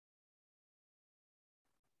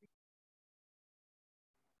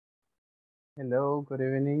Hello, good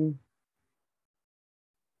evening.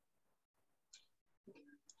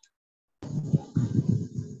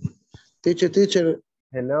 Teacher.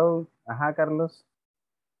 Hello. Ajá, Carlos.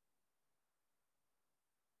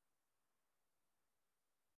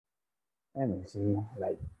 Let me see.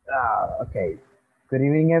 Okay. Good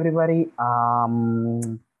evening, everybody.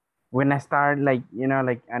 We're gonna start like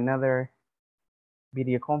another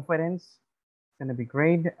video conference. It's gonna be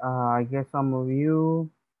great. I guess some of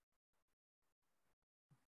you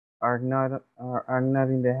are not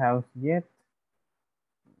in the house yet.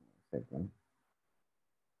 Second.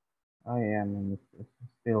 I am, and it's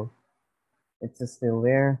still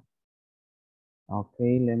there.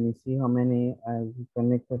 Okay, let me see how many are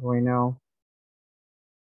connected right now.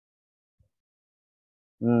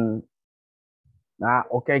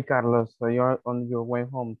 Okay, Carlos, so you're on your way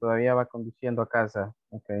home. Todavía va conduciendo a casa.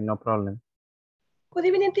 Okay, no problem. Good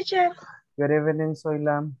evening, teacher. Good evening,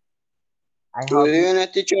 Soyla. Good evening,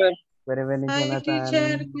 teacher. Good evening, Hi, Jonathan.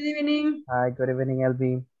 teacher. Good evening. Hi, good evening,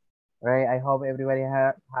 LB. Right, I hope everybody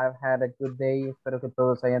have had a good day. Espero que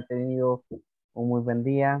todos hayan tenido un muy buen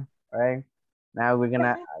día. Right, now we're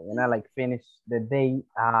gonna like finish the day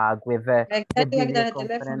with the video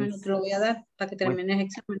conference. Te lo voy a dar para que termines el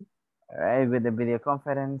examen. Right, with the video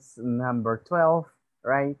conference number 12,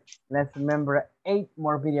 right? Let's remember 8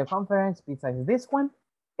 more video conference besides this one.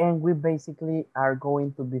 And we basically are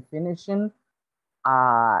going to be finishing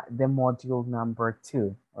the module number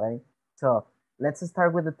 2, right? So let's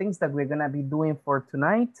start with the things that we're gonna be doing for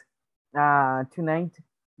tonight. Tonight,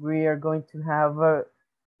 we are going to have a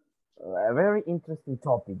very interesting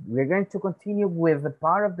topic. We're going to continue with the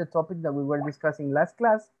part of the topic that we were discussing last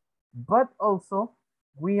class, but also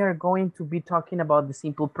we are going to be talking about the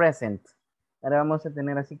simple present. Ahora vamos a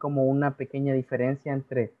tener así como una pequeña diferencia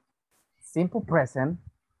entre simple present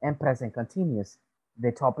and present continuous.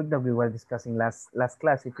 The topic that we were discussing last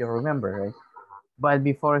class, if you remember, right? But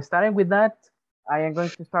before starting with that, I am going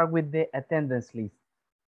to start with the attendance list.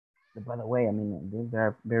 By the way, I mean, there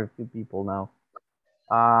are very few people now.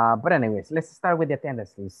 But anyways, let's start with the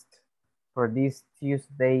attendance list for this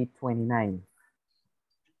Tuesday 29.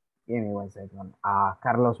 Give me 1 second.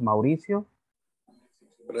 Carlos Mauricio.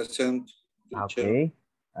 Present. Okay.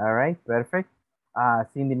 All right. Perfect.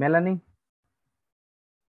 Cindy Melanie.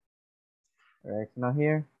 Rex not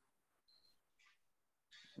here.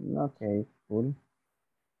 Okay. Cool.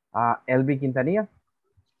 LB Quintanilla.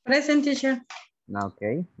 Present, teacher.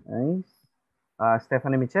 Okay. Nice.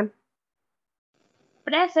 Stephanie Michelle.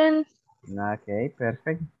 Present. Okay.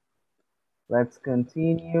 Perfect. Let's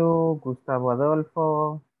continue. Gustavo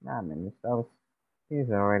Adolfo. Gustavo.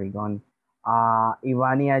 He's already gone.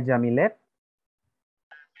 Ivania Jamilet.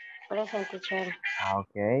 Present, teacher.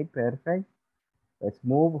 Okay, perfect. Let's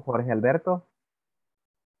move. Jorge Alberto.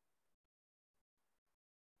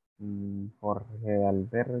 Jorge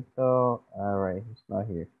Alberto. All right, he's not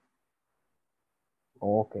here.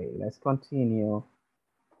 Okay, let's continue.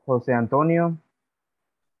 Jose Antonio.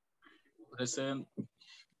 Present.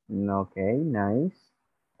 Okay, nice.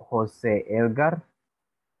 Jose Edgar.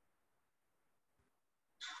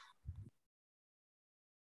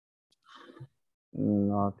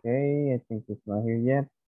 Okay, I think he's not here yet.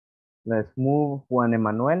 Let's move. Juan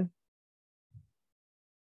Emanuel.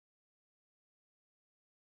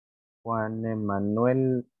 Juan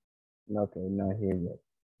Emanuel. Okay, not here yet.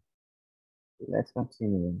 Let's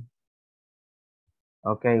continue.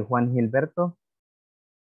 Okay, Juan Gilberto.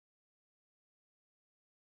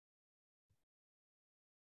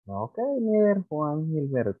 Okay, neither Juan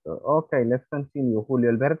Gilberto. Okay, let's continue. Julio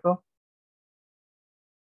Alberto.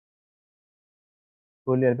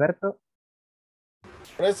 Julio Alberto.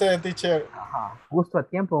 Present, teacher. Justo a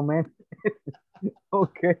tiempo, man.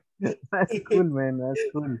 Okay, that's cool, man. That's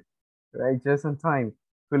cool. Right, just on time.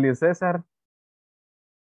 Julio Cesar.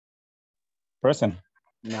 Present.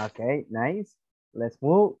 Okay, nice. Let's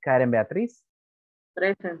move. Karen Beatriz.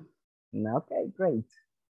 Present. Okay, great.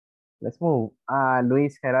 Let's move.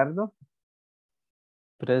 Luis Gerardo.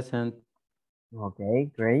 Present.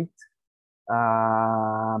 Okay, great.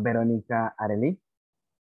 Verónica Areli.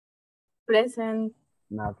 Present.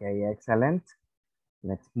 Okay, excellent.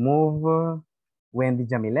 Let's move. Wendy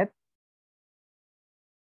Jamilet.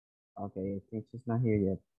 Okay, I think she's not here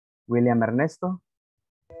yet. William Ernesto.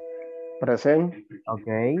 Present.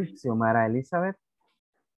 Okay, Xiomara Elizabeth.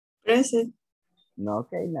 Present.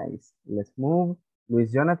 Okay, nice. Let's move.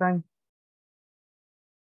 Luis Jonathan.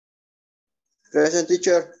 Present,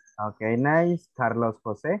 teacher. Okay, nice. Carlos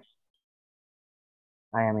Jose.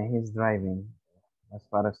 He's driving, as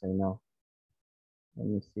far as I know. Let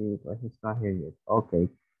me see, but he's not here yet. Okay.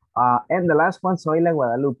 And the last one, Zoila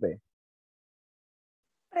Guadalupe.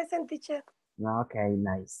 Present, teacher. Okay,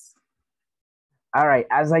 nice. All right,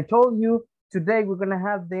 as I told you, today we're going to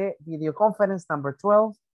have the video conference number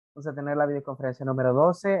 12. Vamos a tener la videoconferencia número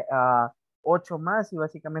 12, 8 más y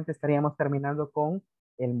básicamente estaríamos terminando con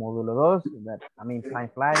el módulo 2. I mean, time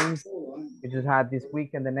flies. We just had this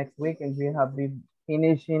week and the next week and we have been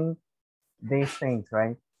finishing these things,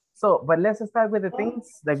 right? So, but let's start with the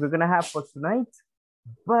things that we're going to have for tonight.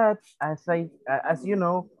 But as you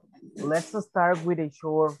know, let's start with a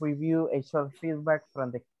short review, a short feedback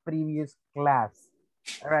from the previous class.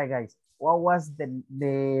 All right, guys, what was the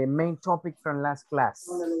main topic from last class?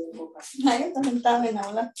 Do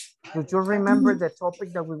you remember the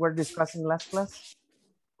topic that we were discussing last class?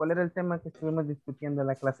 ¿Cuál era el tema que estuvimos discutiendo en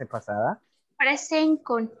la clase pasada? Present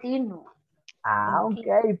continuo. Ah,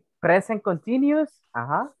 ok. Present continuous.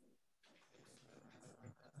 Ajá.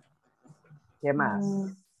 ¿Qué más?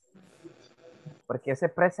 Porque ese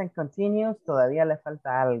present continuous todavía le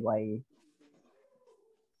falta algo ahí.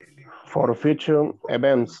 For future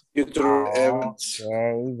events. Future events.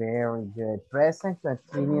 Okay, very good. Present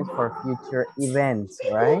continuous for future events,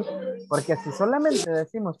 right? Porque si solamente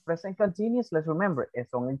decimos present continuous, let's remember,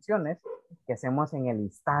 son acciones que hacemos en el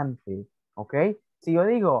instante, ¿ok? Si yo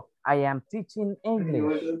digo, I am teaching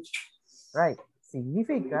English, right?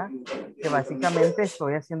 Significa que básicamente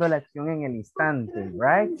estoy haciendo la acción en el instante,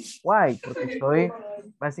 right? Why? Porque estoy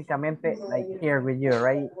básicamente like here with you,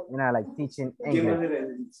 right? You know, like teaching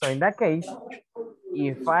English. So in that case,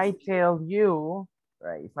 if I tell you,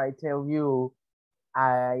 right? If I tell you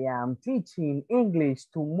I am teaching English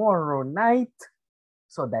tomorrow night,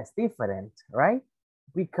 so that's different, right?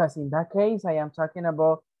 Because in that case, I am talking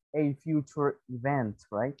about a future event,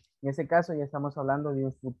 right? En ese caso ya estamos hablando de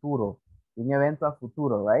un futuro, de un evento a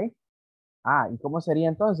futuro, right? Ah, ¿y cómo sería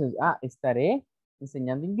entonces? Ah, estaré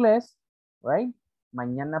enseñando inglés, right?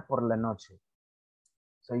 Mañana por la noche.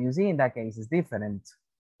 So you see, in that case, it's different.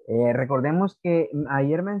 Recordemos que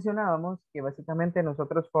ayer mencionábamos que básicamente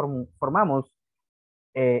nosotros formamos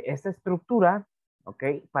esta estructura, ¿ok?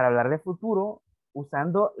 Para hablar de futuro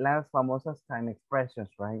usando las famosas time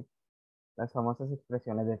expressions, right? Las famosas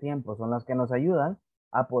expresiones de tiempo son las que nos ayudan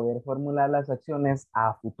a poder formular las acciones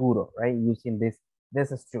a futuro, right? Using this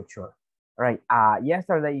structure, right?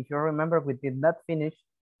 Yesterday, if you remember, we did not finish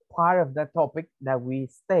part of that topic that we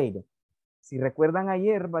stayed. Si recuerdan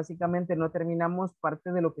ayer, básicamente no terminamos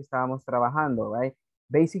parte de lo que estábamos trabajando, right?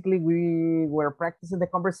 Basically, we were practicing the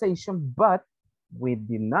conversation, but we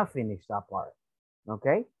did not finish that part,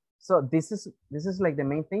 okay? So this is like the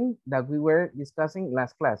main thing that we were discussing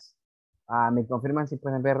last class. Me confirman si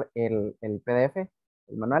pueden ver el PDF,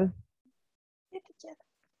 el manual.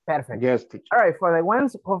 Perfect. Yes, teacher. All right, for the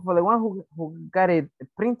one who got it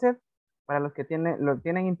printed, para los que lo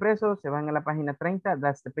tienen impreso, se van a la página 30.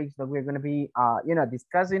 That's the page that we're going to be,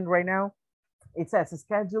 discussing right now. It says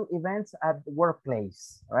schedule events at the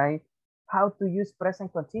workplace, right? How to use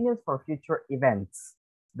present continuous for future events.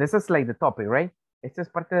 This is like the topic, right? Este es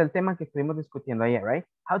parte del tema que estuvimos discutiendo ayer, right?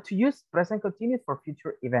 How to use present continuous for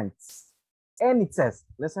future events. And it says,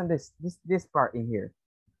 listen this part in here.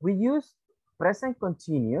 We use present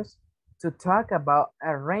continuous to talk about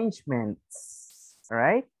arrangements,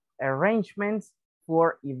 right? Arrangements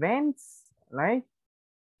for events, right?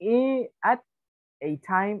 At a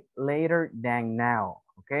time later than now,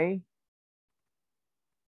 okay?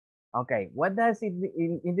 Okay, what does it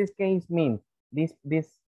in this case mean? This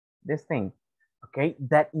thing, okay?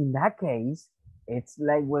 That in that case, it's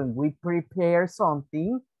like when we prepare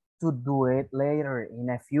something to do it later in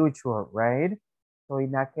the future, right? So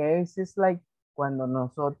in that case, it's like cuando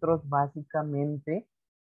nosotros básicamente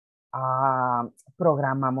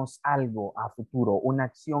programamos algo a futuro, una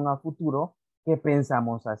acción a futuro que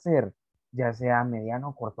pensamos hacer, ya sea a mediano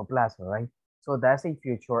o corto plazo, right? So that's a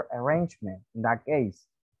future arrangement in that case.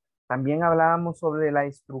 También hablábamos sobre la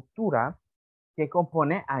estructura que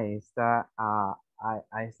compone a este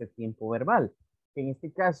tiempo verbal, que en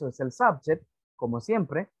este caso es el subject, como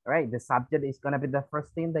siempre, right? The subject is going to be the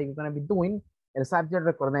first thing that you're going to be doing. El subject,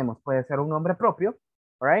 recordemos, puede ser un nombre propio,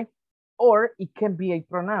 right? Or it can be a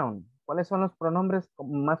pronoun. ¿Cuáles son los pronombres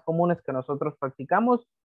más comunes que nosotros practicamos?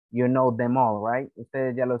 You know them all, right?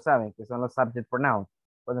 Ustedes ya lo saben, que son los subject pronouns.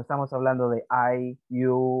 Cuando estamos hablando de I,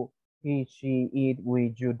 you, he, she, it,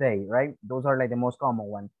 we, you, they, right? Those are like the most common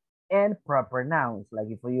ones. And proper nouns, like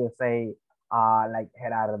if you say, like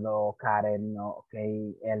Gerardo, Karen,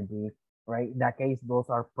 okay, Elvi, right? In that case, those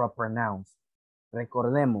are proper nouns.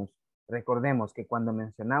 Recordemos que cuando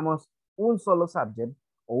mencionamos un solo subject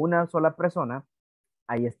o una sola persona,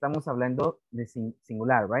 ahí estamos hablando de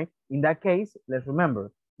singular, right? In that case, let's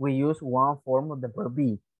remember, we use one form of the verb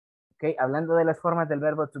be, Ok, hablando de las formas del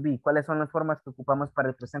verbo to be, ¿cuáles son las formas que ocupamos para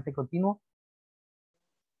el presente continuo?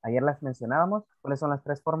 Ayer las mencionábamos. ¿Cuáles son las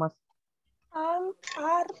tres formas? Am,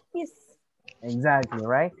 are, is. Exactly,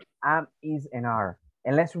 right? Am, is, and are.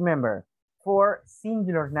 And let's remember, for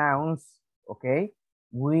singular nouns, okay,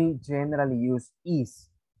 we generally use is,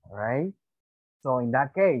 right? So in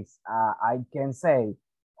that case, I can say,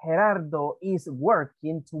 Gerardo is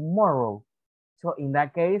working tomorrow. So in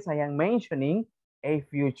that case, I am mentioning a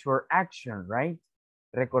future action, right?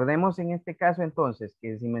 Recordemos en este caso entonces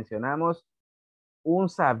que si mencionamos un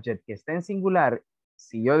subject que está en singular,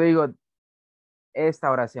 si yo digo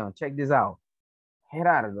esta oración, check this out.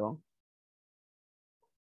 Gerardo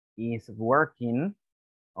is working,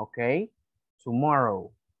 okay,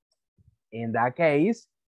 tomorrow. In that case,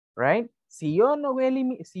 right? Si yo no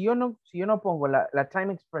pongo la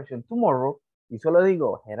time expression tomorrow y solo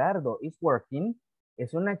digo Gerardo is working,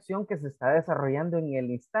 es una acción que se está desarrollando en el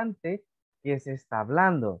instante que se está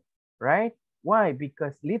hablando, right? Why?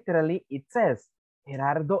 Because literally it says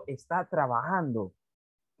Gerardo está trabajando.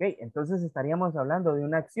 Ok, entonces estaríamos hablando de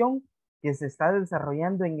una acción que se está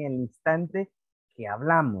desarrollando en el instante que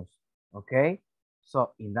hablamos. Ok,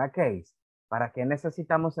 so in that case, ¿para qué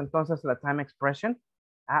necesitamos entonces la time expression?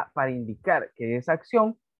 Para indicar que esa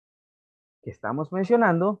acción que estamos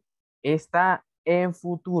mencionando está en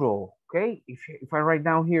futuro. Ok, if I write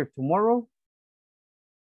down here tomorrow,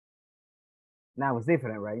 now it's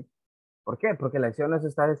different, right? ¿Por qué? Porque la acción no se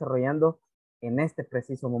está desarrollando en este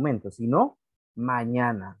preciso momento, sino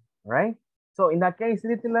mañana, right? So in that case,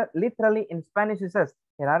 literally in Spanish it says,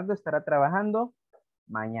 Gerardo estará trabajando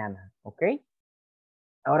mañana, ¿ok?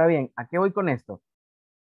 Ahora bien, ¿a qué voy con esto?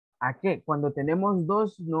 ¿A qué? Cuando tenemos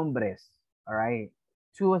dos nombres, all right,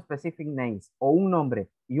 two specific names, o un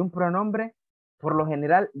nombre y un pronombre, por lo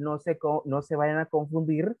general no se vayan a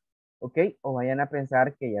confundir, ¿ok? O vayan a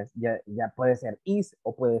pensar que ya puede ser is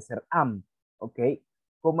o puede ser am, ¿ok?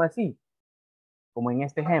 ¿Cómo así? Como en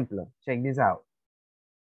este ejemplo, check this out.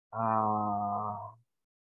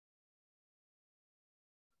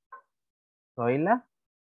 Zoila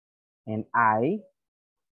and I,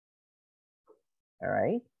 all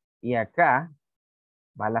right? Y acá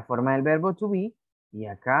va la forma del verbo to be y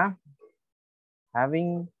acá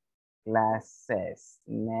having classes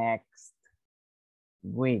next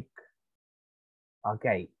week. Ok,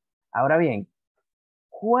 ahora bien,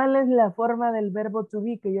 ¿cuál es la forma del verbo to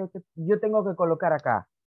be que yo tengo que colocar acá?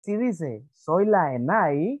 Si dice, soy la and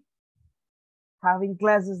I having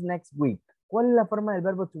classes next week. ¿Cuál es la forma del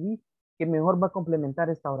verbo to be que mejor va a complementar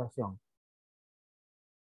esta oración?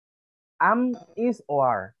 Am, is o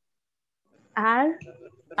are. Are.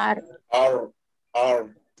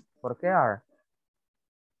 Are, ¿Por qué are?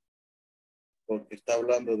 porque está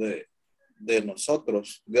hablando de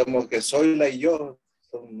nosotros. Digamos que Zoila y yo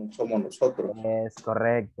somos nosotros. Es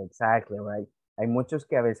correcto, exactly, right. Hay muchos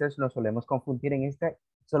que a veces nos solemos confundir en este,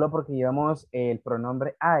 solo porque llevamos el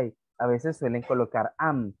pronombre I. A veces suelen colocar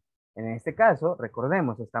am. En este caso,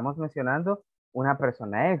 recordemos, estamos mencionando una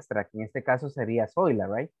persona extra, que en este caso sería Zoila,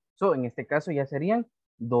 right? So, en este caso ya serían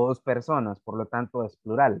dos personas, por lo tanto es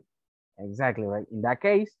plural. Exactly, right? In that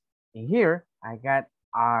case, in here, I got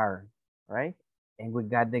are, right? And we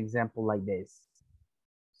got the example like this.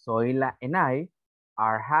 Zoila and I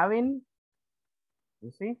are having,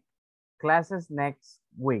 you see, classes next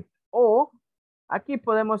week. O aquí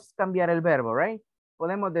podemos cambiar el verbo, right?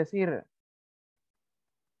 Podemos decir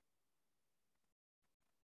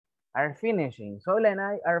are finishing. Zoila and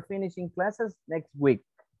I are finishing classes next week.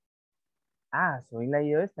 Zoila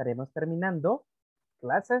y yo estaremos terminando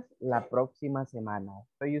clases la próxima semana.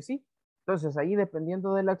 So you see? Entonces ahí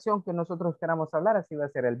dependiendo de la acción que nosotros queramos hablar, así va a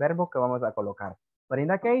ser el verbo que vamos a colocar. But in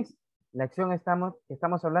that case, la acción que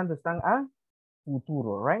estamos hablando están a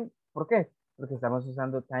futuro, right? ¿Por qué? Porque estamos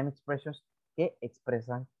usando time expressions que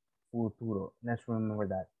expresan futuro. Let's remember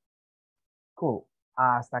that. Cool.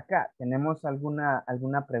 Hasta acá, ¿tenemos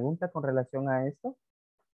alguna pregunta con relación a esto?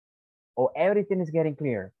 ¿O everything is getting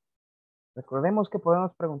clear? Recordemos que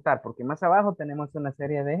podemos preguntar, porque más abajo tenemos una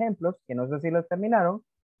serie de ejemplos que no sé si los terminaron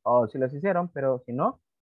o si los hicieron, pero si no,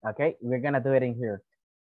 okay, we're gonna do it in here.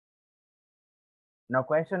 No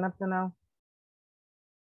question up to now?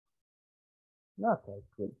 No, okay,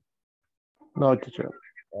 cool. No, teacher.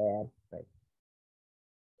 Perfect.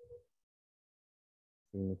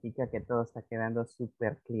 Significa que todo está quedando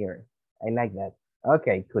super clear. I like that.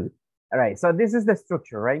 Okay, cool. All right, so this is the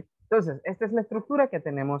structure, right? Entonces, esta es la estructura que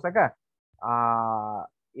tenemos acá.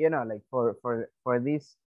 You know, like for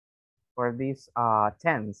this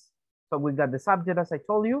tense. So we got the subject as I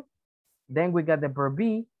told you. Then we got the verb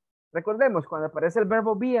be. Recordemos, cuando aparece el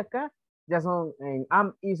verbo be acá, ya son en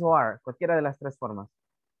am, is o are, cualquiera de las tres formas.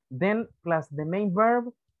 Then plus the main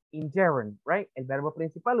verb in gerund, right? El verbo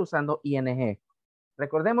principal usando ing.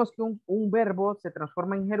 Recordemos que un verbo se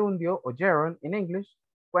transforma en gerundio o gerund en English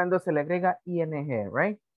cuando se le agrega ing,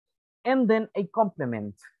 right? And then a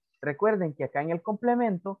complement. Recuerden que acá en el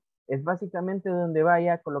complemento es básicamente donde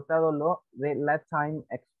vaya colocado lo de la time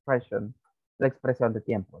expression, la expresión de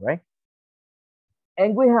tiempo, right?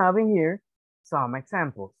 And we have in here some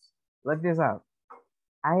examples. Look this out.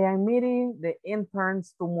 I am meeting the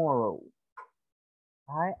interns tomorrow.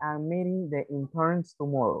 I am meeting the interns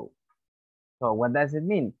tomorrow. So what does it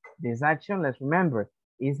mean? This action, let's remember,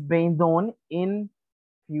 is being done in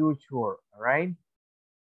future, all right?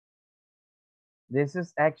 This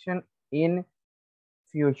is action in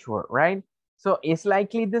future, right? So it's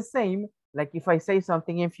likely the same, like if I say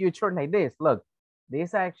something in future like this, look,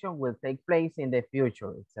 this action will take place in the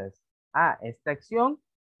future, it says. Esta acción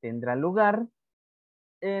tendrá lugar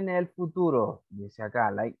en el futuro, dice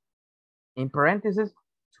acá, like, in parentheses,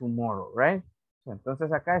 tomorrow, right?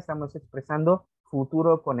 Entonces acá estamos expresando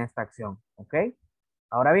futuro con esta acción, ¿ok?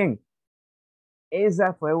 Ahora bien,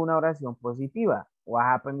 esa fue una oración positiva. What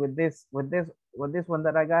happened with this one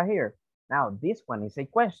that I got here? Now, this one is a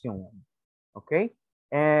question one, okay?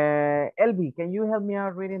 Elby, can you help me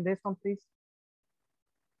out reading this one, please?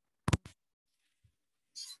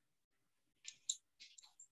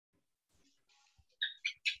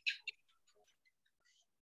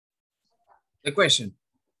 The question.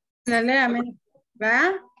 La lea, amén.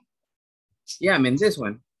 ¿Va? Yeah, I mean this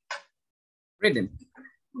one. Read them.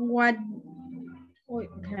 What? Uy,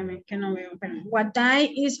 espérame, que no veo. Espérame. What time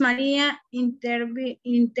is Maria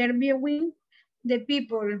interviewing the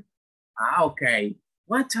people? Okay.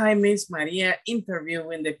 What time is Maria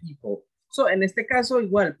interviewing the people? So, en este caso,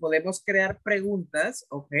 igual, podemos crear preguntas,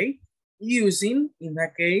 okay, using, in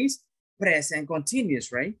that case, present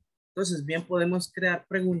continuous, right? Entonces, bien podemos crear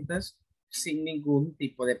preguntas sin ningún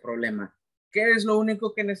tipo de problema. ¿Qué es lo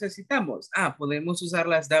único que necesitamos? Podemos usar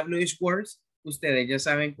las WH words. Ustedes ya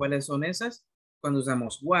saben cuáles son esas. Cuando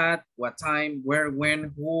usamos what time, where,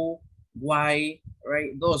 when, who, why,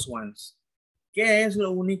 right? Those ones. ¿Qué es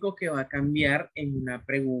lo único que va a cambiar en una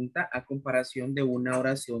pregunta a comparación de una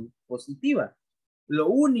oración positiva? Lo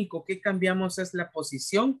único que cambiamos es la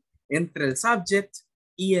posición entre el subject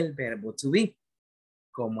y el verbo to be.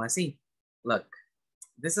 ¿Cómo así? Look,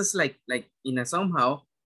 this is like in a somehow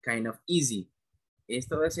kind of easy.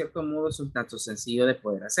 Esto de cierto modo es un tanto sencillo de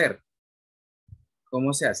poder hacer.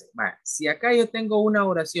 ¿Cómo se hace? Vale, si acá yo tengo una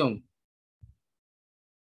oración.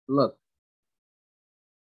 Look.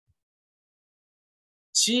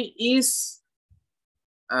 She is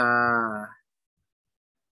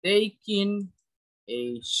taking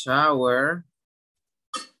a shower.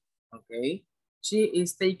 Okay. She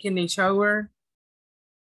is taking a shower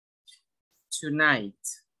tonight.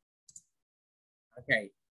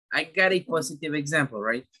 Okay. I got a positive example,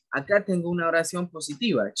 right? Acá tengo una oración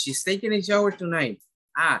positiva. She's taking a shower tonight.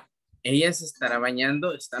 Ella se estará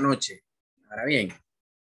bañando esta noche. Ahora bien,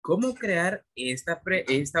 ¿cómo crear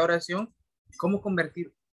esta oración? ¿Cómo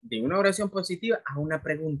convertir de una oración positiva a una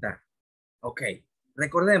pregunta? Ok,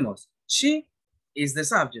 recordemos. She is the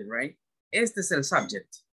subject, right? Este es el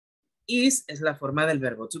subject. Is es la forma del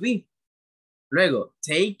verbo to be. Luego,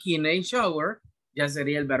 taking a shower ya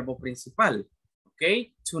sería el verbo principal.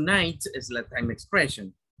 Ok, tonight es la time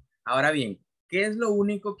expression. Ahora bien, ¿qué es lo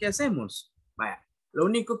único que hacemos? Vaya, lo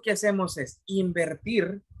único que hacemos es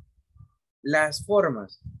invertir las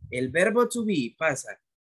formas. El verbo to be pasa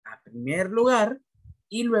a primer lugar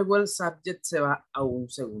y luego el subject se va a un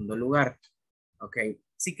segundo lugar. Ok,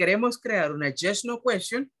 si queremos crear una yes no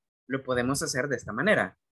question, lo podemos hacer de esta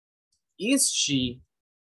manera. Is she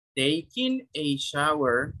taking a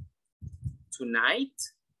shower tonight?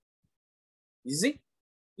 ¿Sí?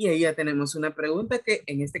 Y ahí ya tenemos una pregunta que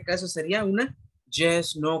en este caso sería una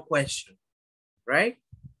yes, no question. Right?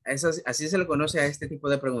 Así se le conoce a este tipo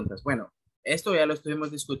de preguntas. Bueno, esto ya lo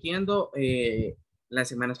estuvimos discutiendo las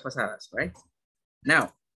semanas pasadas. Right?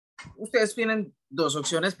 Now, ustedes tienen dos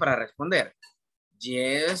opciones para responder.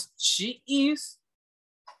 Yes, she is.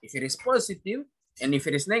 If it is positive. And if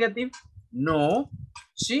it is negative, no,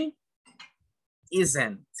 she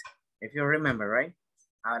isn't. If you remember, right?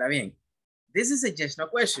 Ahora bien, this is a yes no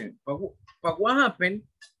question. But what happens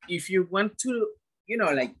if you want to,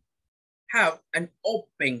 like have an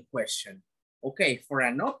open question? Okay, for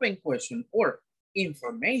an open question or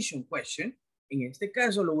information question, en este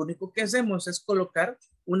caso lo único que hacemos es colocar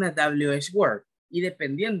una WH word y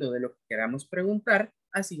dependiendo de lo que queramos preguntar,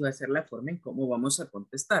 así va a ser la forma en cómo vamos a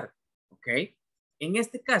contestar. Ok, en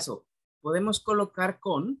este caso podemos colocar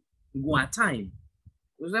con What time.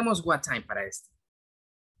 Usemos what time para esto.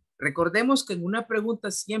 Recordemos que en una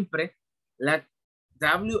pregunta siempre la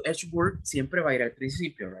WH word siempre va a ir al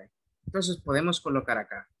principio, right? Entonces podemos colocar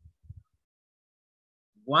acá.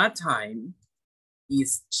 What time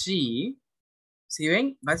is she? Si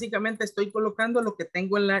ven, básicamente estoy colocando lo que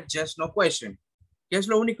tengo en la just no question. ¿Qué es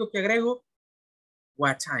lo único que agrego?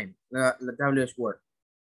 What time, la WH word.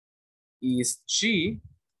 Is she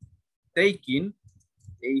taking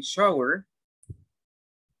a shower?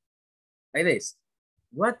 Like this.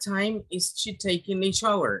 What time is she taking a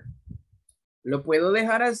shower? Lo puedo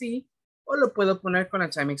dejar así o lo puedo poner con la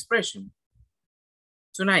time expression.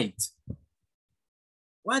 Tonight.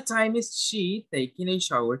 What time is she taking a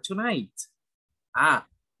shower tonight? Ah,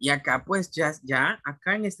 y acá pues ya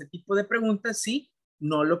acá en este tipo de preguntas sí,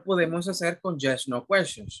 no lo podemos hacer con yes, no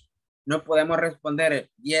questions. No podemos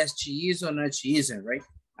responder yes, she is o no, she isn't, right?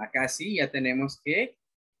 Acá sí ya tenemos que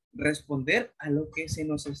responder a lo que se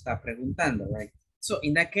nos está preguntando, right? So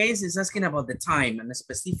in that case, it's asking about the time and a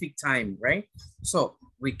specific time, right? So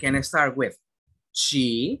we can start with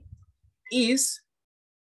she is,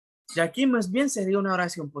 ya aquí más bien sería una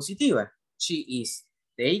oración positiva. She is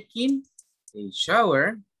taking a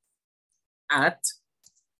shower at,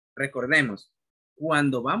 recordemos,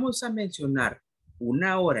 cuando vamos a mencionar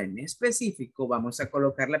una hora en específico, vamos a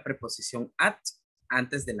colocar la preposición at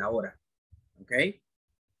antes de la hora, ¿ok?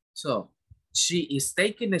 So, she is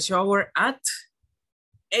taking a shower at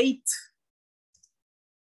 8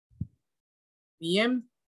 p.m.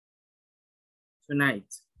 tonight.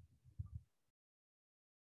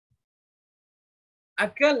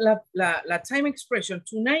 Acá la time expression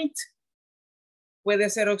tonight puede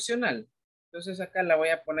ser opcional. Entonces acá la voy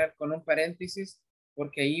a poner con un paréntesis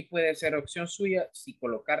porque ahí puede ser opción suya si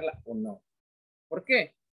colocarla o no. ¿Por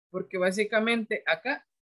qué? Porque básicamente acá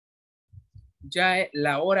ya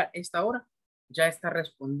la hora, esta hora, ya está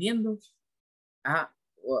respondiendo a,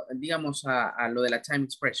 digamos, a lo de la time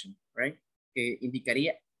expression, right? Que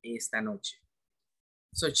indicaría esta noche.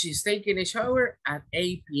 So she's taking a shower at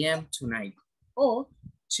 8 p.m. tonight. O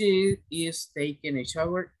she is taking a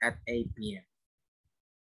shower at 8 p.m.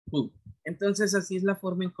 Cool. Entonces así es la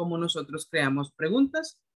forma en cómo nosotros creamos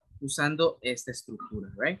preguntas usando esta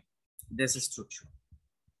estructura, right? This structure.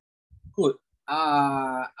 Cool.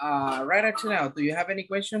 Right actually now, do you have any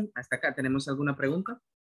question? Hasta acá, ¿tenemos alguna pregunta?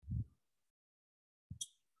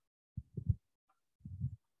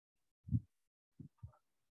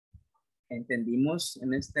 ¿Entendimos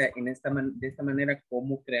de esta manera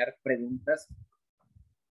cómo crear preguntas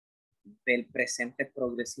del presente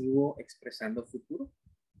progresivo expresando futuro?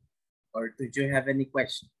 Or do you have any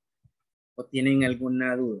question? ¿O tienen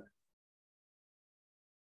alguna duda?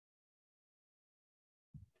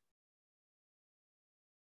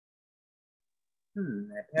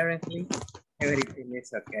 Apparently everything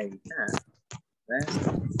is okay.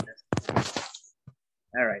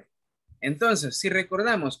 All right. Entonces, si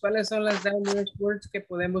recordamos cuáles son las WH words que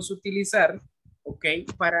podemos utilizar, ok,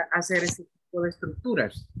 para hacer este tipo de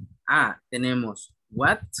estructuras. Tenemos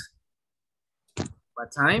what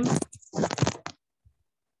time,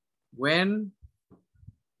 when,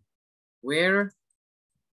 where,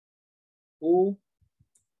 who,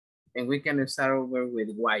 and we can start over with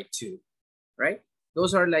why too, right?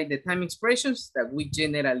 Those are like the time expressions that we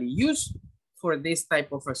generally use for this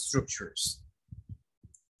type of structures.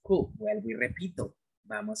 Cool. Vuelvo y repito.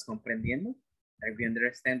 ¿Vamos comprendiendo? Are we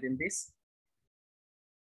understanding this?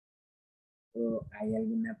 ¿O hay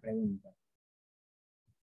alguna pregunta?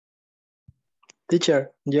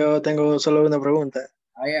 Teacher, yo tengo solo una pregunta.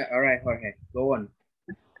 Yeah. All right, Jorge. Go on.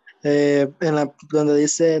 Donde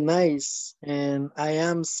dice nice, and I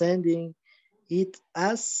am sending it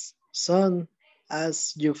as soon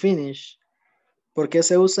as you finish. ¿Por qué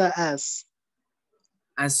se usa as?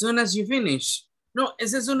 As soon as you finish. No,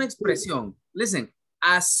 esa es una expresión. Listen,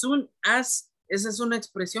 as soon as, esa es una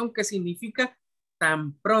expresión que significa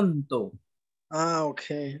tan pronto.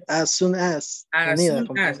 Ok. As soon as. As Unida,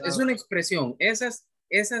 soon as. Es una expresión. Esas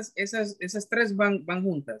tres van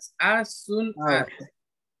juntas. As soon as.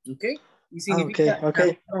 Ok. Y significa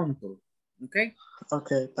tan pronto. Ok.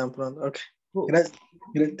 Ok, tan pronto. Ok. Cool. Gracias.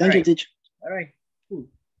 Thank you, teacher. All right.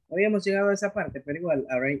 Cool. No habíamos llegado a esa parte, pero igual,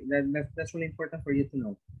 all right. That's really important for you to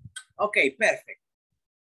know. Okay, perfect.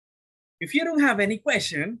 If you don't have any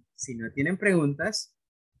question, si no tienen preguntas,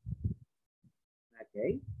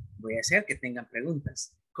 ok, voy a hacer que tengan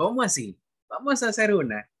preguntas. ¿Cómo así? Vamos a hacer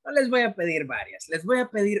una. No les voy a pedir varias, les voy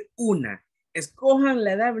a pedir una. Escojan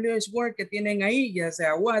la WH word que tienen ahí, ya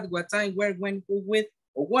sea what time, where, when, who, with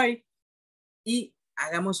o why, y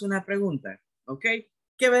hagamos una pregunta, ¿ok?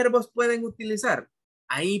 ¿Qué verbos pueden utilizar?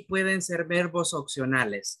 ahí pueden ser verbos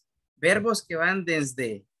opcionales. Verbos que van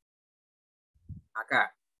desde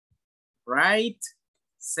acá. Write,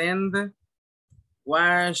 send,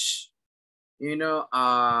 wash, you know,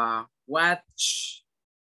 watch,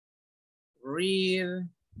 read,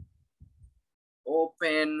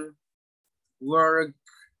 open, work,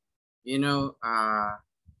 you know,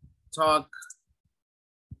 talk.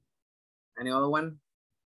 Any other one?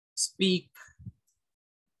 Speak.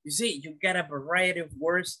 You see, you got a variety of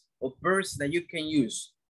words or verbs that you can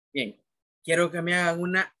use. Bien, quiero que me hagan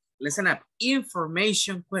una, listen up,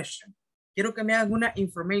 information question. Quiero que me hagan una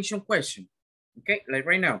information question. Okay, like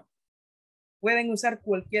right now. Pueden usar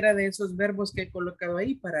cualquiera de esos verbos que he colocado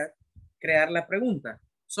ahí para crear la pregunta.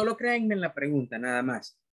 Solo créanme en la pregunta, nada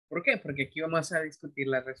más. ¿Por qué? Porque aquí vamos a discutir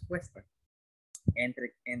la respuesta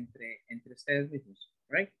entre ustedes mismos.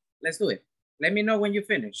 Right? Let's do it. Let me know when you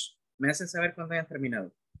finish. Me hacen saber cuando hayan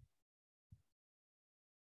terminado.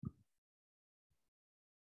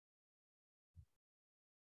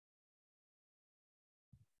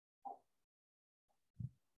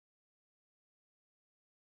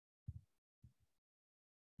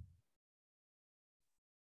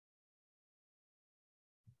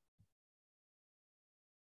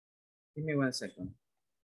 Give me 1 second.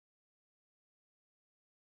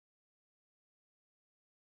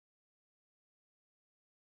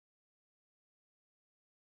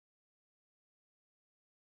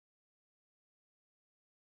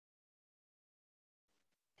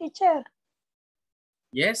 Teacher,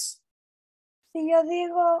 Yes? si yo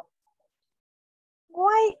digo,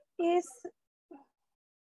 why is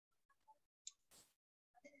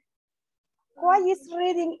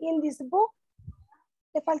reading in this book?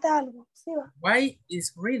 Le falta algo, ¿sí va? Why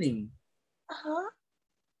is reading? Ajá.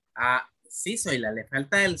 Ah, sí, Zoila, le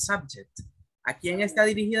falta el subject. ¿A quién está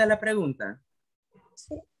dirigida la pregunta?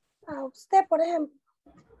 Sí. A usted, por ejemplo.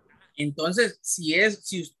 Entonces,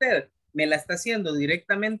 si usted me la está haciendo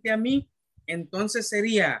directamente a mí, entonces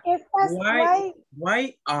sería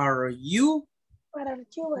why are you? Para el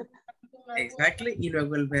 ¿verdad? Exactly, y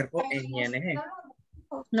luego el verbo en ing.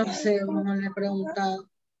 Okay. No sé, no le he preguntado.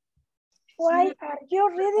 Why are you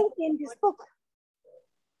reading in this book?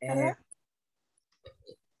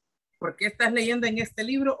 ¿Por qué estás leyendo en este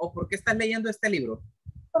libro o por qué estás leyendo este libro?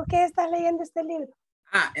 ¿Por qué estás leyendo este libro?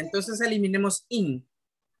 Ah, entonces eliminemos in.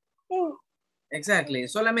 In. Exactly,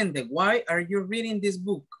 solamente why are you reading this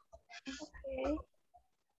book? Okay.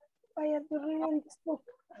 Why are you reading this book?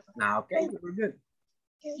 Ah, okay, we're good.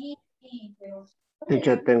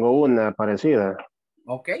 Teacher, tengo una parecida.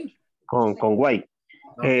 Okay. Con why.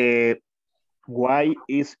 Okay. Why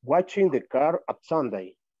is watching the car at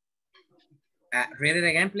Sunday? Read it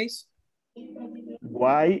again, please.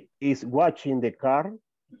 Why is watching the car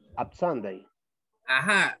at Sunday?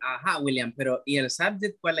 Ajá, William, pero ¿y el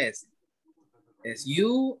subject cuál es? ¿Es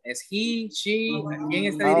you? ¿Es he? ¿She? ¿A quién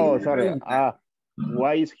está dirigida la pregunta?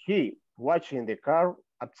 Why is he watching the car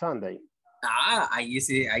at Sunday? Ahí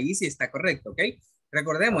sí está correcto, ¿ok?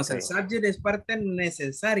 Recordemos, el subject es parte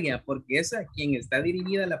necesaria porque es a quien está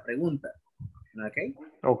dirigida la pregunta. ¿Ok?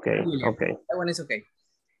 Ok. That one is okay.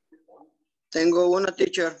 Tengo una,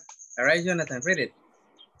 teacher. All right, Jonathan, read it.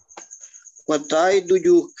 What time do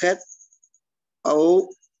you get out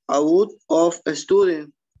of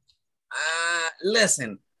studying?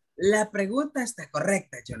 Listen, la pregunta está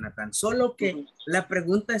correcta, Jonathan, solo que la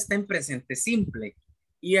pregunta está en presente simple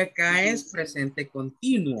y acá es presente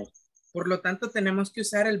continuo. Por lo tanto, tenemos que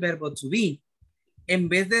usar el verbo to be. En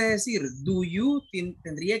vez de decir do you,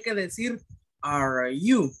 tendría que decir are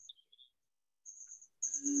you.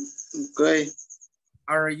 Okay.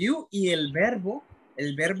 Are you y el verbo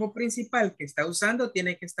principal que está usando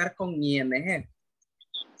tiene que estar con ing.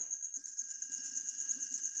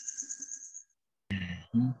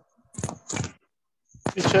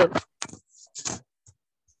 Teacher.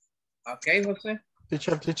 Ok, José.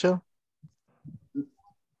 Teacher.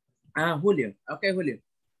 Julio. Ok, Julio.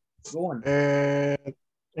 Go on. En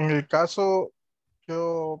el caso,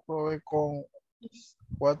 yo probé con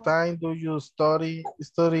what time do you study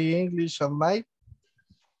English at night?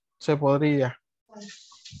 Se podría.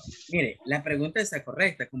 Mire, la pregunta está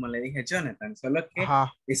correcta, como le dije a Jonathan, solo que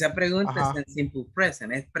esa pregunta está en simple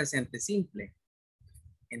present, es presente simple.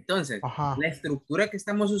 Entonces, la estructura que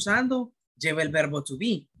estamos usando lleva el verbo to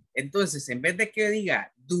be. Entonces, en vez de que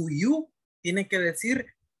diga do you, tiene que decir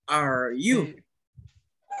are you.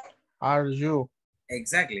 Are you.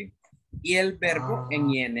 Exactly. Y el verbo en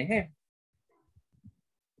ing.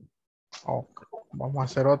 Okay. Vamos a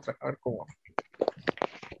hacer otra, a ver cómo.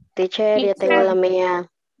 Teacher, ya tengo la mía.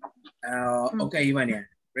 Ok, Ivania.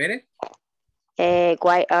 Ready?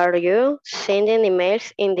 Why are you sending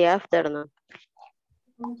emails in the afternoon?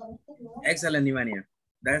 Excellent, Ivania.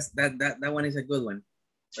 That one is a good one.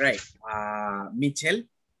 Right. Michelle.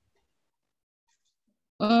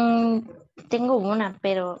 Tengo una,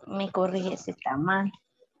 pero me corrige si está mal.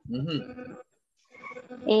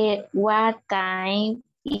 What time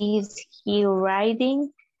is he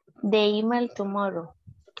writing the email tomorrow?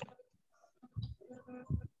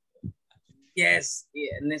 Yes,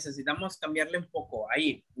 necesitamos cambiarle un poco.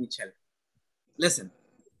 Ahí, Michelle. Listen.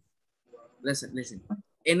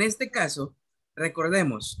 En este caso,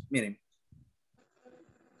 recordemos, miren.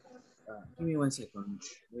 Give me one second.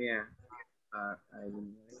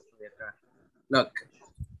 Look.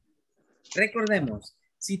 Recordemos,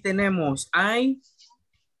 si tenemos I,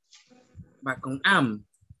 va con am.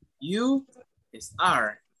 You es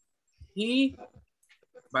are. He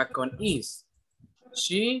va con is.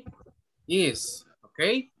 She is.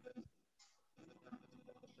 Okay.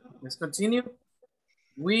 Let's continue.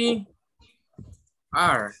 We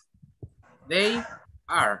are. They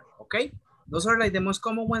are. Okay. Those are like the most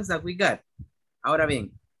common ones that we got. Ahora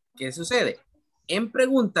bien, ¿qué sucede? En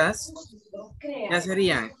preguntas ya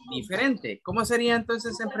serían diferentes. ¿Cómo sería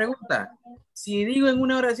entonces en pregunta? Si digo en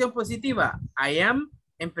una oración positiva, I am,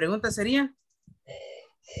 en pregunta sería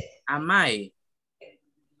am I?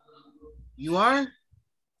 You are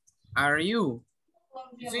you?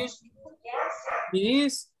 You see? He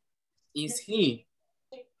is he?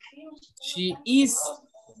 She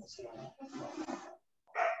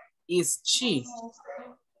is she?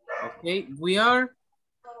 Okay, we are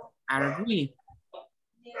we?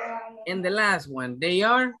 And the last one, they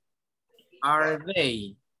are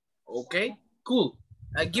they? Okay, cool.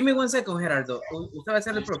 Give me one second, Gerardo. Usted va a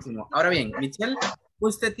ser el próximo. Ahora bien, Michelle,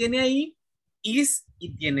 usted tiene ahí is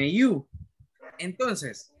y tiene you.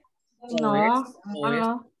 Entonces, No.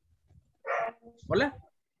 Hola.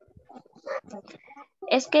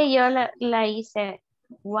 Es que yo la hice.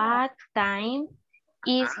 What time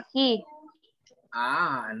is he?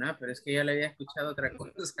 No, pero es que yo le había escuchado otra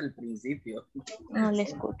cosa al principio. No le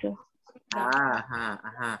escucho.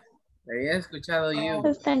 Ajá. Le había escuchado you.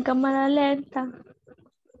 Está en cámara lenta.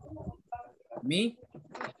 Me?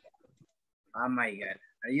 Oh my God.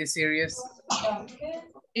 Are you serious?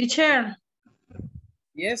 Teacher,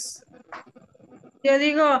 Yes. yo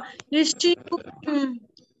digo, is she cooking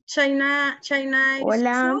China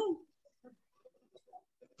Hola. food?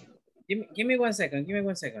 Give me one second.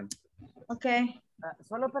 Okay.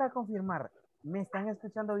 Solo para confirmar, ¿me están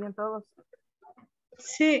escuchando bien todos?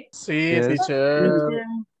 Sí. Sí, Yes. teacher.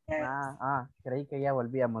 Creí que ya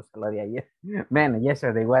volvíamos a lo de ayer. Man,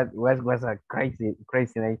 yesterday was a crazy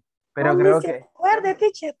day. Pero creo que... Recuerde,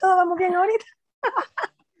 teacher, todo vamos bien ahorita.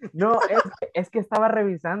 No, es que estaba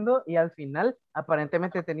revisando y al final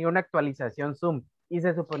aparentemente tenía una actualización Zoom y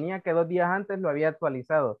se suponía que 2 días antes lo había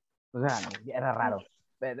actualizado. O sea, era raro.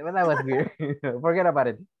 But that was weird. Forget about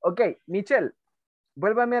it. Ok, Michelle,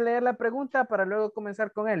 vuélvame a leer la pregunta para luego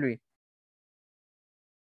comenzar con él, Luis.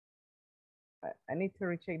 I need to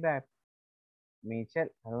recheck that.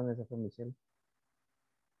 Michelle, ¿a dónde se fue Michelle?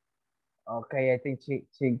 Okay, I think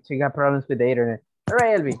she got problems with the internet. All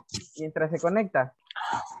right, Elvi, mientras se conecta.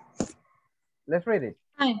 Let's read it.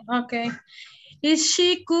 Okay. Is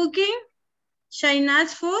she cooking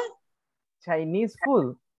Chinese food? Chinese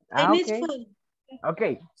food. Chinese Okay. food. Ok,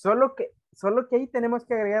 solo que ahí tenemos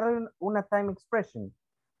que agregar una time expression.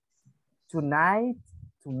 Tonight,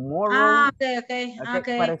 tomorrow. Okay.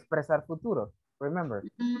 Para expresar futuro. Remember.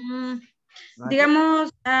 Okay.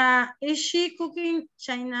 Digamos, is she cooking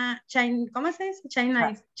 ¿cómo se dice?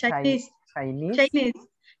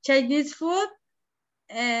 Chinese food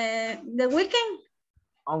the weekend?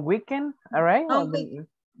 On weekend, all right.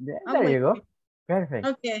 There you go. Perfect.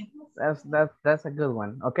 Okay. That's a good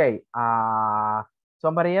one. Okay.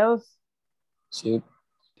 Somebody else? Sí.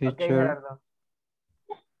 Okay, Gerardo.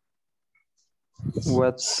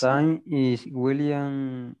 What time is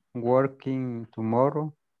William working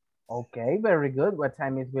tomorrow? Okay, very good. What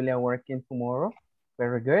time is William working tomorrow?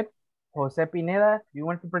 Very good. Jose Pineda, do you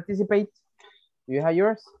want to participate? Do you have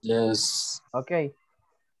yours? Yes. Okay.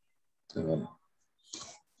 We'll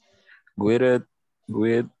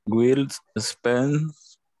spend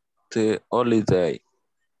the holiday.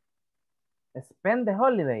 Spend the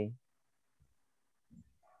holiday.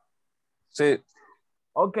 Sí.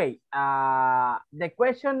 Okay. The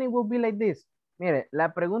question it will be like this. Mire,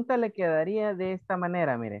 la pregunta le quedaría de esta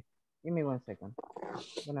manera, mire. Give me 1 second.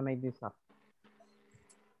 I'm gonna make this up.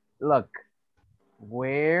 Look,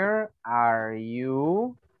 where are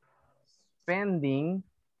you spending?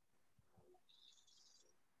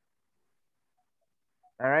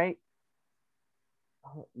 All right.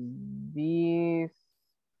 these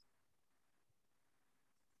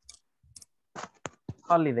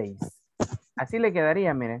holidays. Así le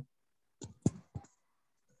quedaría, miren.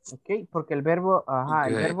 Ok, porque el verbo, ajá,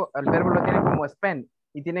 Okay. el verbo lo tiene como spend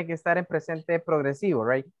y tiene que estar en presente progresivo,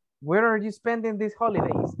 right? Where are you spending these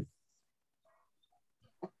holidays?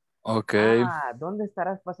 Okay. Ah, ¿dónde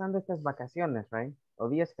estarás pasando estas vacaciones, right? O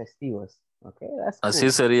días festivos. Okay, that's Así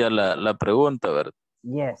cool. sería la pregunta, ¿verdad?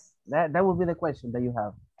 Yes, that would be the question that you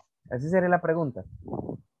have. Así sería la pregunta.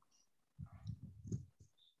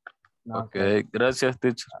 No, Okay, gracias,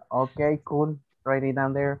 teacher. okay, cool. Write it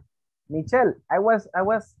down there. Michelle, I was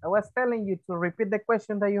telling you to repeat the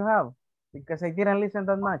question that you have because I didn't listen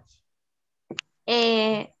that much.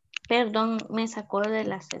 Perdón, me sacó de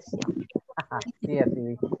la sesión. Sí, así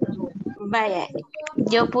dije. Vaya,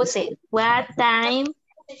 yo puse, what time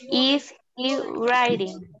is he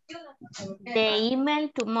writing the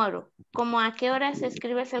email tomorrow? Como a qué horas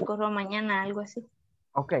escribes el correo mañana, algo así.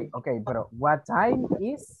 Okay, pero what time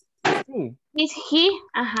is he? Is he,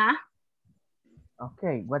 ajá.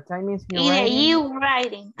 Okay, what time is he Y de writing? you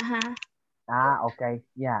writing, ajá. Ah, okay,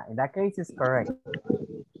 yeah, in that case it's correct.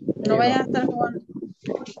 No vayas a estar jugando.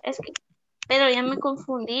 Es que, pero ya me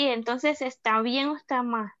confundí, entonces ¿está bien o está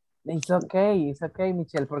mal? It's okay,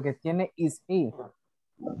 Michelle, porque tiene is he.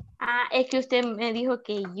 Ah, es que usted me dijo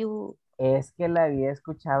que you. Es que la había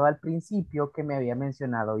escuchado al principio que me había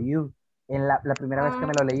mencionado you, en la primera vez que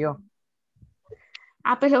me lo leyó.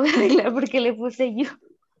 Ah, pues lo voy a arreglar porque le puse you.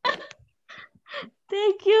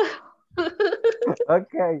 Thank you.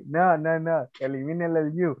 Ok, no, eliminen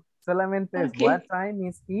el you. Solamente es Okay. what time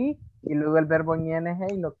is he y luego el verbo en ing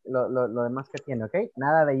y lo demás que tiene, ¿ok?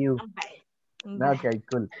 Nada de you. Bye. No, ok,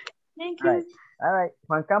 cool. Thank All you. right. All right,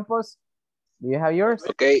 Juan Campos, do you have yours?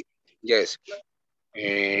 Okay, yes.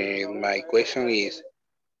 And my question is,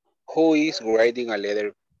 who is writing a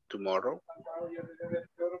letter tomorrow?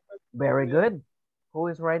 Very good. Who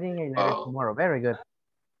is writing a letter tomorrow? Very good.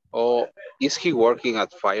 Or is he working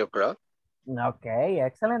at 5 o'clock? Okay,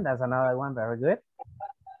 excellent. That's another one. Very good.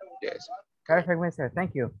 Yes. Perfect, mister.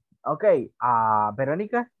 Thank you. Okay,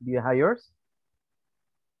 Veronica, do you have yours?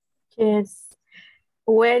 Yes.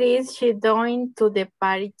 Where is she going to the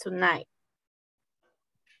party tonight?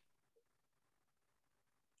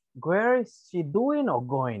 Where is she doing or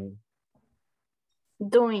going?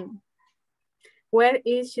 Doing. Where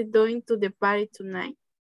is she going to the party tonight?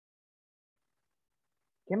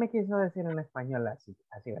 ¿Qué me quiso decir en español así,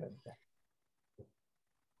 Verónica?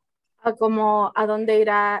 Como a dónde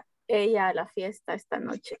irá ella a la fiesta esta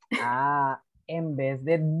noche. Ah, en vez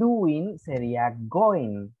de doing sería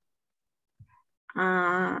going.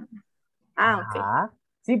 Ok. Ajá.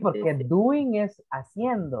 Sí, porque Sí. doing es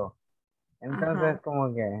haciendo. Entonces, Ajá.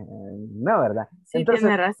 como que, no, ¿verdad? Sí, Entonces,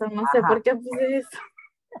 tiene razón. No sé por qué puse eso.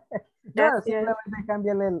 no, Gracias.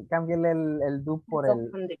 simplemente cámbiale el do por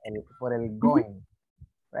el going,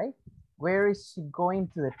 right? Where is she going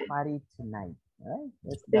to the party tonight? Right?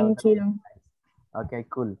 Thank you. Okay,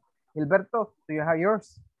 cool. Gilberto, do you have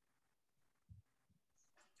yours?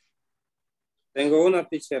 Tengo una,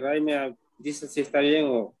 teacher, ahí me dice si está bien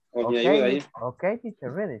o me ayuda ahí. Okay,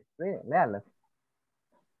 teacher, read it, léala.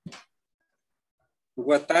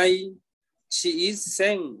 What time she is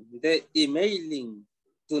sending the emailing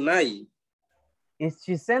tonight? Is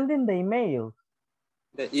she sending the email?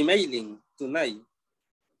 The emailing tonight.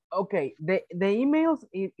 Okay, the emails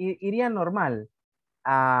iría normal.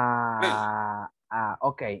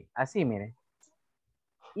 Ok, así mire.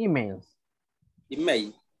 Emails.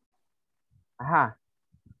 Email. Ajá.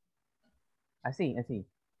 Así.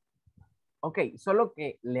 Ok, solo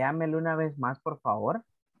que léamelo una vez más, por favor.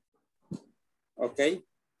 Ok.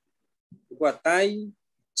 What time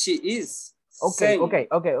she is. Ok,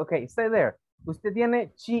 stay there. Usted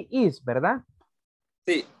tiene she is, ¿verdad?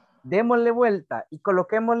 Sí. Démosle vuelta y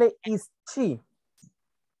coloquémosle is she.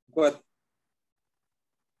 What?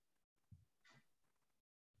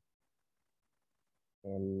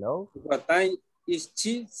 Hello. What time is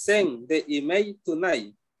she send the email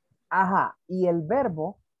tonight? Ajá, y el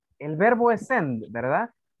verbo es send,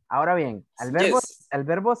 ¿verdad? Ahora bien, el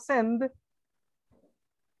verbo send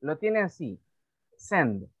lo tiene así,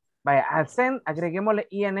 send. Vaya, al send agreguémosle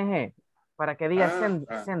ing para que diga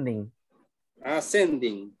sending.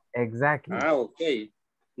 Sending. Exactly. Ok.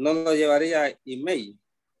 No lo llevaría email.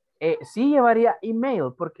 Sí llevaría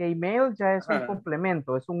email, porque email ya es un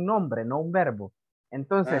complemento, es un nombre, no un verbo.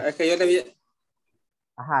 Entonces. Es que yo le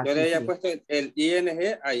había sí. puesto el ing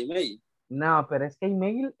a email. No, pero es que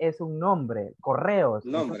email es un nombre, correos.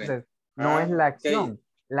 Nombre. Entonces, no es la acción. Okay.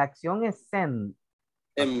 La acción es send.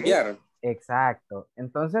 Enviar. Exacto.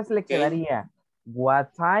 Entonces le quedaría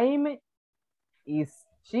What time is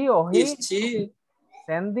she or he Is she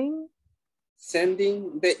sending?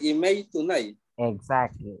 sending the email tonight?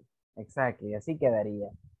 Exactly, exactly. Así quedaría.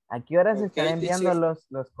 ¿A qué horas estará Okay, enviando teacher.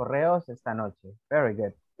 los correos esta noche? Very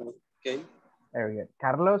good, Okay. very good.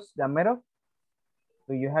 Carlos Gamero,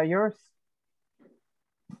 do you have yours?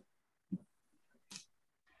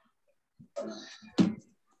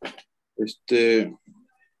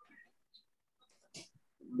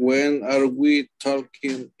 When are we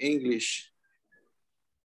talking English?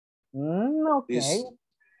 Okay, This-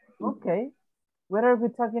 okay. Where are we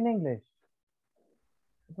talking English?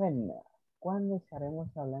 Bueno, ¿cuándo estaremos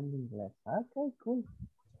hablando inglés? Okay, cool.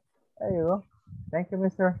 There you go. Thank you,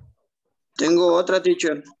 mister. Tengo otra,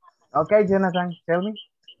 teacher. Okay, Jonathan, tell me.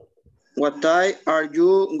 What time are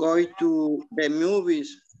you going to the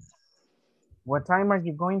movies? What time are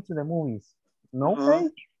you going to the movies? No, Uh-huh.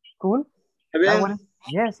 okay, cool. ¿Está That bien? one,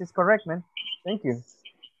 yes, it's correct, man. Thank you.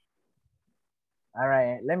 All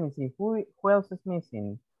right, let me see. Who else is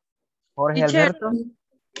missing? Jorge Teacher, Alberto?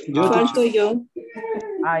 Falto yo.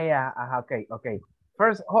 Yeah, okay, okay.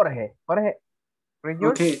 First, Jorge. Jorge, read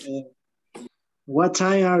yours. Okay. What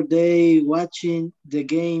time are they watching the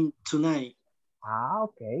game tonight?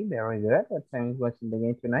 Okay, very good. What time is watching the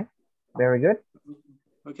game tonight? Very good.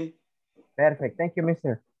 Okay. Perfect. Thank you,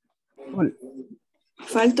 mister. Cool.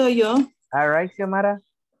 Falto yo. All right, Xiomara.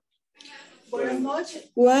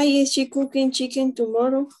 Why is she cooking chicken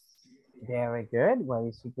tomorrow? Very good. Why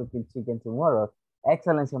is she cooking chicken tomorrow?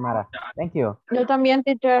 Excellent, Xiomara. Thank you. yo también,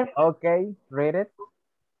 teacher. Okay, read it.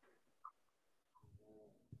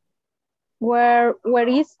 Where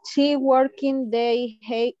is she working? They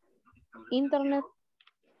hate internet.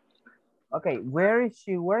 Okay, where is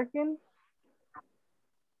she working?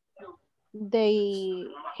 They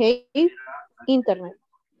hate internet.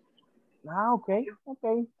 Okay,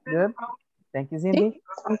 okay, good. Thank you, Cindy.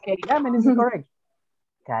 Okay. Yeah, man, this is correct.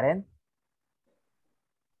 Karen?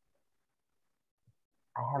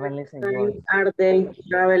 I haven't listened to yours. Are they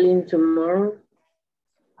traveling tomorrow?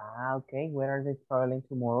 Okay, where are they traveling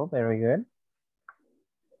tomorrow? Very good.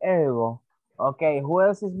 There you go. Okay, who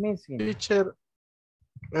else is missing? Teacher,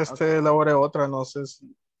 elaboré otra, no sé si.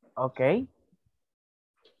 Okay.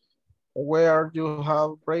 Where you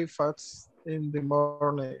have breakfast in the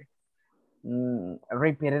morning?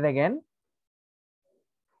 Repeat it again.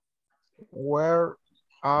 Where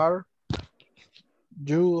are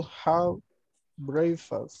you have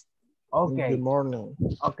breakfast in the morning?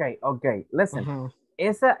 Okay, okay. Listen.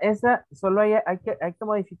 Esa, solo hay que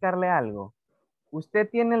modificarle algo. Usted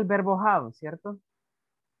tiene el verbo have, ¿cierto?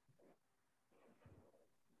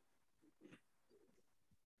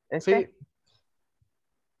 Sí.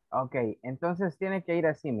 Ok, entonces tiene que ir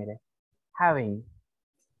así, mire. Having.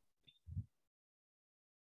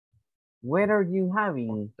 Where are you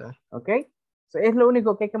having? Ok. So, es lo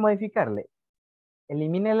único que hay que modificarle.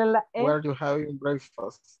 Elimínele la E. Where are you having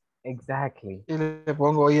breakfast? Exactly. Y le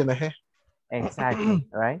pongo ING. Exactly,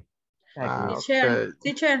 right? Exactly. Teacher,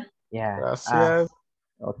 teacher. Yeah. Gracias.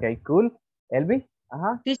 Ok, cool. Elvi?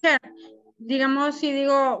 Ajá. Teacher, digamos si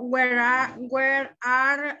digo, where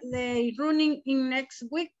are they running in next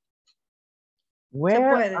week?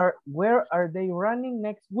 Where are they running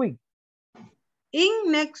next week?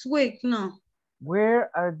 In next week, no.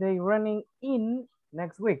 Where are they running in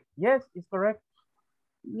next week? Yes, it's correct.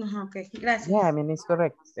 Okay, gracias. Yeah, I mean, it's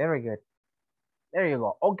correct. Very good. There you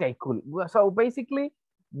go. Okay, cool. So basically,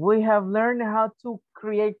 we have learned how to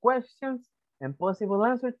create questions and possible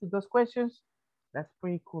answers to those questions. That's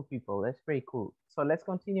pretty cool, people. That's pretty cool. So let's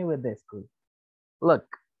continue with this. Cool. Look,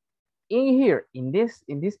 in here, in this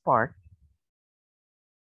part.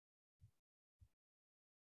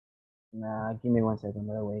 Give me 1 second,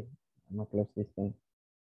 by the way. I'm gonna close this thing.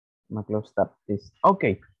 I'm gonna close stop this.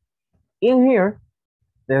 Okay. In here,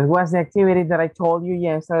 there was the activity that I told you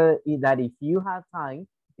yesterday that if you had time,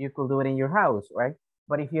 you could do it in your house, right?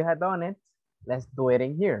 But if you had done it, let's do it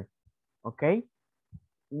in here, okay?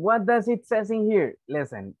 What does it says in here?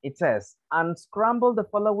 Listen, it says, unscramble the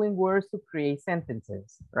following words to create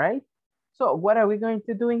sentences, right? So what are we going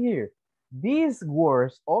to do in here? These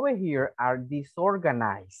words over here are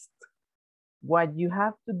disorganized. What you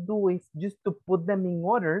have to do is just to put them in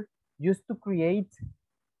order, just to create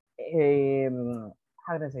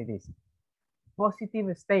how do I say this?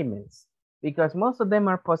 Positive statements, because most of them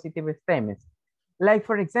are positive statements. Like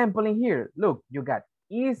for example, in here, look, you got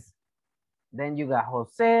is, then you got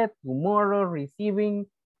Jose tomorrow receiving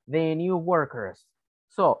the new workers.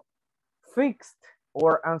 So fixed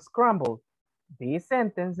or unscrambled these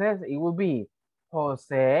sentences, it will be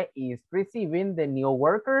Jose is receiving the new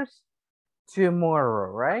workers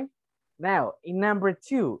tomorrow, right? Now, in number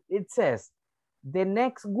 2, it says, the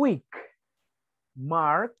next week,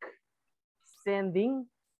 Mark sending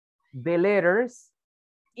the letters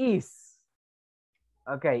is.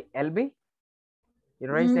 Okay, Elby,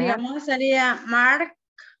 you raise the hand? Digamos, sería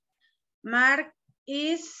Mark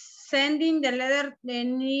is sending the letter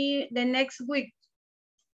the next week.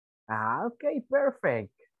 Ah, okay,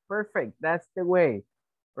 perfect. Perfect. That's the way,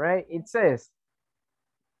 right? It says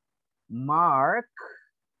Mark,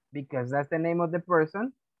 because that's the name of the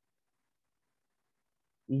person,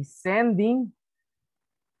 is sending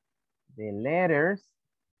the letters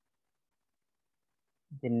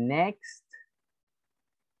the next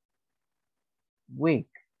week.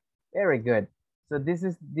 Very good. So this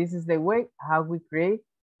is the way how we create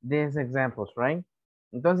these examples, right?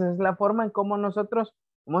 Entonces es la forma en cómo nosotros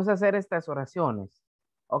vamos a hacer estas oraciones.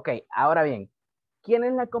 Ok, ahora bien,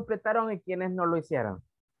 ¿quiénes la completaron y quiénes no lo hicieron?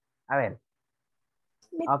 A ver.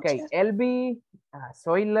 Ok, Elby,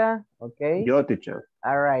 Zoila, ok. Yo, teacher.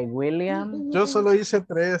 All right, William. Yo solo hice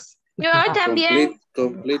 3. Yo también.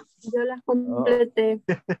 Complete. Yo las completé.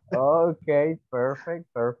 Ok,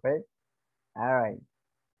 perfect, perfect. All right.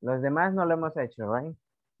 Los demás no lo hemos hecho, right?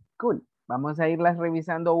 Cool. Vamos a irlas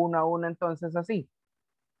revisando una a una entonces así.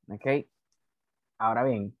 Ok. Ahora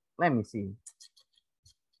bien, let me see.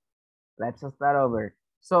 Let's start over.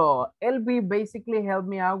 So, LB basically helped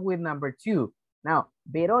me out with number 2. Now,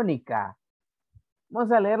 Verónica.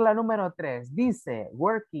 Vamos a leer la número 3. Dice,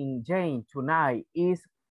 working Jane tonight is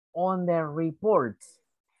on the report.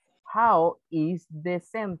 How is the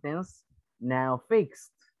sentence now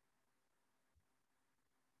fixed?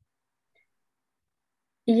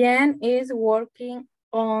 Jan is working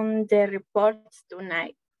on the reports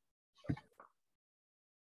tonight.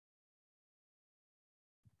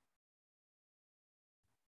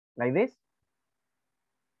 Like this?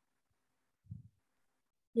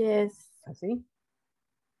 Yes. Así?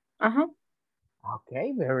 Uh-huh.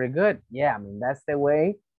 Okay, very good. Yeah, I mean, that's the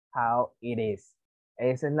way how it is.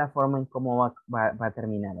 Esa es la forma en cómo va a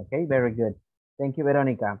terminar, okay? Very good. Thank you,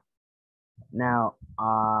 Verónica. Now,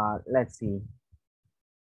 let's see.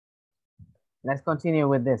 Let's continue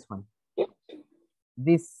with this one.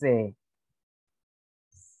 Dice,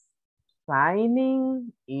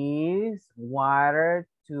 signing is water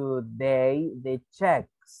today the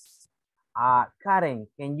checks. Karen,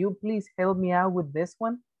 can you please help me out with this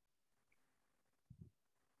one?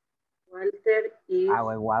 Walter is.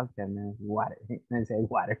 Well, Walter, no, water. I say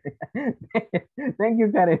water. Thank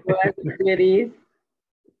you, Karen. Walter is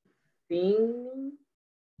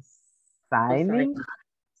signing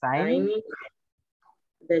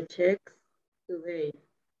the checks today.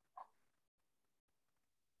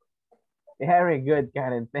 Very good,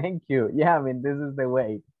 Karen. Thank you. Yeah, I mean, this is the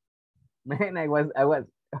way. Man, I was I was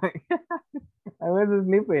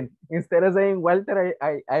sleeping. Instead of saying Walter,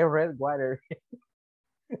 I read water.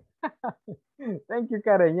 Thank you,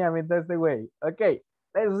 Karen. Yeah, I mean, that's the way. Okay,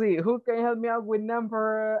 let's see. Who can help me out with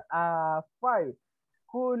number 5?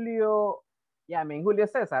 Julio. Yeah, I mean, Julio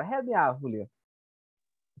Cesar. Help me out, Julio.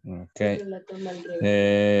 Okay.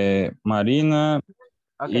 Marina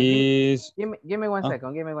okay, is... Give me one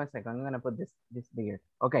second. Give me 1 second. I'm going to put this bigger.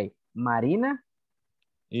 Okay, Marina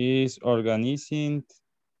is organizing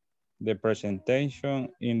the presentation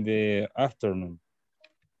in the afternoon.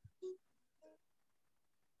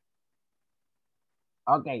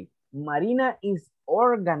 Okay, Marina is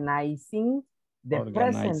organizing the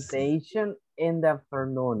presentation in the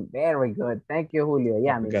afternoon. Very good. Thank you, Julio.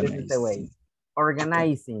 Yeah, I mean, this is the way.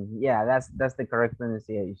 Organizing. Yeah, that's the correct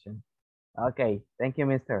pronunciation. Okay, thank you,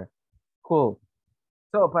 mister. Cool.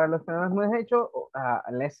 So, para los que no lo hemos hecho,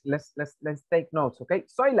 let's take notes, okay?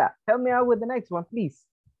 Zoila, help me out with the next one, please.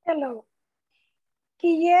 Hello.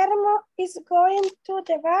 Guillermo is going to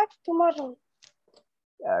the bank tomorrow.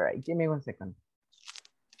 All right, give me 1 second.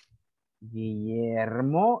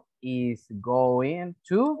 Guillermo is going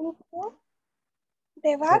to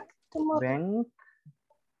the bank tomorrow. Bank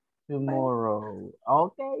tomorrow.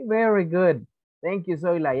 Okay, very good. Thank you,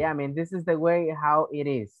 Zoila. Yeah, I mean, this is the way how it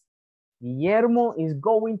is. Guillermo is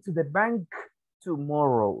going to the bank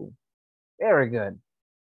tomorrow. Very good.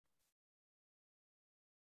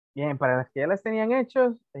 Bien, para los que ya las tenían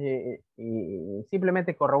hechos,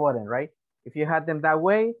 simplemente corroboren, right? If you had them that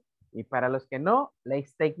way, y para los que no,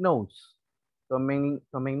 let's take notes. Tomen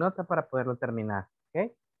nota para poderlo terminar,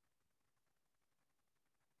 ¿ok?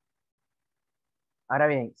 Ahora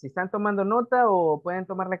bien, si están tomando nota o pueden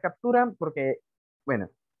tomar la captura, porque, bueno,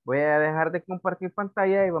 voy a dejar de compartir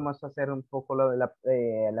pantalla y vamos a hacer un poco lo de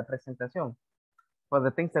la presentación. For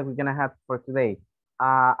the things that we're going to have for today.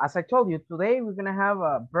 As I told you, today we're going to have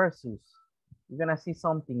a versus. You're going to see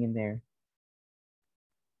something in there.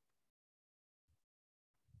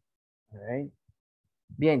 All right.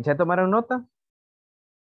 Bien, ¿ya tomaron nota?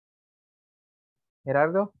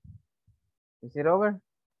 Gerardo? Is it over?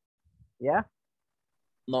 Yeah?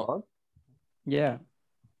 No. Yeah.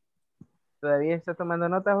 ¿Todavía está tomando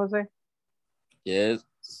nota, José? Yes.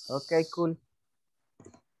 Okay, cool.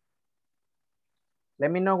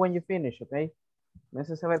 Let me know when you finish, okay? Me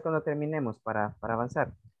hace saber cuando terminemos para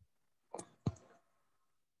avanzar.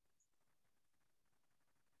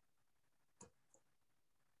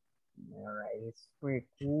 All right, it's pretty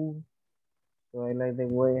cool. So I like the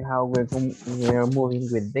way how we're moving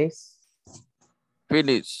with this.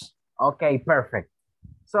 Finish. Okay, perfect.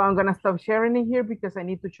 So I'm gonna stop sharing it here because I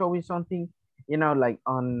need to show you something, you know, like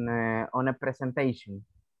on a presentation.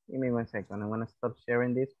 Give me 1 second. I'm gonna stop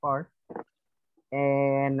sharing this part,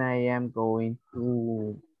 and I am going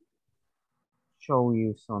to show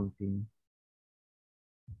you something.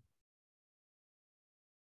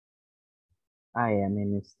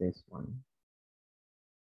 It's this one.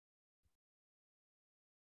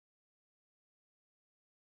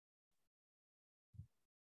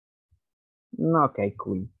 Okay,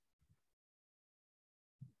 cool.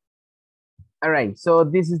 All right, so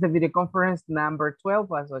this is the video conference number 12,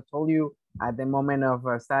 as I told you at the moment of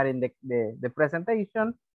starting the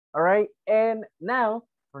presentation. All right, and now,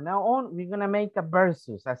 from now on, we're gonna make a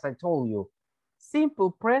versus, as I told you.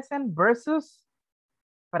 Simple present versus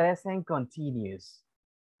present continuous.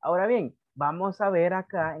 Ahora bien, vamos a ver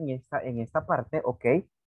acá en esta parte, ok,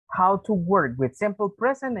 how to work with simple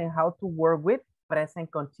present and how to work with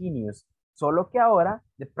present continuous. Solo que ahora,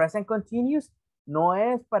 the present continuous no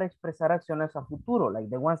es para expresar acciones a futuro, like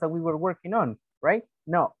the ones that we were working on, right?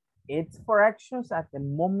 No, it's for actions at the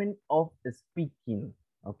moment of speaking,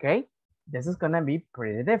 okay? This is gonna be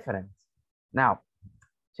pretty different. Now,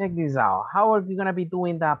 check this out. How are we gonna be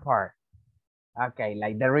doing that part? Okay,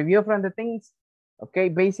 like the review from the things, okay,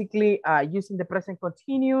 basically using the present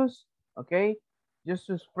continuous, okay, just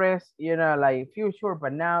to express, you know, like future,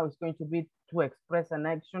 but now it's going to be to express an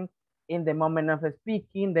action in the moment of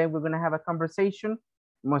speaking. Then we're going to have a conversation.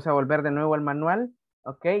 Vamos a volver de nuevo al manual,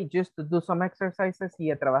 okay, just to do some exercises y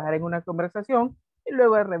a trabajar en una conversación y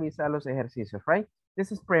luego a revisar los ejercicios, right?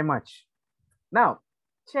 This is pretty much. Now,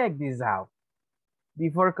 check this out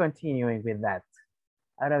before continuing with that.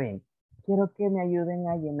 Ahora bien, quiero que me ayuden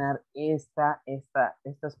a llenar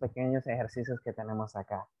estos pequeños ejercicios que tenemos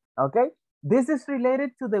acá. Okay? This is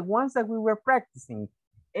related to the ones that we were practicing.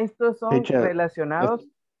 Estos son Teacher, relacionados.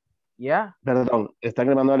 Yeah. Perdón, ¿está en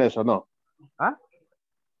el manual eso? No. ¿Ah?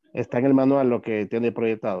 ¿Está en el manual lo que tiene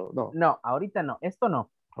proyectado? No. No, ahorita no. Esto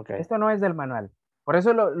no. Okay. Esto no es del manual. Por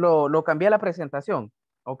eso lo cambié a la presentación.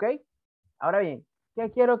 ¿Ok? Ahora bien,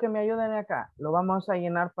 ¿qué quiero que me ayuden acá? Lo vamos a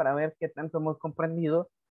llenar para ver qué tanto hemos comprendido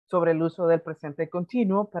sobre el uso del presente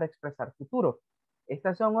continuo para expresar futuro.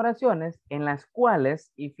 Estas son oraciones en las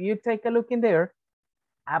cuales, if you take a look in there,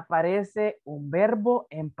 aparece un verbo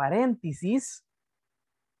en paréntesis.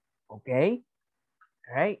 Okay.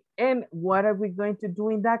 All right. And what are we going to do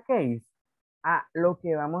in that case? Lo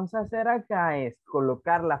que vamos a hacer acá es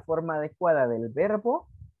colocar la forma adecuada del verbo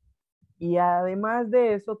y además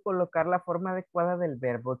de eso colocar la forma adecuada del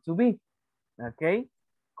verbo to be. Ok.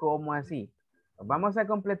 ¿Cómo así? Vamos a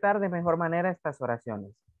completar de mejor manera estas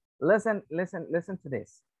oraciones. Listen to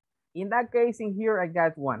this. In that case, in here, I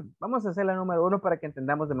got one. Vamos a hacer la número 1 para que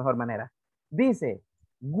entendamos de mejor manera. Dice,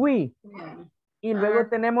 we. Y luego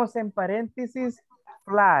tenemos en paréntesis,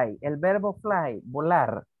 fly, el verbo fly,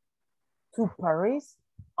 volar. To Paris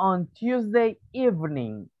on Tuesday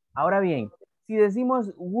evening. Ahora bien, si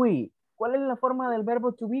decimos we, ¿cuál es la forma del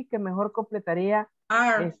verbo to be que mejor completaría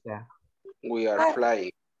esta? We are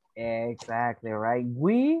flying. Exactly, right.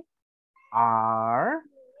 We are.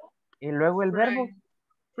 Y luego el verbo.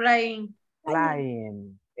 Flying.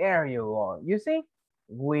 Flying. There you go. You see?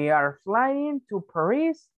 We are flying to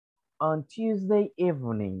Paris on Tuesday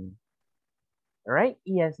evening. All right?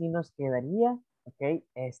 Y así nos quedaría, ok,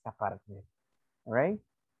 esta parte. All right?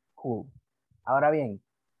 Cool. Ahora bien,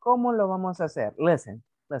 ¿cómo lo vamos a hacer? Listen.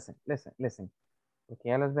 Porque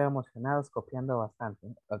ya los veo emocionados copiando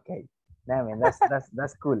bastante. Ok.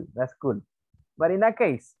 That's cool. That's cool. But in that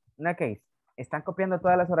case, ¿están copiando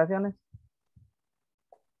todas las oraciones?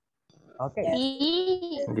 Okay.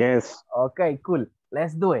 Yes. Okay, cool.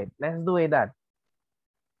 Let's do it. Let's do it.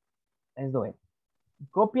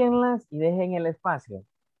 Cópienlas y dejen el espacio.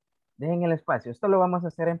 Esto lo vamos a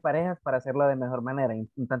hacer en parejas para hacerlo de mejor manera,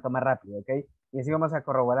 un tanto más rápido, ¿ok? Y así vamos a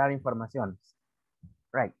corroborar informaciones.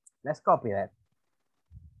 Right. Let's copy that.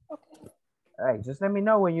 Okay. All right. Just let me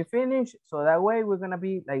know when you finish. So that way we're going to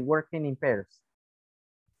be like working in pairs.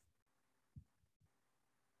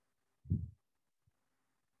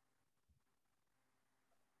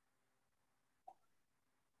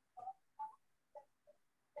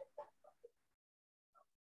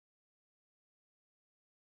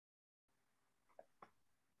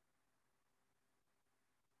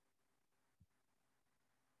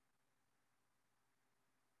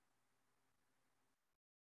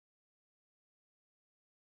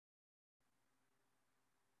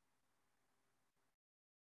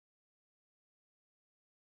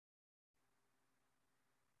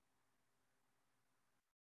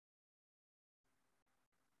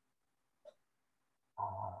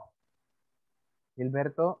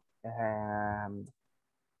 Gilberto,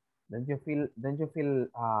 don't you feel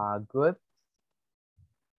good?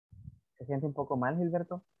 ¿Se siente un poco mal,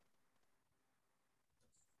 Gilberto?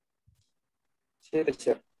 Sí,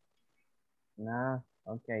 teacher. No,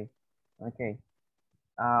 okay.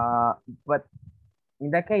 But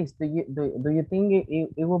in that case, do you think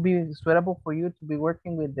it will be suitable for you to be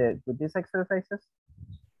working with these exercises?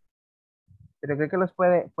 ¿Pero creo que los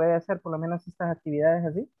puede hacer por lo menos estas actividades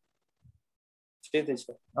así? Sí,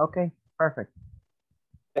 teacher. Okay, perfect.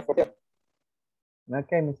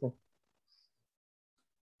 Okay, Mr.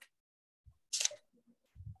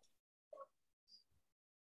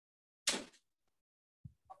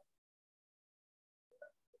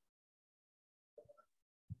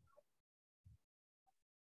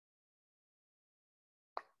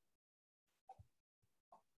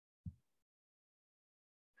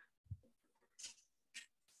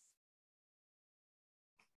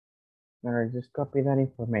 All right, just copy that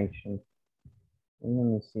information. And let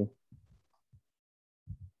me see.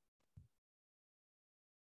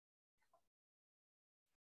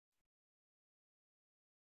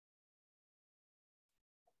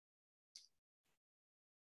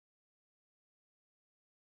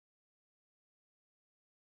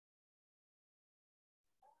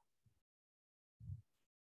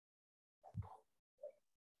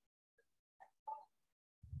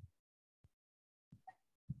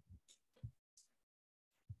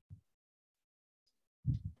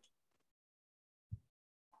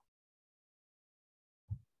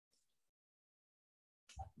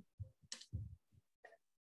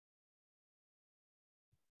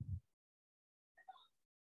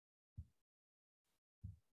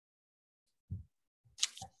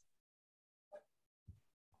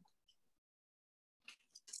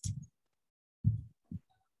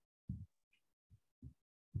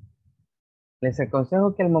 Les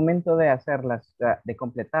aconsejo que al momento de hacerlas, de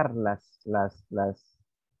completar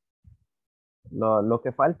lo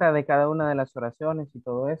que falta de cada una de las oraciones y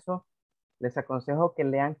todo eso, les aconsejo que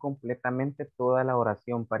lean completamente toda la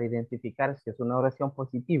oración para identificar si es una oración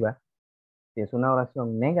positiva, si es una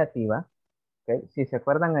oración negativa. ¿Okay? Si se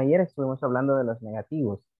acuerdan, ayer estuvimos hablando de los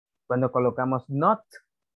negativos, cuando colocamos not,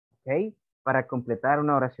 ¿okay? Para completar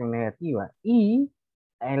una oración negativa. Y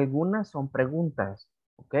algunas son preguntas,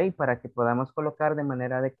 ¿ok? Para que podamos colocar de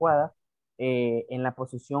manera adecuada, en la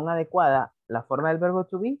posición adecuada, la forma del verbo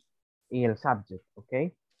to be y el subject,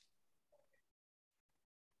 ¿ok?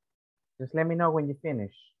 Just let me know when you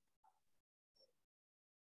finish.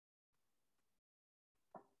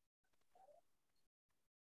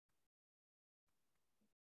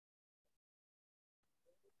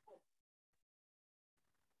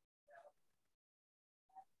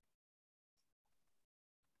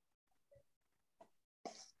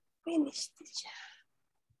 Finish, teacher.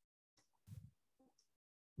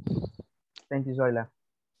 Thank you, Zoila.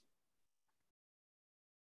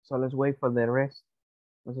 So let's wait for the rest.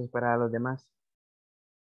 Vamos a esperar a los demás.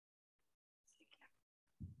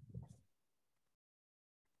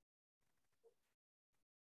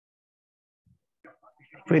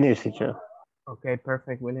 Finish, teacher. Okay,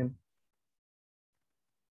 perfect, William.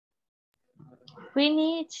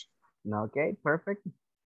 Finish. Okay, perfect.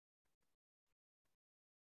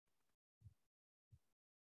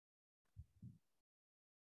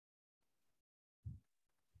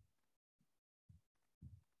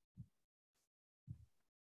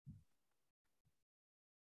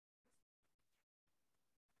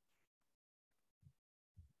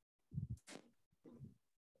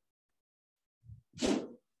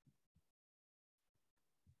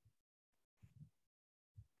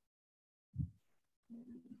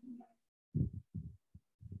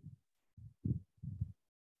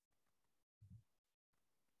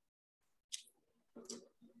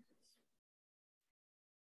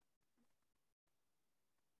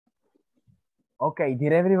 Okay,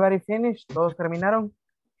 did everybody finish? ¿Todos terminaron?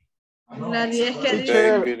 La 10 que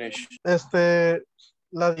Teacher, dice.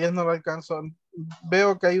 La 10 no la alcanzo.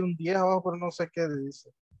 Veo que hay un 10 abajo, pero no sé qué dice.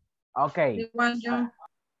 Okay. Igual yo.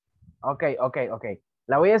 Okay.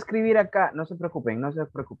 La voy a escribir acá, no se preocupen.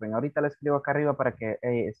 Ahorita la escribo acá arriba para que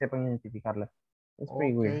sepan identificarla. Ok,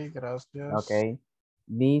 gracias. Ok.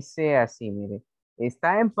 Dice así, mire.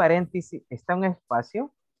 Está en paréntesis, está un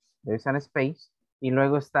espacio, there's an space, y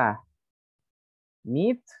luego está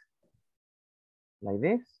meet, like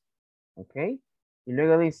this, ok. Y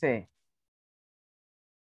luego dice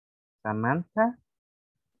Samantha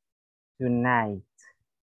tonight,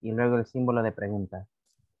 y luego el símbolo de pregunta.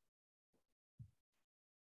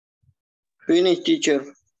 Finish, teacher.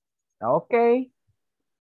 Ok.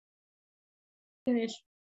 Finish.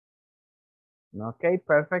 Ok,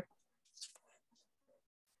 perfect.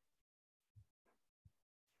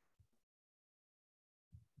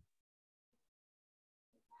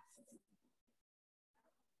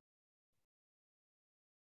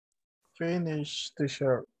 Finish,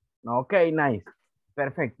 teacher. Ok, nice.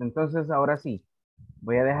 Perfecto. Entonces, ahora sí.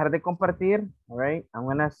 Voy a dejar de compartir. All right. I'm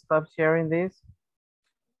going to stop sharing this.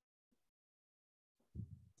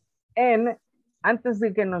 And antes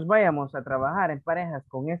de que nos vayamos a trabajar en parejas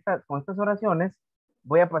con estas oraciones,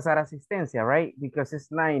 voy a pasar asistencia, right? Because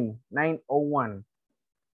it's 9:01.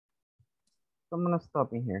 So I'm going to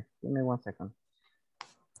stop in here. Give me 1 second.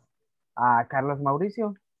 Carlos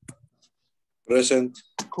Mauricio. Present.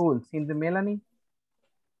 Cool. Cindy Melanie.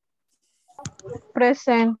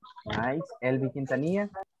 Present. Nice. Elvi Quintanilla.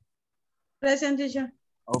 Present, teacher.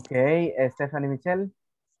 Okay. Stephanie Michelle.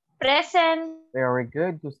 Present. Very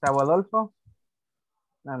good. Gustavo Adolfo.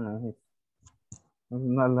 No, he's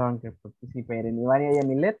no longer participating. Ivania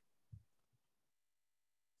Yamilet.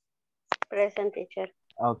 Present, teacher.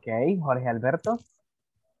 Okay. Jorge Alberto.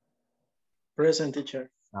 Present, teacher.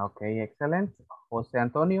 Okay, excellent. José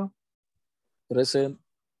Antonio. Present.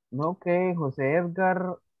 Okay, José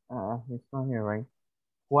Edgar. He's not here, right?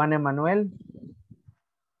 Juan Emanuel.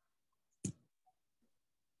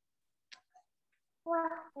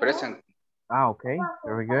 Present. Okay,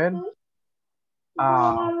 very good.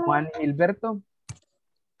 Juan Gilberto.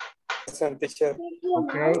 Present, teacher.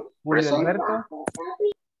 Okay, Julio Present. Alberto.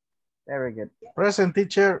 Very good. Present,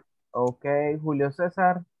 teacher. Okay, Julio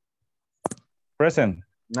César. Present.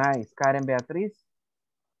 Nice. Karen Beatriz.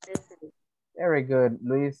 Very good.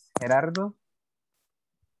 Luis Gerardo.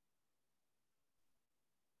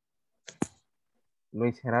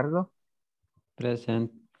 Luis Gerardo.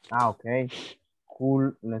 Present. Okay.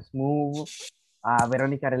 Cool. Let's move.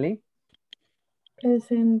 Verónica Arely.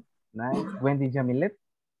 Present. Nice. Wendy Jamilet.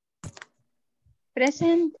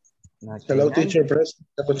 Present. Okay, Hello, nice. teacher. Present.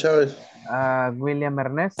 Chapo Chávez. William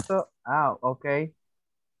Ernesto. Okay.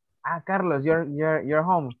 Carlos, you're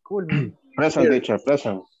home. Cool, man. Present, teacher,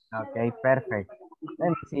 present. Okay, perfect. Let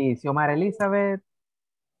me see. Xiomara Elizabeth.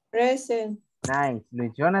 Present. Nice.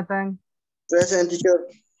 Luis Jonathan. Present, teacher.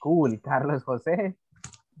 Cool. Carlos José.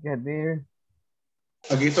 Good dear.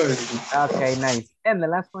 Aquí estoy. Okay, nice. And the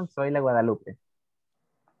last one, Zoila Guadalupe.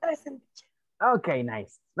 Present. Okay,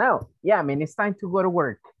 nice. Now, yeah, I mean, it's time to go to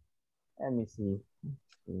work. Let me see.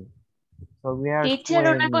 So we are Teacher,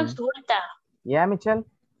 una 20. consulta. Yeah, Michelle.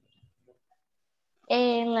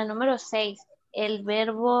 En la número 6, el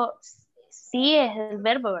verbo sí es el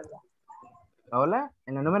verbo, ¿verdad? Hola,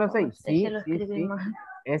 en el número 6. Usted Sí, se lo escribe sí. mal.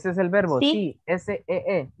 Ese es el verbo, Sí. sí.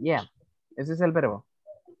 S-E-E, yeah. Ese es el verbo.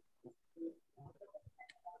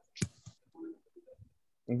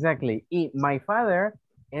 Exactly. Y my father,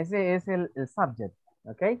 ese es el subject,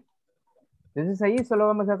 ¿ok? Entonces ahí solo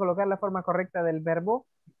vamos a colocar la forma correcta del verbo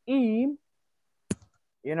y,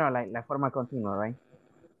 la forma continua, right?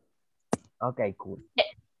 Okay, cool.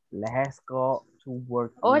 Let's go to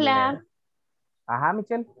work. Hola. Later. Ajá,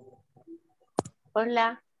 Michelle.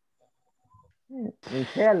 Hola.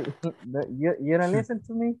 Michelle, you don't listen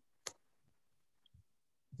to me?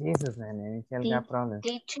 Jesus, man, Michelle got problems.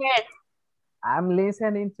 Teacher, I'm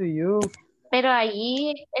listening to you. pero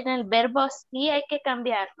ahí en el verbo sí hay que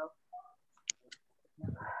cambiarlo.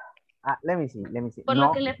 Let me see. Por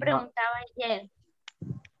lo que le preguntaba ayer.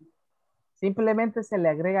 Simplemente se le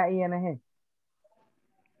agrega ing.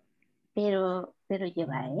 Pero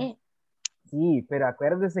lleva E. Sí, pero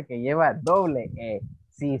acuérdese que lleva doble E.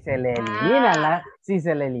 Si se le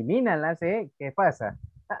eliminan las E, ¿qué pasa?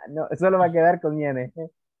 No, solo va a quedar con ing.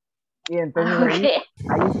 Y entonces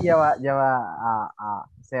ahí sí ya va a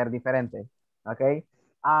ser diferente. ¿Ok?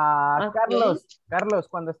 Carlos,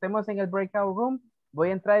 cuando estemos en el breakout room, voy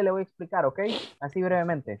a entrar y le voy a explicar, ¿ok? Así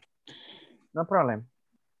brevemente. No problem.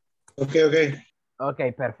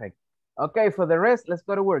 Okay, perfect. Okay, for the rest, let's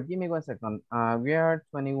go to work. Give me 1 second. We are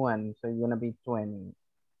 21, so it's gonna be 20.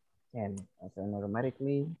 10, so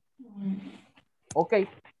automatically. Okay,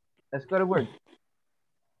 let's go to work.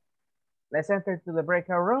 Let's enter to the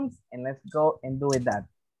breakout rooms and let's go and do it that.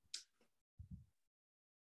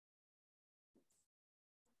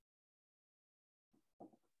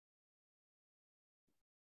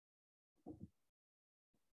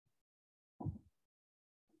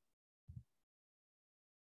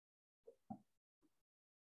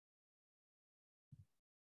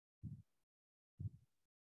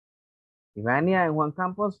 Ivania and Juan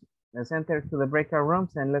Campos, let's enter to the breakout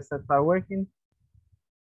rooms and let's start working.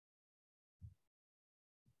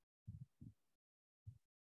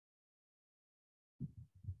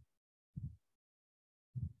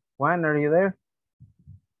 Juan, are you there?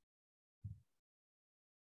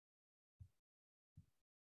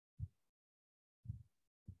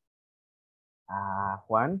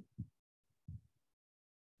 Juan?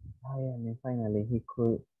 Oh, yeah, finally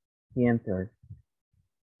he entered.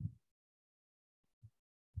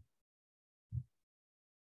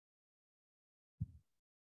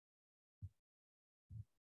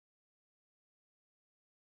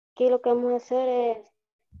 aquí lo que vamos a hacer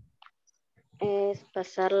es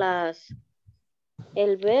pasar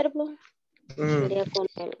el verbo, sería con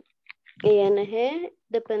el ING,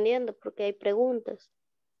 dependiendo, porque hay preguntas.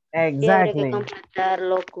 Y habría que Exactly.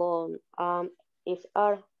 completarlo con is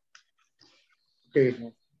are.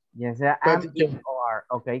 Ya sea am, is, or are.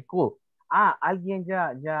 Ok, cool. Ah, alguien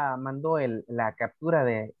ya mandó la captura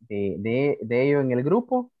de ello en el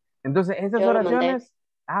grupo. Entonces, esas Yo lo mandé. oraciones.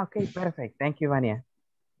 Ah, ok, perfect. Thank you, Vania.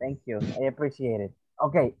 Thank you. I appreciate it.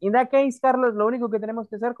 Ok, in that case, Carlos, lo único que tenemos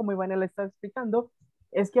que hacer, como Ivania le está explicando,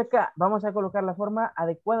 es que acá vamos a colocar la forma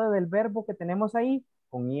adecuada del verbo que tenemos ahí,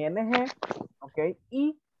 con ing, ok,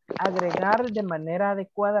 y agregar de manera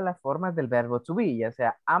adecuada las formas del verbo to be, ya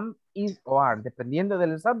sea am, is o are, dependiendo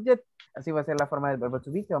del subject, así va a ser la forma del verbo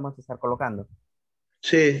to be que vamos a estar colocando.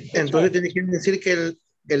 Sí, entonces tiene que decir que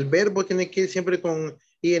el verbo tiene que ir siempre con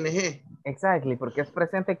ing. Exactly, porque es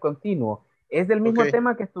presente continuo. Es del mismo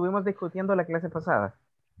tema que estuvimos discutiendo la clase pasada.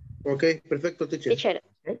 Ok, perfecto, teacher. Teacher,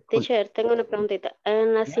 Okay, cool. teacher, tengo una preguntita.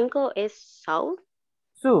 En la 5 es Saul.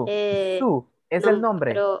 Sue es el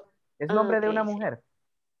nombre. Pero, es nombre de ok, una sí. mujer.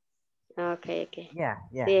 Ok. Yeah.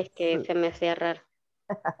 Sí, es que Sue. se me hacía raro.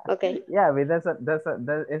 Ok. Yeah, but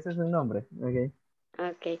ese es el nombre. Okay.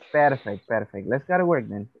 Ok. Perfect. Let's get to work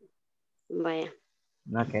then. Vaya.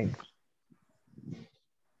 Okay.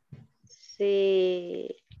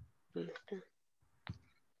 Sí.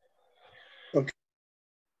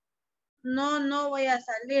 No voy a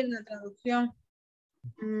salir en la traducción.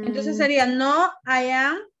 Entonces sería no, I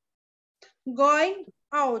am going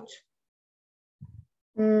out.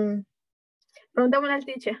 Preguntémosle al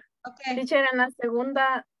teacher. Okay. Teacher, en la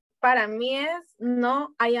segunda, para mí es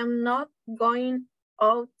no, I am not going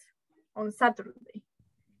out on Saturday.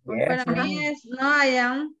 Yes, Para mí es no, I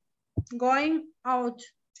am going out.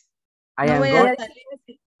 I no am voy going. a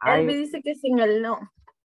salir. Elvi dice que sin el no.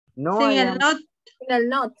 No, sin I el am... not. Sin el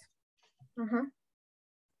not. Ajá.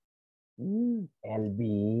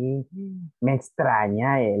 Elvi, me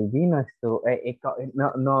extraña, Elvi, no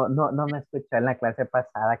me escuchó en la clase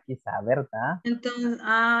pasada, quizá, ¿verdad? Entonces,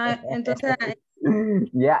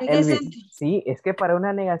 ya, ¿en qué Elvi, sentido? sí, es que para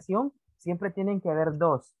una negación siempre tienen que haber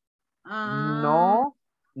dos. No,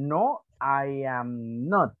 I am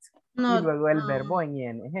not. Y luego el verbo en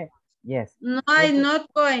ing. Yes. No, I'm not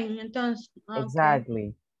going, entonces.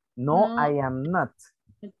 Exactly. No, I am not.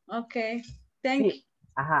 Ok, thank you.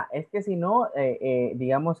 Ajá, es que si no,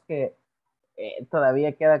 digamos que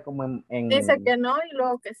todavía queda como en... Dice que no y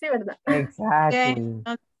luego que sí, ¿verdad?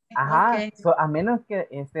 Exacto. Ajá, a menos que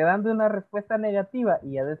esté dando una respuesta negativa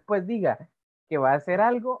y ya después diga que va a hacer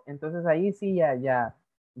algo, entonces ahí sí ya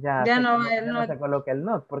no se coloca el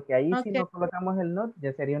not, porque ahí si no colocamos el not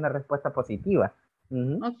ya sería una respuesta positiva.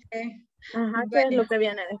 Ajá, que es lo que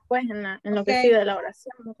viene después en lo que sigue de la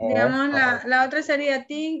oración. Digamos, la otra sería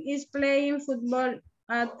Tim is playing football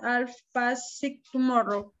at 6:30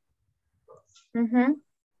 tomorrow.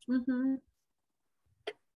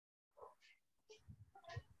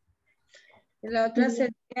 Y la otra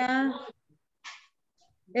sería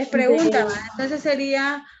es pregunta, ¿va? Entonces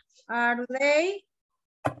sería are they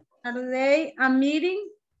a meeting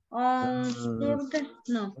on Thursday?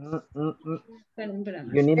 No.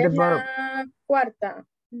 Espérame. You need the verb. La cuarta.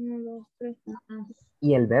 1, 2, 3.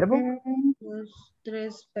 ¿Y el verbo? 1, 2,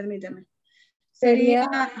 3, permítame. Sería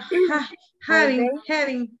having.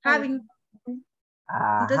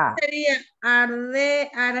 Ajá. Entonces sería are they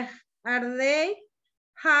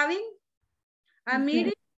having a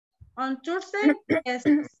meeting on Thursday? Yes.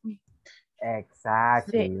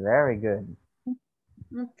 Exactly. Sí. Very good.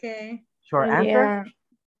 Okay. Short answer?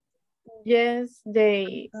 Yes,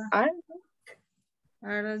 they are.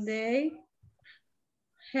 Are they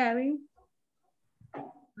having?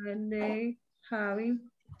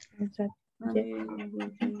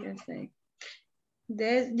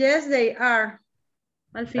 Yes, they are.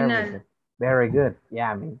 Al final. Very good.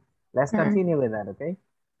 Yeah, let's continue with that, okay?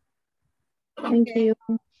 Thank you.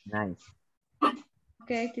 Nice.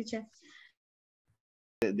 Okay, teacher.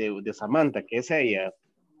 De Samantha, que es ella.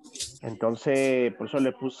 Entonces, por eso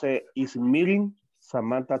le puse is meeting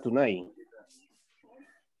Samantha tonight.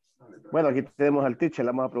 Bueno, aquí tenemos al teacher, le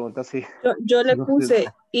vamos a preguntar si... Yo le puse,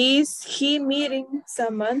 is he meeting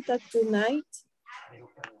Samantha tonight?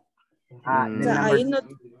 Ahí no...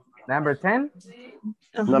 Number 10?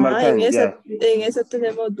 Ajá, Number 10, en esa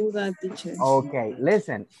tenemos duda, teacher. Ok,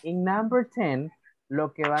 listen, en number 10,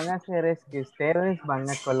 lo que van a hacer es que ustedes van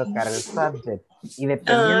a colocar el subject. Y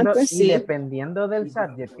dependiendo del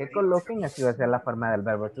subject que coloquen, así va a ser la forma del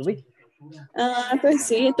verbo to be. Ah, pues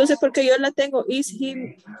sí, entonces porque yo la tengo. Is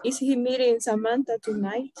he meeting Samantha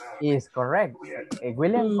tonight? Is correct.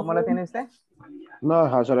 William, ¿cómo lo tiene usted?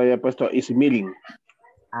 No, solo había puesto is meeting.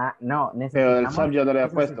 Ah, no, Pero el subject no le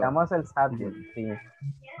había puesto. necesitamos el subject, sí.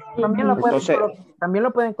 También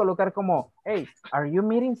lo pueden colocar como, hey, are you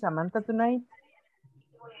meeting Samantha tonight?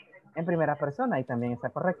 En primera persona y también está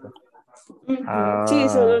correcto. Sí,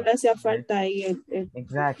 solo le hacía falta ahí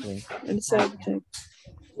Exactly. el subject.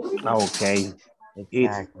 Ok.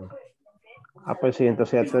 Exactly. Pues sí,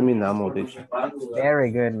 entonces ya terminamos, dicho.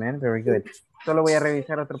 Very good, man, very good. Solo voy a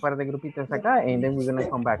revisar otro par de grupitos acá and then we're gonna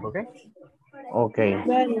come back, okay? Ok.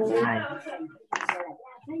 Bueno. Nice.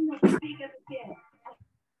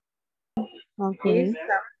 Okay.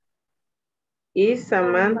 Is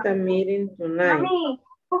Samantha meeting tonight?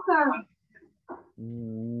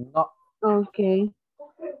 No. Ok.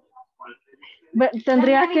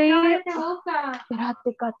 Tendría que ir.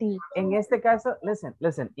 Espérate, Katy. En este caso,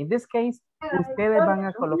 listen, in this case, ustedes van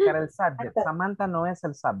a colocar el subject. Samantha no es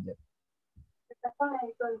el subject.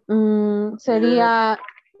 Sería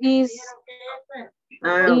is.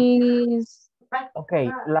 Ok,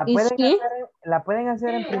 la pueden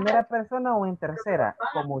hacer en primera persona o en tercera,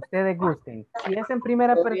 como ustedes gusten. Si es en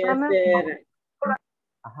primera persona.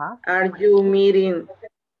 Ajá. Are you meeting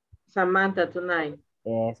Samantha tonight?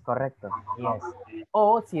 Es correcto, yes.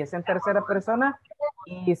 O si es en tercera persona,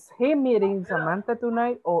 is he meeting Samantha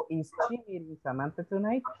tonight o is she meeting Samantha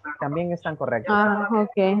tonight, también están correctos.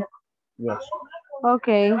 Ok. Yes. Ok.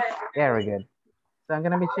 Very good. So I'm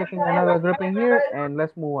going to be checking another group in here and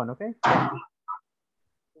let's move on, okay?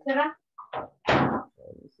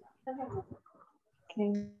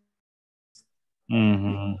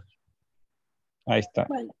 Ahí está.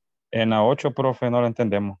 En la 8, profe, no lo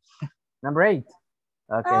entendemos. Number 8.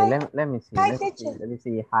 Okay, let me see. Let me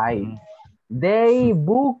see. Hi. They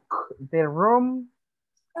book the room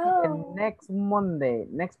next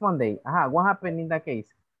Monday. Ajá, what happened in that case?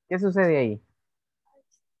 ¿Qué sucede ahí?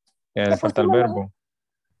 Le falta el verbo.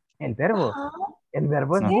 El verbo. El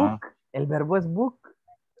verbo es book. El verbo es book.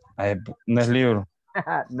 No es libro.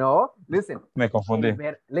 No, listen. Me confundí.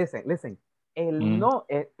 Listen.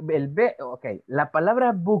 La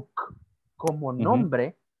palabra book como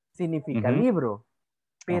nombre significa libro,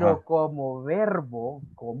 pero como verbo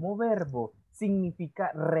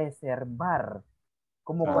significa reservar.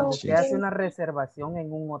 Como cuando se hace una reservación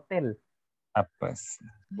en un hotel. Pues.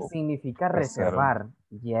 Significa reservar.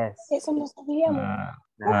 Yes. Eso no sabíamos.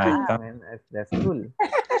 Ahí está. That's cool.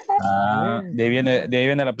 De ahí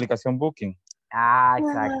viene la aplicación Booking.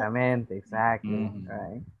 Exactamente, exactly.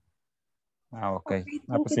 Right. Ok.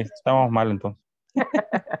 Pues sí, estamos mal entonces.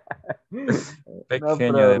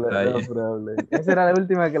 Pequeño No detalle. problem. ¿Esa era la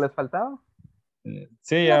última que les faltaba?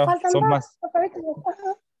 Sí, ya son más.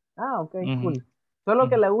 Ok, cool. Solo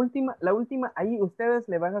que la última, ahí ustedes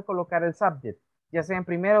le van a colocar el subject, ya sea en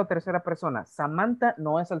primera o tercera persona. Samantha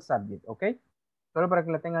no es el subject, ¿ok? Solo para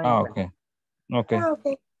que la tengan en cuenta. Ok.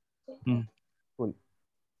 Cool.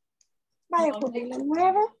 Vale, Juli, la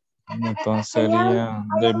 9. Entonces sería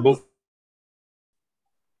the book.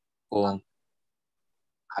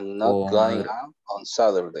 I'm not going out on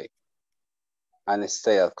Saturday and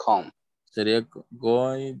stay at home. Sería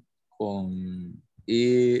going con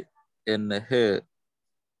ING.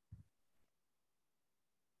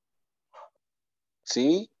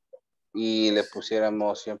 Sí, y le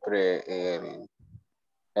pusiéramos siempre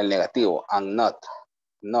el negativo. I'm not.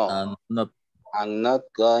 No. I'm not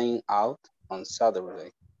going out on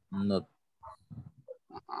Saturday. Not.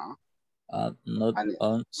 Not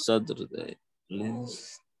on Saturday.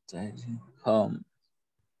 Please stay home.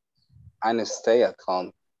 And stay at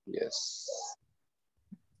home. Yes.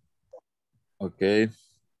 Ok.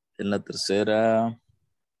 En la tercera.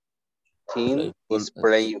 Team is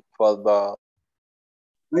playing football.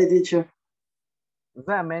 Hi, teacher. What's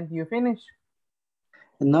that, man? You finish?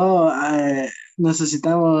 No,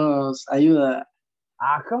 necesitamos ayuda.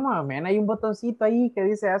 Come on, man. Hay un botoncito ahí que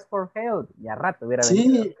dice ask for help. Ya rato hubiera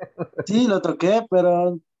venido. Sí, lo toqué,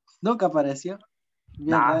 pero nunca apareció.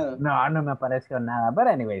 Bien raro. No me apareció nada.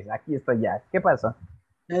 Pero anyways, aquí estoy ya. ¿Qué pasó?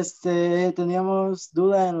 Teníamos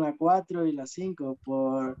duda en la 4 y la 5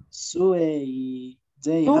 por Sue y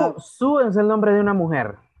Jay. Sue es el nombre de una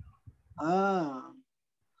mujer.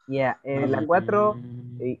 Yeah, la 4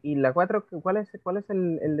 y la 4, ¿cuál es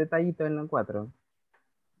el detallito en la 4?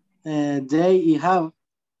 Jay y Have.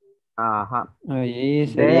 Ajá. Ahí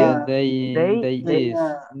sería they is.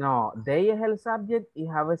 No, they es el subject y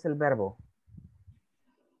have es el verbo.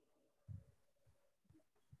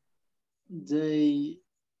 They.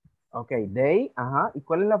 Ok, they, ajá. ¿Y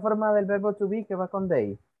cuál es la forma del verbo to be que va con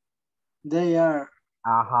they? They are.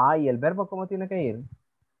 Ajá, ¿y el verbo cómo tiene que ir?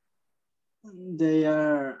 They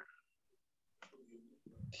are.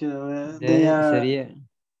 Quiero ver. They are Sería,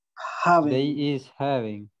 having. they is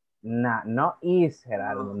having. No, no is,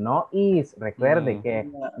 Gerardo, no is. Recuerde No. que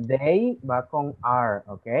they va con are,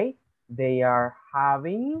 ¿ok? They are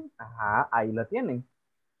having, ajá, ahí lo tienen.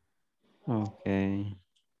 Ok. They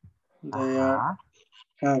are Ajá.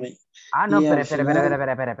 having. Ah, no, Y al espere.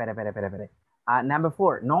 Number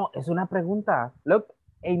 4. No, es una pregunta. Look,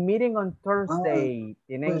 a meeting on Thursday.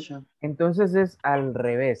 Tienen, question. entonces es al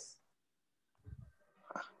revés.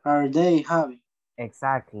 Are they having?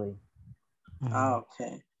 Exactly.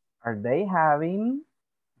 Okay. Are they having?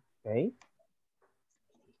 Okay.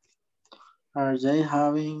 Are they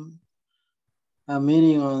having a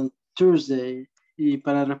meeting on Tuesday? Y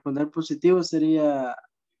para responder positivo sería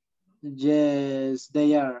yes,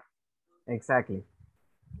 they are. Exactly.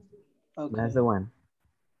 Okay. That's the one.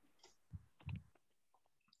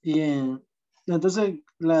 Bien. Entonces,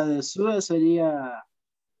 la de Sue sería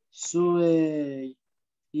Sue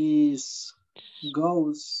is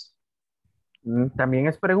goes. También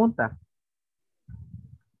es pregunta.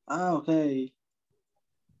 Ok.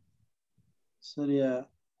 Sería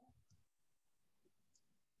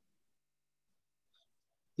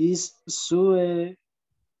is Sue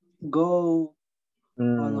go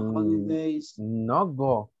on holidays? No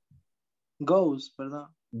go. Goes,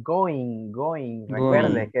 perdón. Going.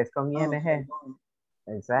 Recuerde que es con ing. Okay.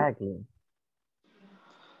 Exactly.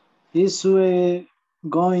 Is Sue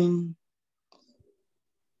going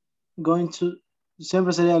to,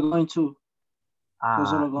 siempre sería going to.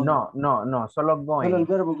 Solo going. No, solo going. Solo el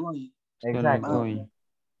verbo going. Exactly.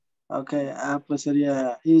 Okay, pues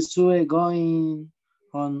sería, is Sue going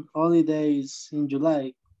on holidays in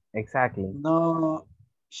July? Exactly. No,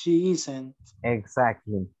 she isn't.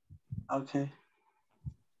 Exactly. Okay.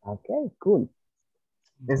 Okay, cool.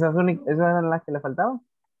 ¿Esas eran las que le faltaban?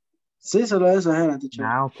 Sí, solo eso era, teacher.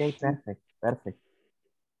 Okay, perfect.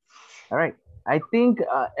 All right. I think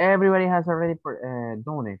everybody has already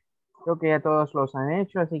done it. Creo que ya todos los han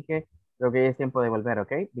hecho, así que creo que ya es tiempo de volver,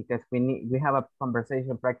 okay? Because we have a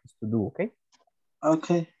conversation practice to do, okay?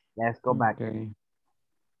 Okay. Let's go back. Okay.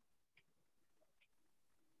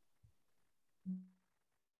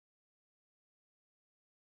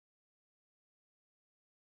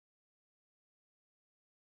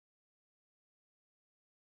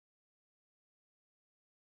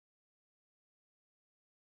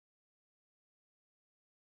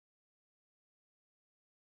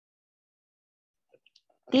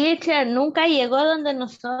 Teacher, nunca llegó donde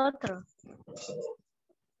nosotros.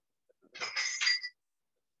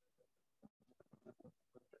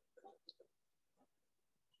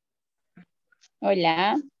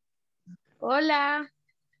 Hola. Hola.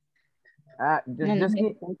 Just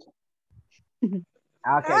give...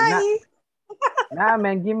 Okay, nah,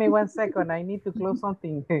 man, give me 1 second. I need to close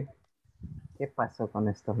something. ¿Qué pasó con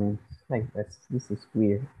esto, man? Like, this is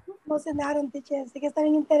weird. Emocionaron, teacher. Sí que está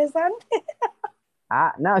bien interesante.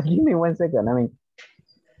 No, give me 1 second. I mean,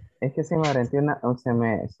 es que se me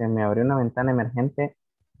abrió una ventana emergente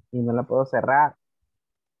y no la puedo cerrar.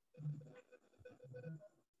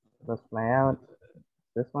 Let's play out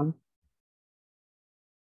this one.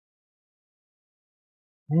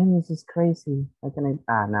 Man, this is crazy. How can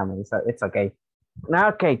I? No, man, it's okay.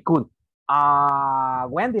 Okay, cool.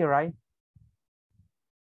 Wendy, right?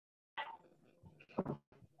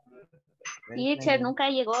 Teacher, nunca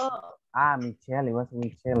llegó. Michelle, it was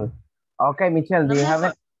Michelle. Okay, Michelle, do you have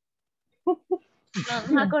it? No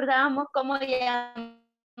nos acordábamos cómo llamarle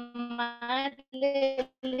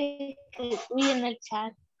en el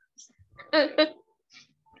chat.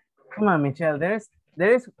 Come on, Michelle. There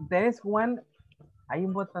is one. Hay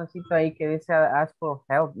un botoncito ahí que dice ask for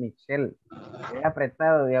help, Michelle. He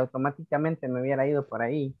apretado y automáticamente me hubiera ido por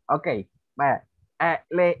ahí. Ok, vaya.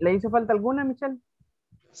 ¿Le hizo falta alguna, Michelle?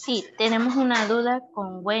 Sí, tenemos una duda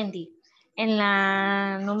con Wendy en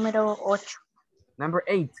la número 8. Number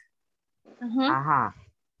 8. Ajá.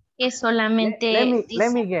 Que solamente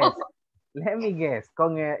let me guess.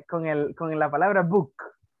 Con la palabra book.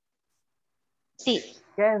 Sí.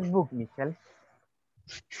 ¿Qué es book, Michelle?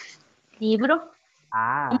 Libro.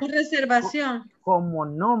 Como reservación. Como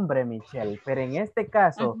nombre, Michelle. Pero en este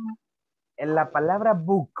caso, la palabra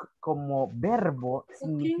book como verbo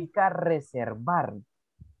significa reservar.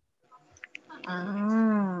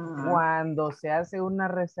 Cuando se hace una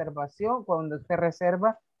reservación, cuando usted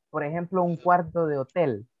reserva, por ejemplo, un cuarto de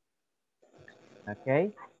hotel.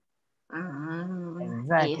 ¿Ok?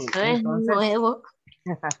 Eso es nuevo.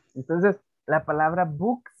 Entonces, La palabra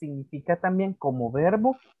book significa también como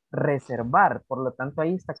verbo reservar. Por lo tanto,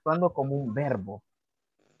 ahí está actuando como un verbo.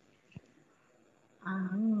 Ah,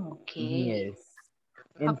 ok. Yes.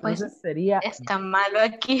 Ah, pues Entonces sería está malo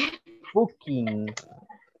aquí. booking.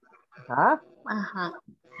 ¿Ah? Ajá.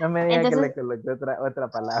 No me diga que Entonces, le coloqué otra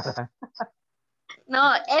palabra.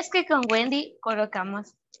 no, es que con Wendy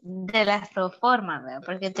colocamos de las dos formas, ¿verdad?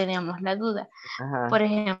 Porque teníamos la duda. Ajá. Por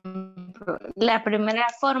ejemplo, la primera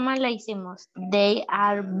forma la hicimos, they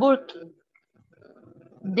are booking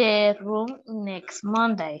the room next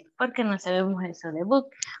Monday, porque no sabemos eso de book,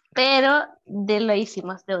 pero lo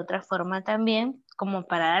hicimos de otra forma también, como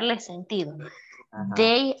para darle sentido. Ajá.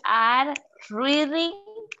 They are reading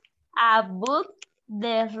a book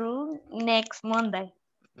the room next Monday.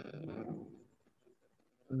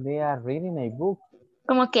 They are reading a book.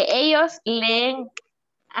 Como que ellos leen,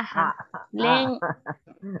 ajá, leen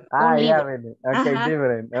un Yeah, libro. really. Okay, Ajá.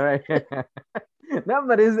 different. All right. No,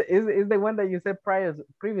 but it's the one that you said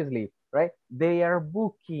previously, right? They are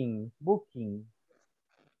booking.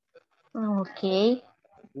 Ok.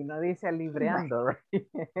 Y no dice libreando, right?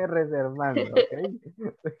 Reservando, okay?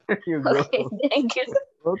 There you go. Okay, thank you.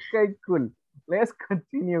 Okay, cool. Let's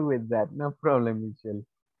continue with that. No problem, Michelle.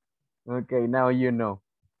 Okay, now you know.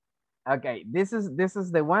 Okay, this is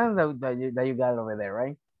the one that you got over there,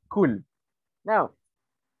 right? Cool. Now,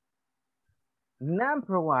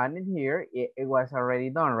 number one in here, it was already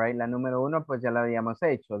done, right? La número uno, pues ya la habíamos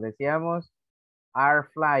hecho. Decíamos, are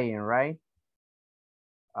flying, right?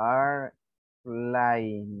 Are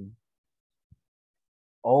flying.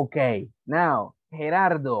 Okay, now,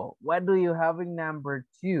 Gerardo, what do you have in number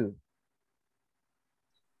two?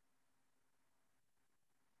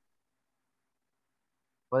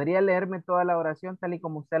 ¿Podría leerme toda la oración tal y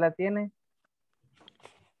como usted la tiene?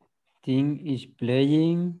 Team is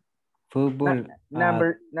playing football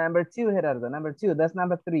Number two, Gerardo, number two, that's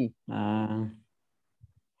number three.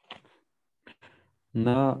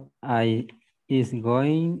 No, I is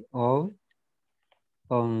going out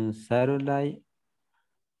on Saturday.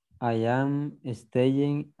 I am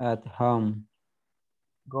staying at home.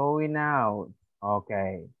 Going out.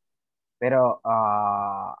 Okay. Pero,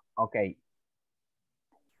 okay.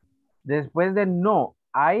 Después de no,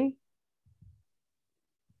 I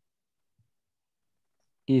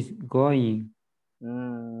is going.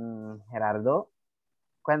 Gerardo,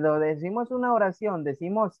 cuando decimos una oración,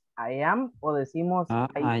 ¿decimos I am o decimos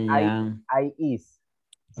I is?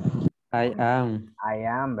 I am. I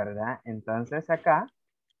am, ¿verdad? Entonces acá,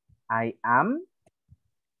 I am.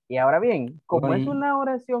 Y ahora bien, como es una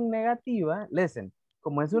oración negativa, listen,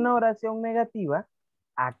 como es una oración negativa,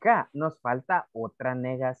 acá nos falta otra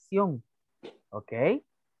negación, ¿ok?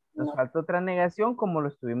 Nos falta otra negación como lo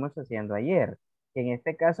estuvimos haciendo ayer. Que en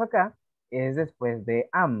este caso acá es después de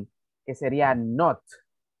am, que sería not.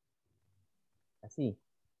 Así.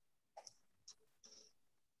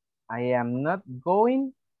 I am not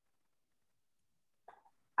going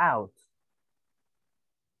out.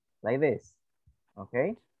 Like this.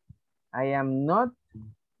 Okay. I am not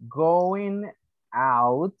going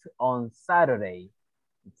out on Saturday.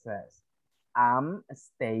 It says, I'm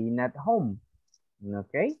staying at home.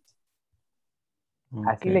 Okay.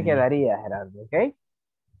 Así le quedaría, Gerardo. Okay.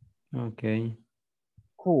 Okay.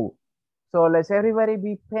 Cool. So let's everybody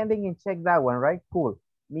be pending and check that one, right? Cool.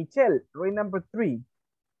 Michelle, read number three.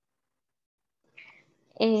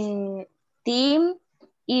 Team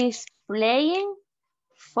is playing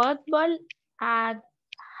football at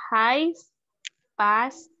half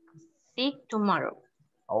past 6 tomorrow.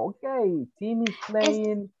 Okay, team is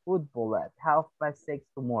playing football at 6:30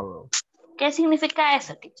 tomorrow. ¿Qué significa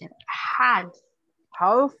eso, teacher? Half.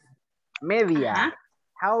 Half, media.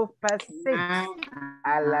 6:30.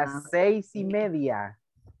 A las 6:30.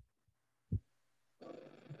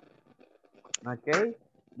 Okay,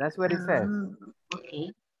 that's what it says.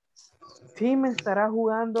 Okay. Team estará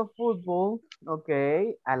jugando fútbol,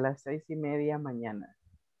 okay, a las 6:30 mañana.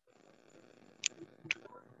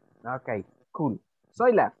 Okay, cool.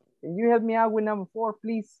 Zoila, can you help me out with number 4,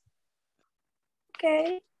 please?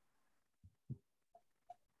 Okay.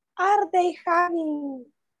 Are they having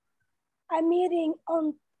a meeting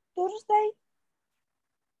on Thursday?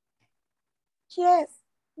 Yes,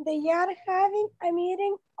 they are having a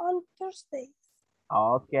meeting on Thursday.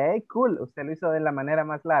 Ok, cool. Usted lo hizo de la manera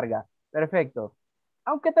más larga. Perfecto.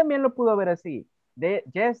 Aunque también lo pudo ver así.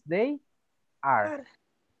 Yes, they are.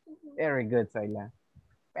 Very good, Zoila.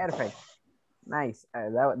 Perfect. Nice.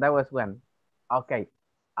 That was one. Okay.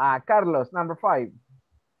 Carlos, number 5.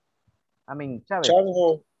 I mean, Chávez.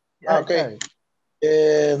 Chavo. Ok.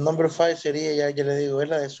 Chávez. Number 5 sería, ya le digo, es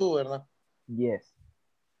la de su, ¿verdad? Yes.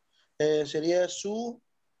 sería Sue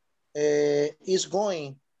is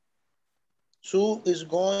going. Sue is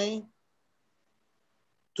going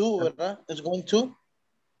to, ¿verdad? Is going to.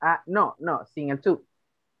 Ah, no, sin el to.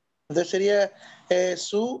 Entonces sería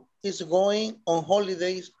Sue is going on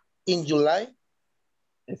holidays in July.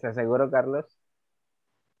 ¿Estás seguro, Carlos?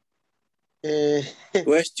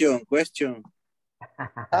 Question.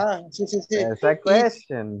 Sí. That's a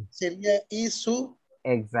question. Sería is Sue.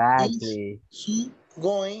 Exactly. Is Sue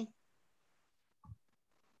going.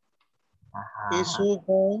 Ajá. Is Sue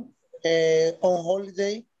going on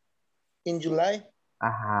holiday in July.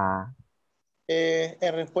 Ajá.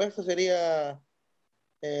 En respuesta sería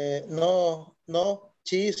no,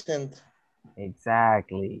 she isn't.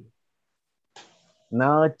 Exactly.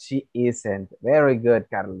 No, she isn't. Very good,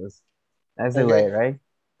 Carlos. That's the way, right?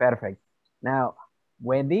 Perfect. Now,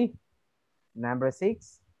 Wendy, number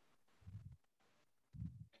 6.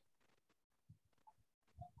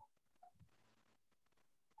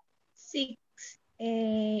 6.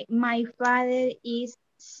 My father is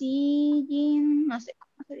seeing, no sé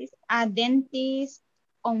cómo se dice, a dentist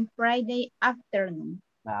on Friday afternoon.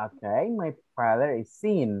 Okay, my father is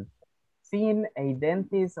seeing a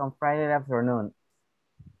dentist on Friday afternoon.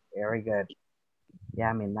 Very good. Yeah,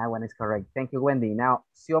 I mean, that one is correct. Thank you, Wendy. Now,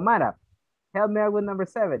 Xiomara, help me out with number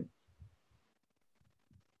 7.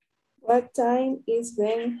 What time is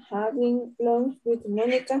Ben having lunch with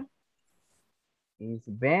Monica? Is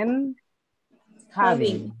Ben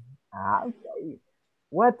having. Okay.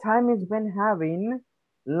 What time is Ben having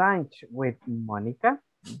lunch with Monica?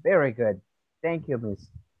 Very good. Thank you, Miss.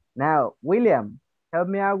 Now, William, help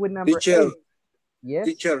me out with number 8. Yes.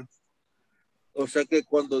 Teacher. O sea que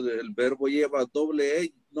cuando el verbo lleva doble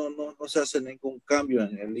E, no se hace ningún cambio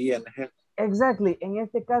en el ING. Exactly. En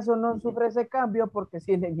este caso no sufre ese cambio porque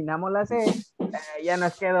si eliminamos la C, ya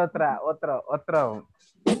nos queda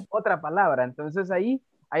otra palabra. Entonces ahí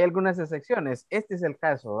hay algunas excepciones. Este es el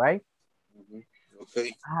caso, right?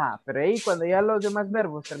 Okay. Pero ahí cuando ya los demás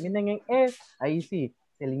verbos terminen en E, ahí sí,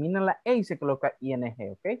 se elimina la E y se coloca ING,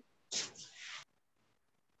 ¿ok?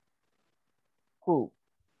 Cool.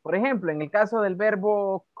 Por ejemplo, en el caso del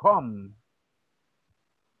verbo come,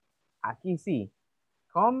 aquí sí,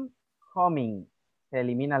 come, coming, se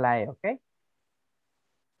elimina la E, ¿ok?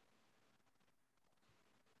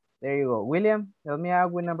 There you go. William, help me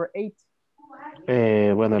out with number 8.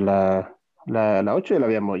 Bueno, la 8 ya la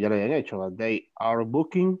habían hecho. They are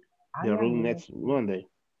booking the room next Monday.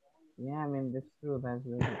 Yeah, I mean, that's true.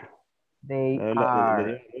 They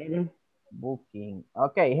are booking.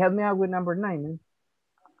 Okay, help me out with number 9, man.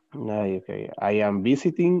 Okay. I am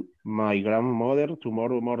visiting my grandmother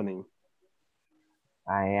tomorrow morning.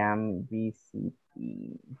 I am visiting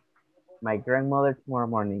my grandmother tomorrow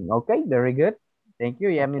morning. Okay, very good. Thank you.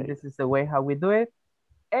 Yeah, I mean, this is the way how we do it.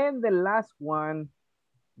 And the last one,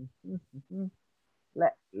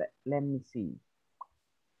 let me see.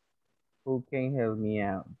 Who can help me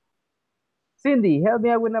out? Cindy, help me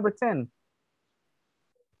out with number 10.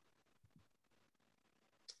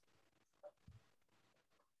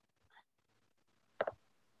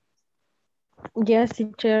 Yes,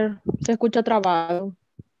 teacher. Se escucha trabado.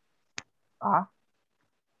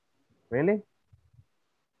 Really?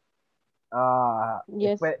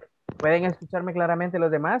 Yes. ¿Pueden escucharme claramente los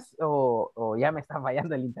demás o ya me está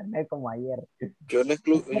fallando el internet como ayer? Yo le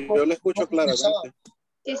escucho claramente.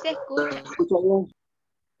 Sí se escucha.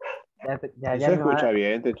 Ya se escucha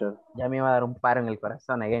bien, teacher. Ya me iba a dar un paro en el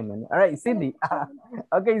corazón again, man. All right, Cindy.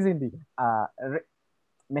 Ok, Cindy.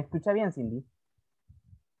 ¿Me escucha bien, Cindy?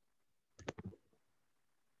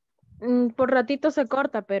 Por ratito se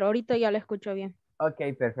corta, pero ahorita ya lo escucho bien. Ok,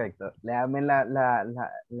 perfecto. Léame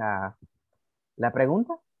la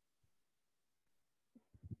pregunta.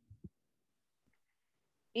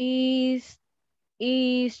 Is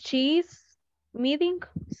she meeting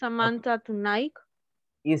Samantha tonight?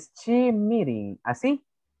 Is she meeting? ¿Así?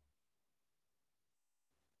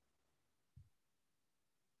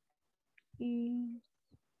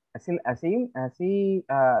 Así,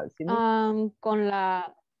 con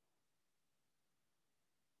la...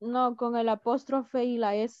 No, con el apóstrofe y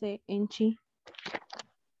la S en chi.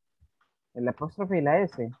 El apóstrofe y la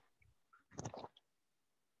S.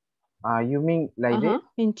 You mean like this?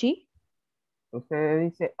 En chi. Usted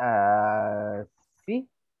dice, sí.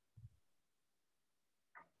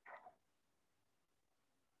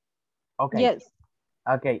 Ok. Yes.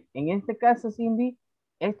 Ok, en este caso, Cindy,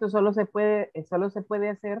 esto solo se puede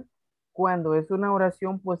hacer cuando es una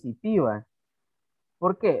oración positiva.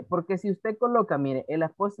 ¿Por qué? Porque si usted coloca, mire, el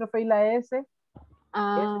apóstrofe y la S es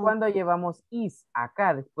cuando llevamos is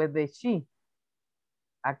acá después de she.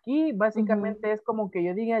 Aquí básicamente es como que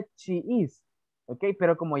yo diga she is, ¿ok?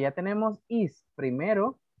 Pero como ya tenemos is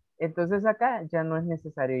primero, entonces acá ya no es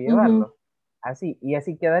necesario llevarlo. Así, y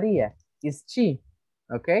así quedaría. Is she,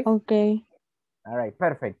 ¿ok? Ok. All right,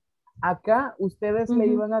 perfect. Acá ustedes le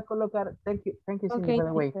iban a colocar, thank you, Cindy, by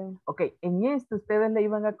the way. Teacher. Ok, en este ustedes le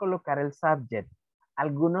iban a colocar el subject.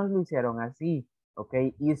 Algunos lo hicieron así, ok,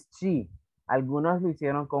 is she. Algunos lo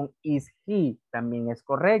hicieron con is he, también es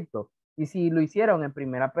correcto. Y si lo hicieron en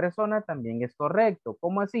primera persona, también es correcto.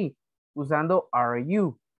 ¿Cómo así? Usando are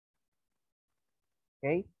you.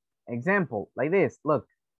 Ok, example, like this, look.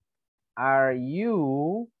 Are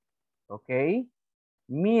you, ok,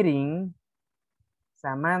 meeting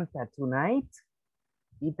Samantha tonight?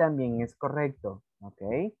 Y también es correcto,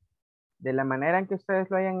 ¿ok? De la manera en que ustedes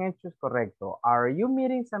lo hayan hecho es correcto. Are you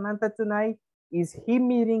meeting Samantha tonight? Is he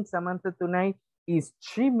meeting Samantha tonight? Is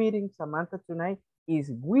she meeting Samantha tonight?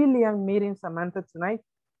 Is William meeting Samantha tonight?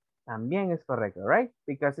 También es correcto, right?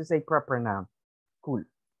 Because it's a proper noun. Cool.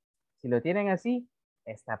 Si lo tienen así,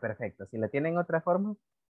 está perfecto. Si lo tienen otra forma,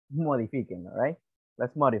 modifíquenlo, right?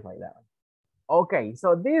 Let's modify that one. Okay,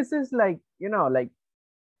 so this is like, you know, like,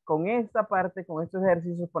 con esta parte, con estos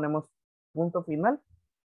ejercicios ponemos punto final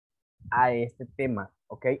a este tema,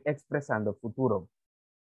 ¿ok? Expresando futuro.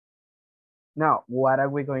 Now, what are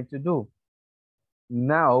we going to do?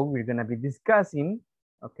 Now, we're going to be discussing,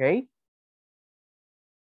 okay,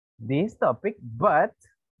 this topic, but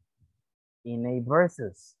in a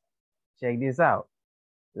versus. Check this out,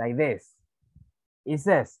 like this. It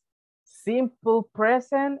says, simple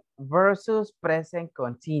present versus present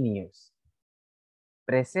continuous.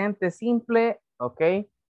 Presente simple, ok,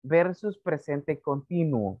 versus presente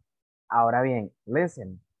continuo. Ahora bien,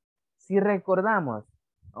 listen. Si recordamos,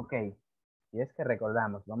 ok, si es que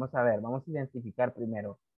recordamos, vamos a ver, vamos a identificar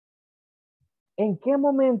primero. ¿En qué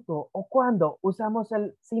momento o cuándo usamos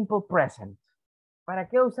el simple present? ¿Para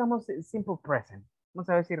qué usamos el simple present? Vamos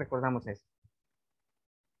a ver si recordamos eso.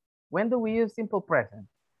 When do we use simple present?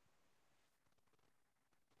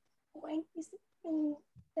 When is in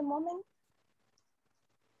the moment?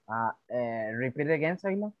 Repeat it again,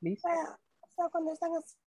 Saila, please. O sea, cuando están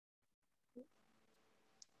así.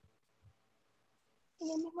 En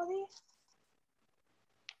el mismo día.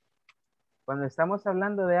 Cuando estamos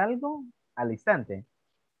hablando de algo, al instante.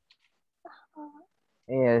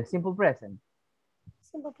 Simple present.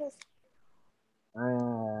 Simple present.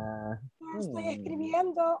 Estoy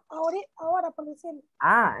escribiendo ahora por decirlo.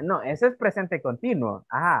 No, ese es presente continuo.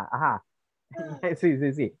 Ajá.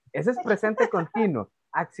 Sí. Ese es presente continuo.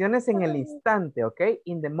 Acciones en el instante, ¿ok?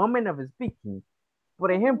 In the moment of speaking.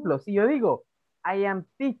 Por ejemplo, si yo digo, I am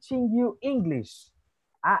teaching you English.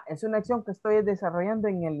 Es una acción que estoy desarrollando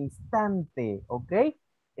en el instante, ¿ok?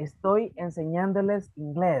 Estoy enseñándoles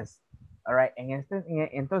inglés. All right.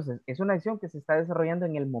 Entonces, es una acción que se está desarrollando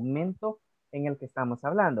en el momento en el que estamos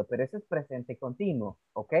hablando, pero ese es presente continuo,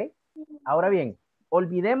 ¿ok? Ahora bien,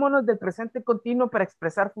 olvidémonos del presente continuo para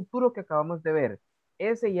expresar futuro que acabamos de ver.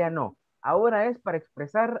 Ese ya no. Ahora es para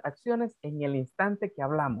expresar acciones en el instante que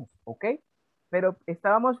hablamos, ¿ok? Pero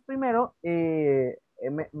estábamos primero,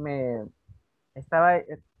 estaba,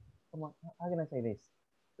 how can I say this?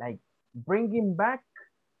 Like, bringing back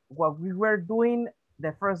what we were doing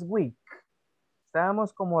the first week.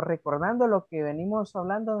 Estábamos como recordando lo que venimos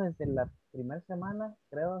hablando desde la primera semana,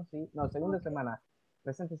 creo, sí. No, segunda semana.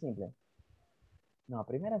 Presente simple. No,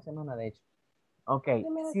 primera semana, de hecho. Ok,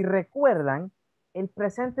 si recuerdan, el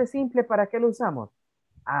presente simple, ¿para qué lo usamos?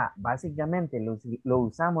 Básicamente lo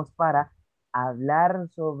usamos para hablar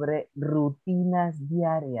sobre rutinas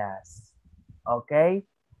diarias. Ok,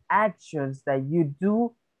 actions that you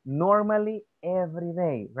do normally every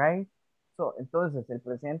day, right? Entonces, el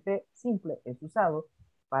presente simple es usado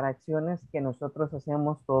para acciones que nosotros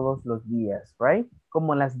hacemos todos los días, right?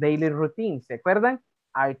 Como las daily routines, ¿se acuerdan?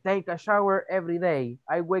 I take a shower every day.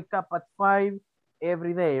 I wake up at 5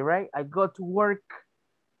 every day, right? I go to work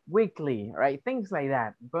weekly, right? Things like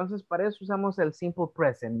that. Entonces, para eso usamos el simple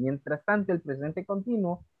present. Mientras tanto, el presente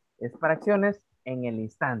continuo es para acciones en el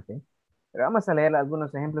instante. Pero vamos a leer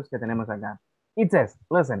algunos ejemplos que tenemos acá. It says,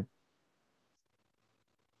 listen.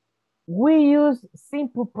 We use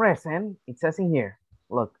simple present. It says in here.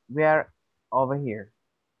 Look, we are over here.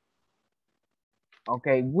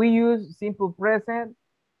 Okay, we use simple present,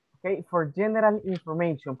 okay, for general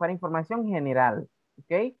information, para información general,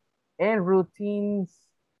 okay, and routines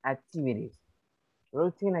activities.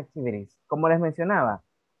 Routine activities. Como les mencionaba,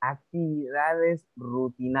 actividades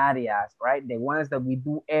rutinarias, right? The ones that we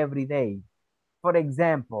do every day. For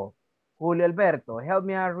example, Julio Alberto, help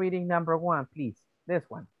me out reading number 1, please. This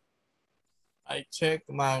one. I check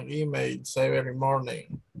my emails every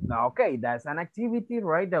morning. Okay, that's an activity,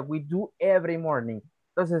 right, that we do every morning.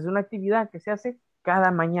 Entonces, es una actividad que se hace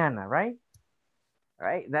cada mañana, right?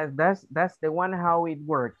 Right, that's the one how it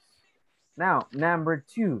works. Now, number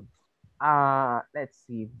 2. Let's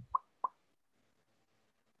see.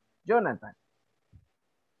 Jonathan,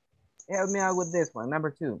 help me out with this one,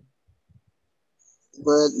 number 2.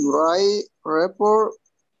 But write report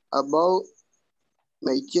about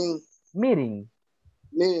making. Meeting.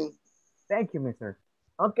 Meeting. Thank you, mister.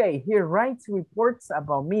 Okay, he writes reports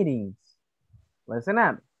about meetings. Listen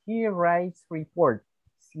up. He writes report.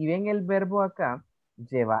 Si ven el verbo acá,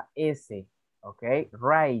 lleva S. Ok,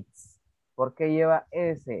 writes. ¿Por qué lleva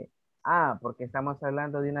S? Porque estamos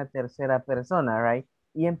hablando de una tercera persona, right?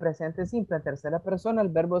 Y en presente simple, en tercera persona, el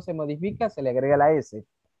verbo se modifica, se le agrega la S.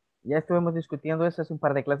 Ya estuvimos discutiendo eso hace un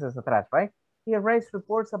par de clases atrás, right? He writes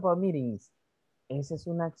reports about meetings. Esa es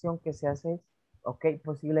una acción que se hace, ok,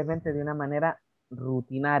 posiblemente de una manera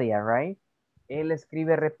rutinaria, right? Él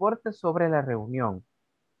escribe reportes sobre la reunión.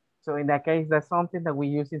 So in that case, that's something that we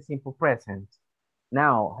use in simple present.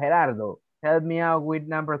 Now, Gerardo, help me out with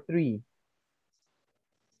number 3.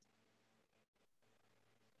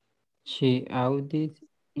 She audits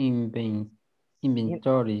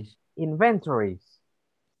inventories. Inventories.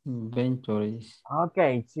 Inventories.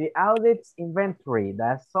 Okay, she audits inventory.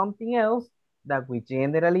 That's something else that we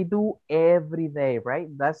generally do every day, right?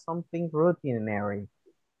 That's something routinary.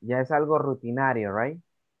 Ya es algo rutinario, right?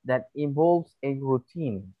 That involves a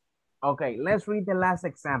routine. Okay, let's read the last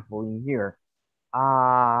example in here.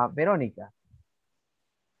 Veronica.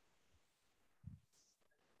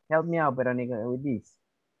 Help me out, Veronica, with this.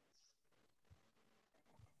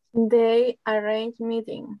 They arrange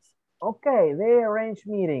meetings. Okay, they arrange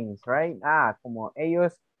meetings, right? Como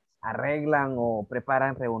ellos arreglan o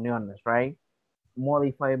preparan reuniones, right?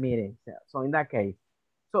 Modify meetings. So in that case.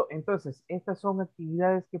 So, entonces, estas son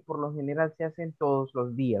actividades que por lo general se hacen todos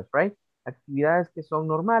los días, right? Actividades que son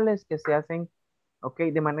normales, que se hacen,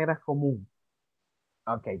 ok, de manera común.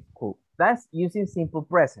 Ok, cool. That's using simple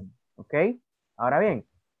present, ok? Ahora bien,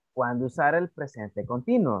 ¿cuándo usar el presente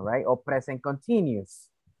continuo, right? O present continuous.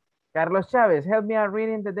 Carlos Chavez, help me out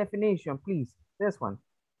reading the definition, please. This one.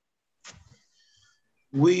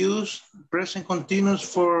 We use present continuous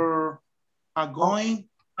for ongoing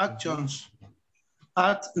actions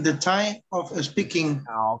at the time of speaking.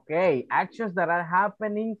 Okay, actions that are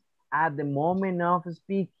happening at the moment of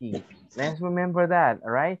speaking. Let's remember that,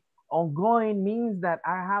 all right? Ongoing means that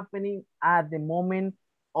are happening at the moment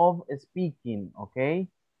of speaking, okay?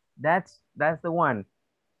 That's the one.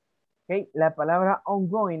 Okay, la palabra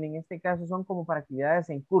ongoing en este caso son como para actividades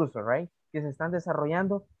en curso, right? Que se están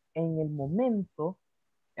desarrollando en el momento,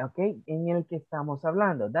 okay, en el que estamos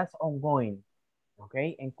hablando. That's ongoing,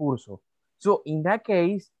 okay, en curso. So in that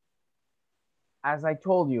case, as I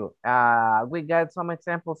told you, we got some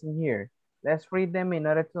examples in here. Let's read them in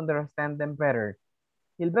order to understand them better.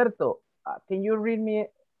 Gilberto, can you read me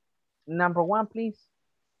number 1, please?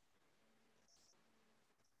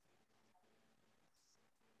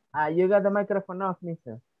 You got the microphone off,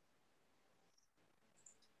 mister.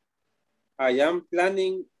 I am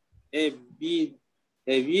planning a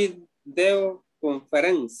video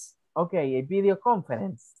conference. Okay, a video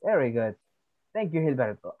conference. Very good. Thank you,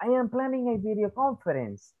 Gilberto. I am planning a video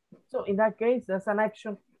conference. So in that case, that's an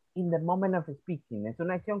action in the moment of speaking. Es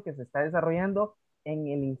una acción que se está desarrollando en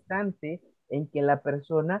el instante en que la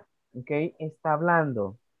persona, okay, está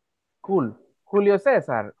hablando. Cool. Julio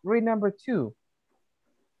César, read number 2.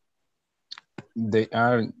 They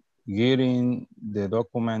are getting the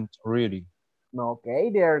document ready. Okay,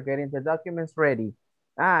 they are getting the documents ready.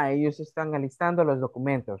 Ellos están alistando los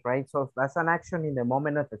documentos, right? So that's an action in the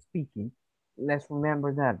moment of speaking. Let's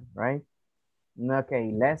remember that, right?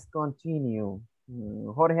 Okay, let's continue.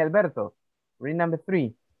 Jorge Alberto, read number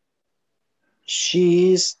 3.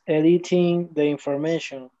 She is editing the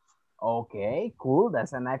information. Okay, cool.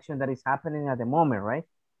 That's an action that is happening at the moment, right?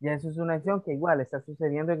 Y eso es una acción que igual está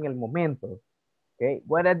sucediendo en el momento. Okay,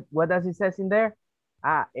 what does it says in there?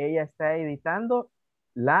 Ella está editando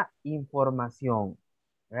la información,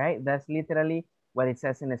 right? That's literally what it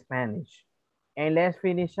says in Spanish. And let's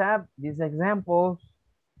finish up these examples.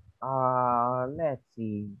 Let's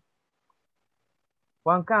see.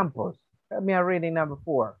 Juan Campos, let me reading number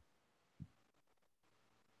 4.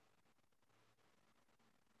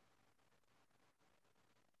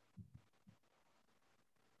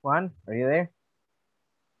 Juan, are you there?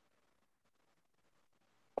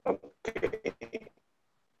 Okay.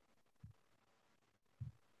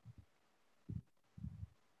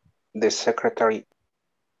 The secretary.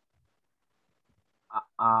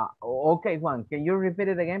 Okay, Juan, can you repeat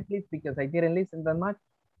it again, please? Because I didn't listen that much.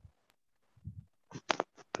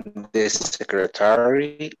 The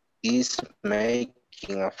secretary is making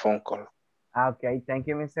a phone call. Okay, thank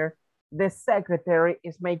you, mister. The secretary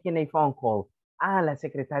is making a phone call. Ah, la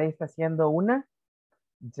secretaria está haciendo una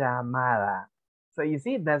llamada. So you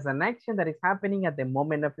see, that's an action that is happening at the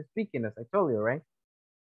moment of speaking, as I told you, right?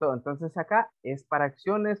 So, entonces acá es para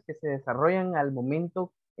acciones que se desarrollan al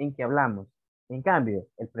momento en que hablamos. En cambio,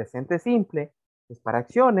 el presente simple es para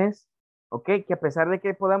acciones, ¿ok? Que a pesar de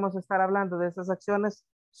que podamos estar hablando de esas acciones,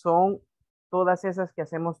 son todas esas que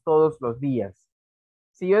hacemos todos los días.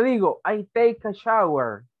 Si yo digo, I take a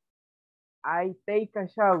shower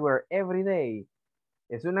every day,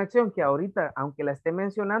 es una acción que ahorita, aunque la esté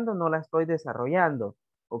mencionando, no la estoy desarrollando,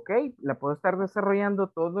 ¿ok? La puedo estar desarrollando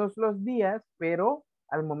todos los días, pero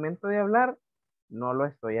al momento de hablar, no lo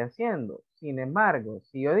estoy haciendo. Sin embargo,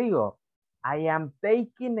 si yo digo, I am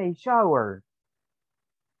taking a shower.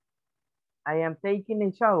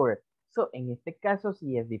 So, en este caso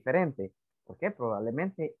sí es diferente, porque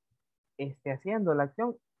probablemente esté haciendo la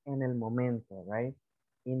acción en el momento, right?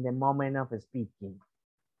 In the moment of speaking,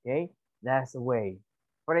 okay? That's the way.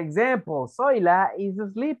 For example, Zoila is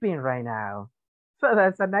sleeping right now. So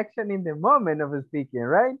that's an action in the moment of speaking,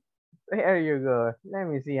 right? There you go. Let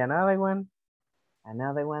me see another one.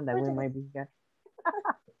 Another one that we might be got.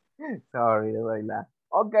 Sorry, Zoila.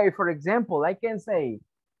 Okay, for example, I can say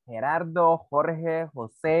Gerardo, Jorge,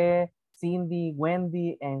 Jose, Cindy,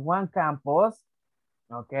 Wendy, and Juan Campos,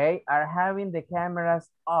 okay, are having the cameras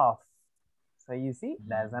off. So you see,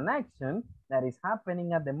 that's an action that is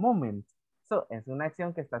happening at the moment. So, es una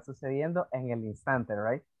acción que está sucediendo en el instante,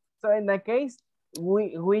 right? So, in that case,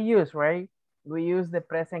 we use, right? We use the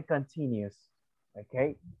present continuous,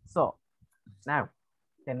 okay? So, now,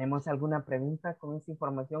 ¿tenemos alguna pregunta con esta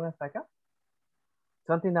información hasta acá?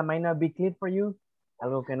 Something that might not be clear for you?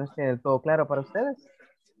 ¿Algo que no esté del todo claro para ustedes?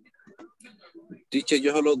 Teacher,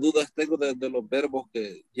 yo solo dudas tengo de los verbos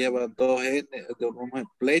que llevan dos N,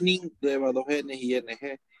 planning lleva dos N y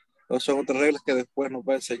ING. ¿O son otras reglas que después nos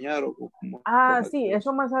va a enseñar? Sí,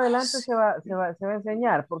 eso más adelante se va a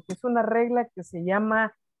enseñar, porque es una regla que se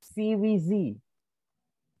llama CBZ.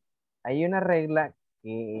 Hay una regla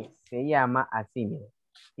que se llama así, miren.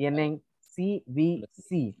 Tienen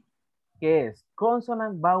CBC, que es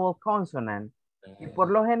consonant, vowel, consonant. Y por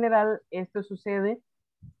lo general, esto sucede,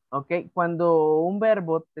 ok, cuando un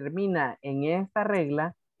verbo termina en esta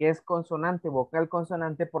regla, que es consonante, vocal,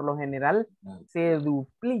 consonante, por lo general se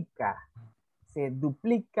duplica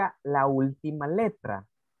la última letra.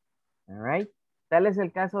 All right. Tal es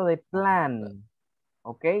el caso de plan.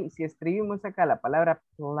 Ok, si escribimos acá la palabra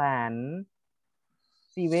plan,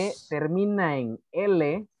 si ve, termina en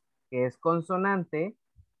L, que es consonante,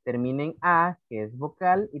 termina en A, que es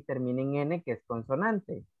vocal, y termina en N, que es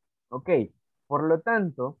consonante. Ok, por lo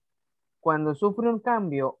tanto, cuando sufre un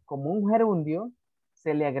cambio como un gerundio,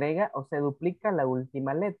 se le agrega o se duplica la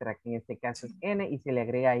última letra, que en este caso es N, y se le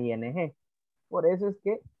agrega ING. Por eso es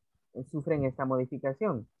que sufren esta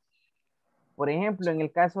modificación. Por ejemplo, en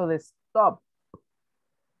el caso de stop,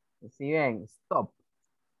 si ven, stop,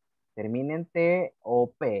 termina en T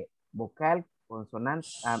o P, vocal, consonante,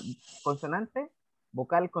 consonante,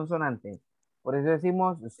 vocal, consonante. Por eso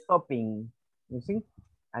decimos stopping, ¿sí?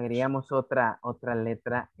 Agregamos otra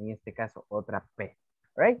letra, en este caso otra P,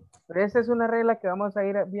 right? Pero esa es una regla que vamos a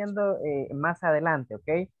ir viendo más adelante,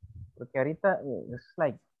 ¿ok? Porque ahorita es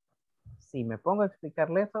like, si me pongo a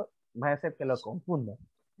explicarle eso, va a ser que lo confunda.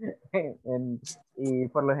 Y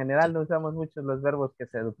por lo general no usamos mucho los verbos que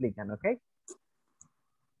se duplican, ¿ok?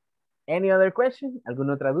 Any other question?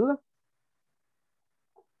 ¿Alguna otra duda?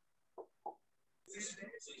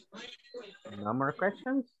 No more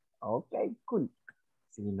questions? Okay, cool.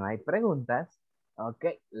 Si no hay preguntas,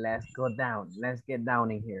 okay, let's go down. Let's get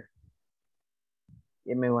down in here.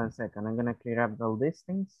 Give me 1 second. I'm gonna clear up all these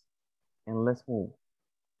things and let's move.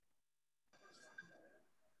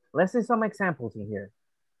 Let's see some examples in here.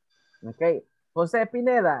 Okay, Jose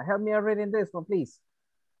Pineda, help me out reading this one, please.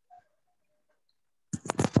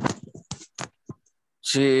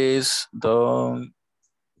 She's done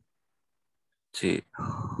the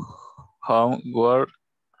homework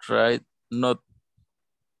right not.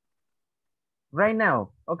 Right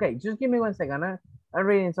now. Okay, just give me 1 second. I'm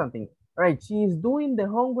reading something. All right, she's doing the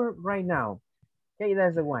homework right now. Okay,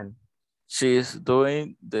 that's the one. She's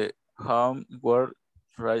doing the homework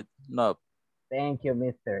right now. Thank you,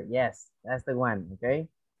 mister. Yes, that's the one, okay?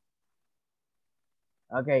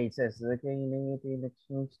 Okay, it says, looking limiting the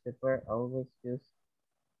change the verb always use.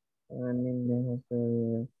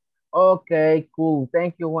 Okay, cool.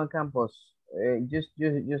 Thank you, Juan Campos. Just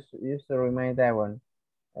to remind that one.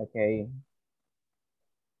 Okay.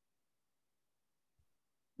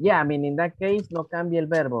 Yeah, I mean, in that case, no cambia el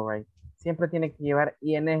verbo, right? Siempre tiene que llevar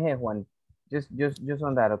ing, Juan. Just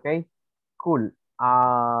on that, okay? Cool.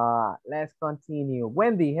 Let's continue.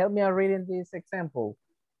 Wendy, help me out reading this example.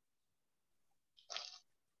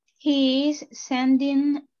 He is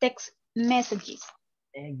sending text messages.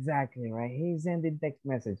 Exactly, right? He's sending text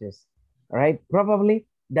messages. All right. Probably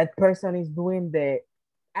that person is doing the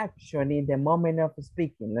action in the moment of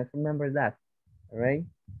speaking. Let's remember that. All right.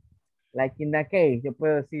 Like in that case, yo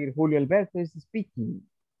puedo decir Julio Alberto is speaking.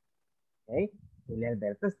 Okay. Julio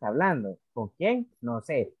Alberto está hablando. ¿Con quién? No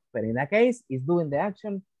sé. But in that case, he's doing the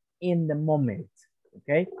action in the moment.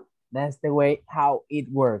 Okay. That's the way how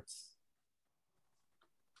it works.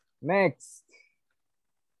 Next.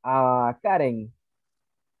 Karen.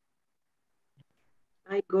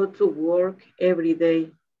 I go to work every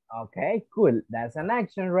day. Okay, cool. That's an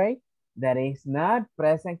action, right? That is not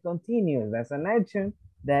present continuous. That's an action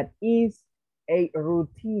that is a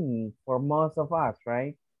routine for most of us,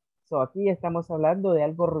 right? So aquí estamos hablando de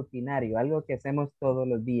algo rutinario, algo que hacemos todos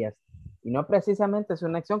los días. Y no precisamente es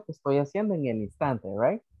una acción que estoy haciendo en el instante,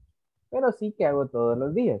 right? Pero sí que hago todos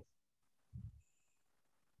los días.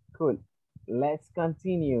 Cool. Let's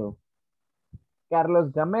continue.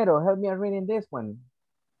 Carlos Gamero, help me reading this one.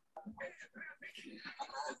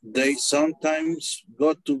 They sometimes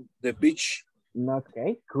go to the beach.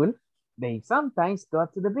 Okay, cool. They sometimes go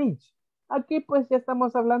to the beach. Aquí pues ya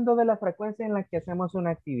estamos hablando de la frecuencia en la que hacemos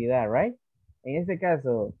una actividad, right? En este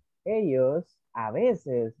caso, ellos a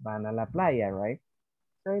veces van a la playa, right?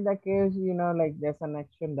 So in that case, you know, like there's an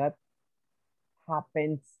action that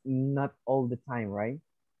happens not all the time, right?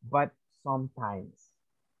 But sometimes.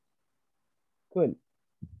 Cool.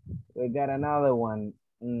 We got another one.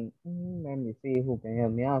 Let me see who can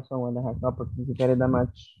help me out. Someone that has not participated that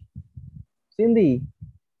much. Cindy,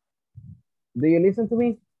 do you listen to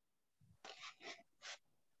me?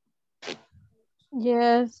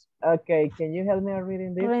 Yes. Okay, can you help me out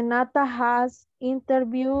reading this? Renata has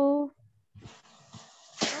interview.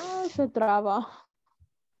 Se traba.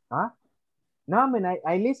 Huh? No, I mean,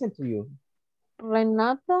 I listen to you.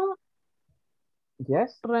 Renata.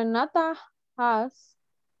 Yes. Renata has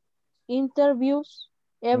interviews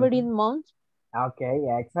every month. Okay,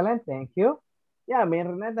 excellent. Thank you. Yeah, I mean,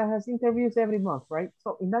 Renata has interviews every month, right?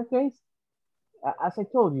 So in that case, as I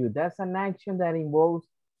told you, that's an action that involves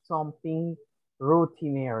something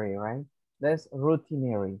routinary, right? That's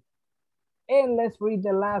routinary. And let's read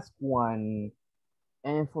the last one.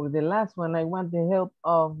 And for the last one, I want the help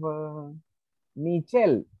of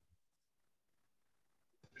Michelle.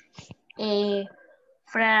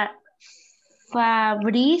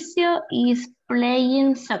 Fabricio is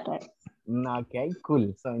playing soccer. Okay,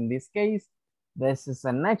 cool. So in this case, this is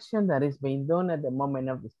an action that is being done at the moment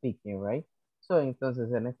of the speaking, right? So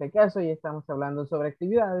entonces en este caso ya estamos hablando sobre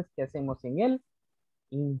actividades que hacemos en el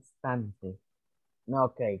instante.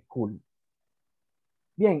 Ok, cool.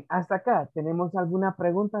 Bien, hasta acá, ¿tenemos alguna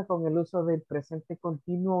pregunta con el uso del presente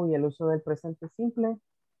continuo y el uso del presente simple?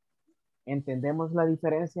 ¿Entendemos la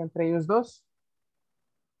diferencia entre ellos dos?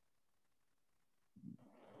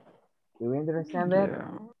 Do we understand that?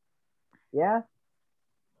 Yeah?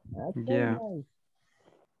 Okay, Yeah. nice.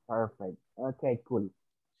 Perfect. Okay, cool.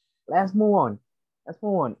 Let's move on. Let's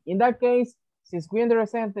move on. In that case, since we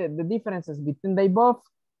understand the differences between they both,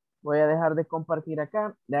 voy a dejar de compartir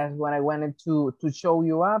acá. That's what I wanted to show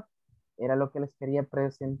you up. Era lo que les quería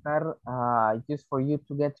presentar, just for you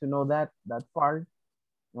to get to know that part.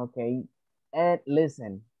 Okay. And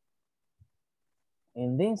listen.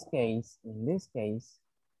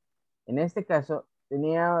 In este caso,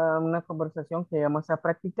 tenía una conversación que íbamos a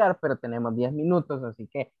practicar, pero tenemos 10 minutos, así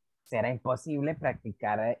que será imposible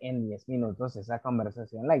practicar en 10 minutos esa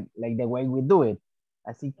conversación, like the way we do it.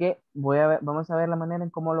 Así que vamos a ver la manera en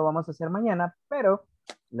cómo lo vamos a hacer mañana, pero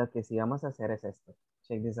lo que sí vamos a hacer es esto.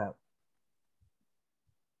 Check this out.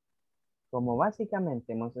 Como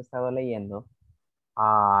básicamente hemos estado leyendo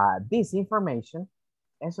this information,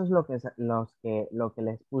 eso es lo que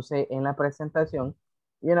les puse en la presentación.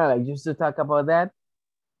 You know, like just to talk about that.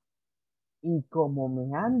 Y como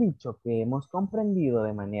me han dicho que hemos comprendido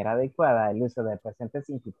de manera adecuada el uso del presente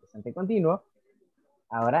simple y presente continuo,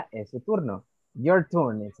 ahora es su turno. Your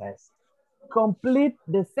turn, it says. Complete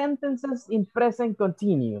the sentences in present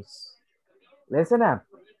continuous. Listen up.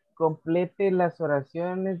 Complete las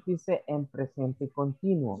oraciones, dice, en presente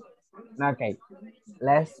continuo. Okay.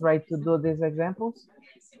 Let's try to do these examples.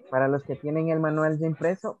 Para los que tienen el manual de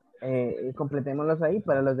impreso, completémoslos ahí.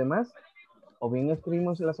 Para los demás, o bien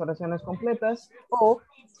escribimos las oraciones completas o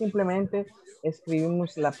simplemente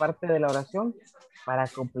escribimos la parte de la oración para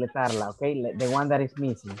completarla, ¿ok? The one that is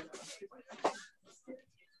missing.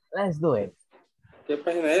 Let's do it. ¿Qué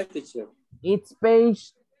página es, teacher? It's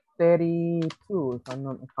page 32, if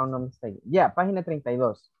I'm not mistaken. Yeah, página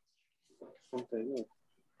 32. 32.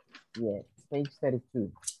 Yeah, page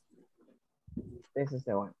 32. This is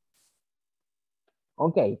the one.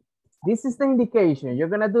 Okay, this is the indication. You're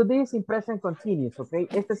gonna do this in present continuous, okay?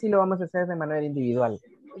 Este sí lo vamos a hacer de manera individual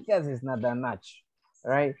because it's not that much,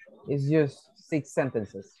 all right? It's just 6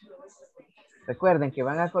 sentences. Recuerden que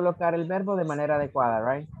van a colocar el verbo de manera adecuada,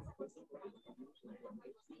 right?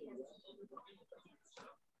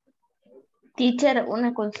 Teacher,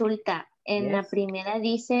 una consulta. En la Yes. primera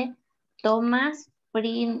dice Thomas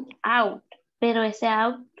print out, pero ese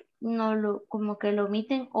out no lo, como que lo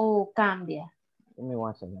omiten o cambia. Give me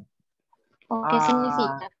one second. ¿O qué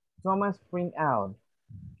significa? Thomas print out.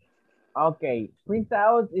 Okay, print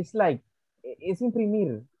out is like, es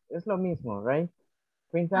imprimir, es lo mismo, right?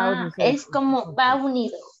 Print out Ah, is es como va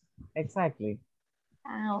unido. Exactly.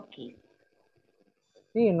 Ah, ok.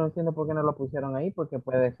 Sí, no entiendo por qué no lo pusieron ahí, porque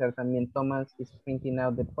puede ser también Thomas is printing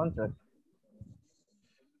out the contract.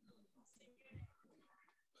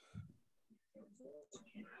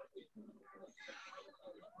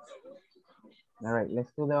 All right,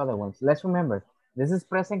 let's do the other ones. Let's remember, this is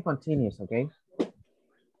present continuous, okay?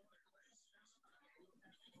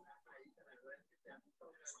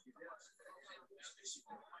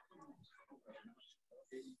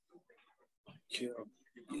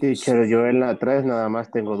 Teacher, yo en la 3 nada más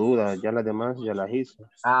tengo dudas, ya las demás ya las hice.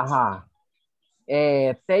 Ajá.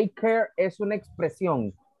 Take care es una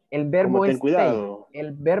expresión. El Como verbo ten es take. cuidado.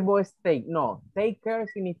 El verbo es take. No, take care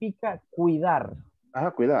significa cuidar.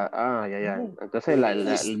 Ajá, cuidado. Ah, ya, ya. Entonces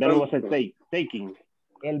el verbo es el take, taking.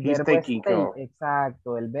 El He's verbo es taking take, care.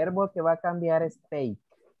 exacto. El verbo que va a cambiar es take.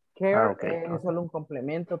 Care Ah, ok. es solo un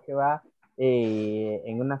complemento que va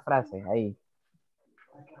en una frase ahí.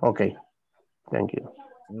 Ok, thank you.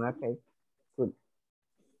 Okay, good.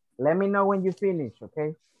 Let me know when you finish,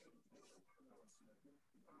 okay?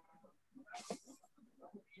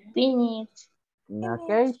 Finish.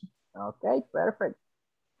 Okay, okay, perfect.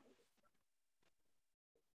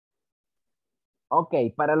 Ok,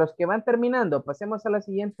 para los que van terminando, pasemos a la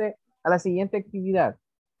siguiente actividad.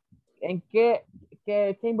 ¿En qué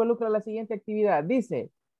involucra la siguiente actividad?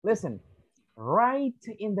 Dice, listen,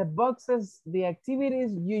 write in the boxes the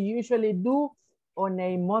activities you usually do on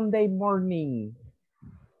a Monday morning.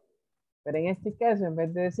 Pero en este caso, en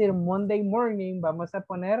vez de decir Monday morning, vamos a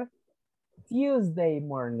poner Tuesday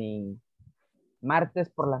morning. Martes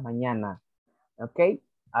por la mañana. ¿Ok?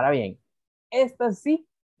 Ahora bien, estas sí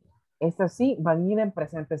van a ir en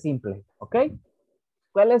presente simple. ¿Ok?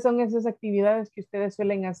 ¿Cuáles son esas actividades que ustedes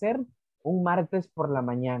suelen hacer un martes por la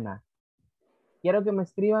mañana? Quiero que me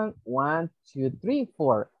escriban 1, 2, 3,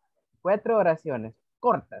 4. 4 oraciones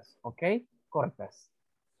cortas, ¿ok? Cortas.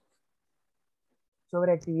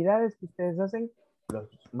 Sobre actividades que ustedes hacen los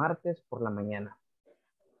martes por la mañana.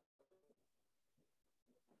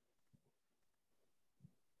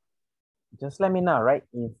 Just let me know, right?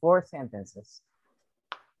 In 4 sentences.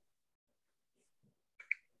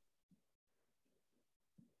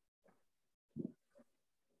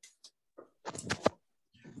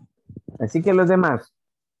 Así que los demás,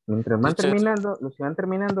 mientras van terminando, los que van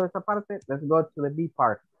terminando esta parte, let's go to the B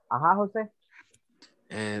part. Ajá, José.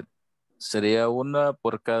 Sería una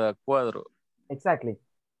por cada cuadro. Exactly.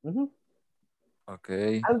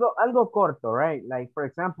 Okay. Algo corto, right? Like, for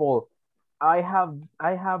example, I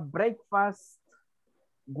have breakfast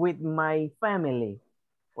with my family,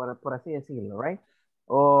 por así decirlo, right?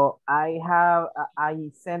 O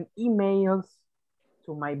I send emails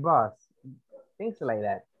to my boss, things like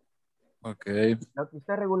that. Okay. Lo que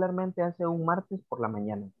usted regularmente hace un martes por la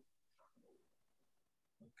mañana.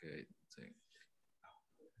 Okay. Sí.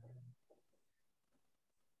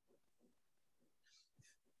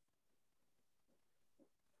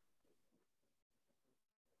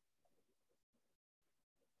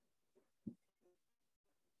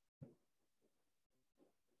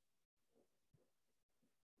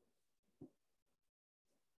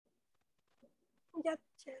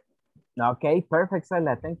 Okay, perfect,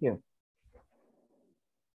 Sala. Thank you.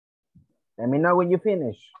 Let me know when you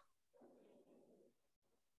finish.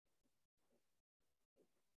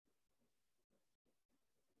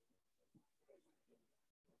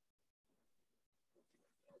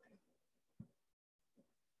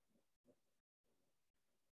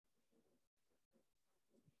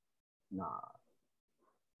 No.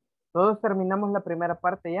 ¿Todos terminamos la primera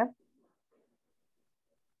parte ya?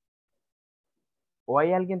 ¿O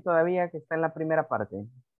hay alguien todavía que está en la primera parte?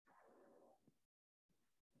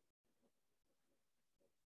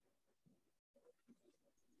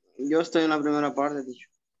 Yo estoy en la primera parte, dicho.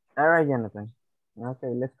 All right, Jonathan.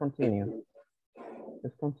 Okay, let's continue.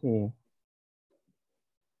 Let's continue.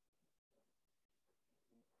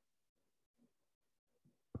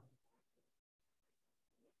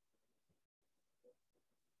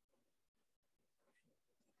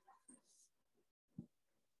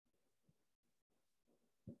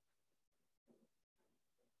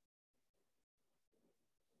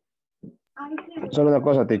 Solo una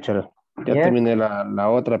cosa, teacher. Ya Yes. terminé la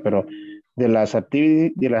otra, pero de las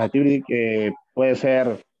activities que puede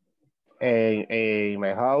ser en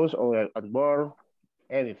my house o at work,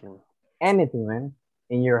 anything. Anything, man.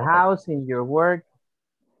 In your Okay. house, in your work,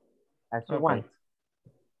 as you Okay. want.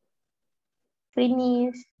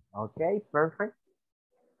 Finish. Okay, perfect.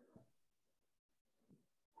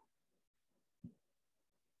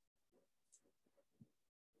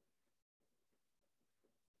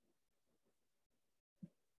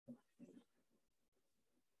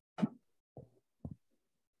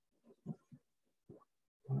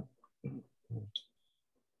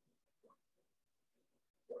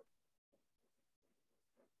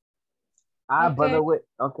 By Okay. the way,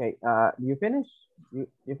 okay, you finish?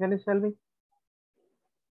 You finish, Shelby?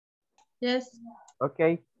 Yes.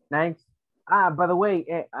 Okay, nice. By the way,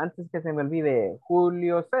 antes que se me olvide,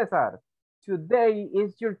 Julio César, today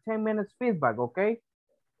is your 10 minutes feedback, okay?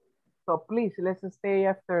 So please, let's stay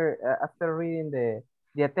after reading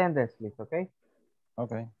the attendance list, okay?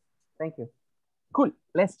 Okay. Thank you. Cool,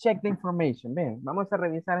 let's check the information. Bien, vamos a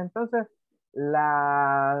revisar entonces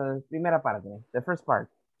la primera parte, the first part.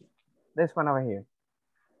 This one over here.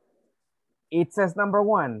 It says number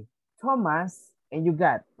 1, Thomas, and you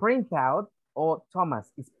got print out, or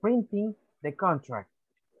Thomas is printing the contract.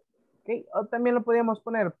 Okay, o también lo podríamos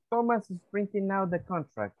poner, Thomas is printing out the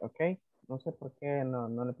contract, okay? No sé por qué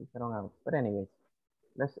no le pusieron algo, but anyways,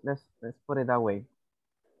 let's put it that way.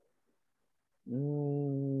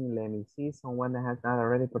 Let me see, someone that has not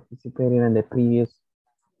already participated in the previous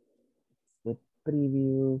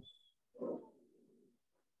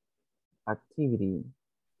activity.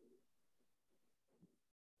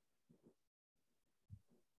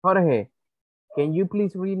 Jorge, can you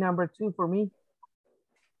please read number 2 for me?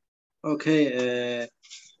 Okay,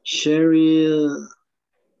 Cheryl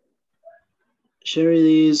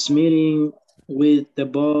is meeting with the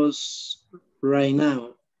boss right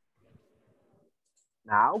now.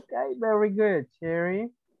 Okay, very good,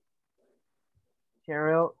 Cheryl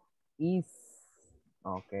is,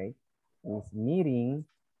 okay, is meeting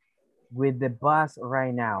with the boss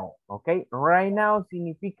right now, okay? Right now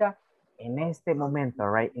significa en este momento,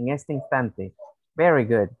 right? En este instante. Very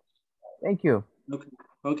good. Thank you.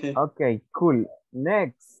 Okay. Okay, cool.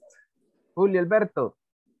 Next, Julio Alberto.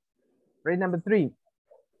 Read number 3.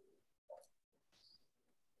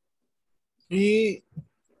 He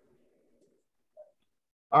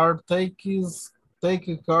are taking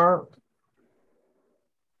care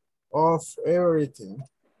of everything.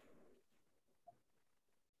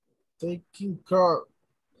 Taking care.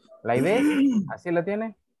 ¿La ves? ¿Así lo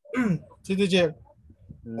tiene? Sí, teacher.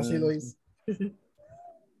 Así lo hice.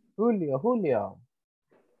 Julio.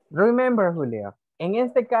 Remember, Julio. En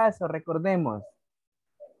este caso, recordemos,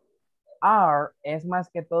 are es más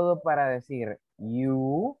que todo para decir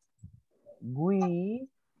you, we,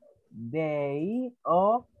 they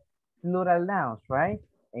o plural nouns, right?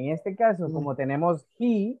 En este caso, como tenemos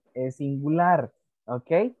he, es singular,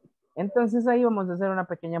 ¿ok? Entonces ahí vamos a hacer una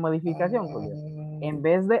pequeña modificación, Julio. En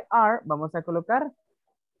vez de are, vamos a colocar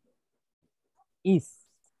is.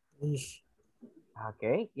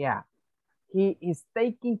 Ok, yeah. He is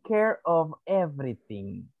taking care of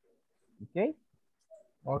everything. Okay?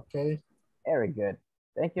 Okay. Very good.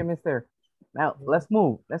 Thank you, mister. Now, let's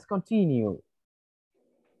move. Let's continue.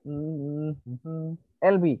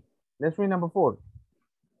 LB, let's read number 4.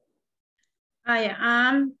 I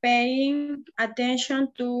am paying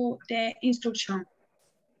attention to the instruction.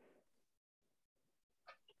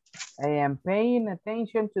 I am paying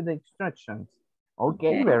attention to the instructions.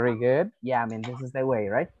 Okay, very good. Yeah, I mean, this is the way,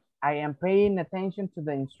 right? I am paying attention to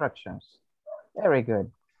the instructions. Very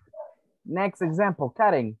good. Next example,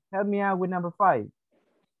 Karen, help me out with number 5.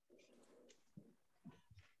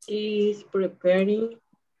 She is preparing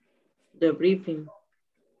the briefing.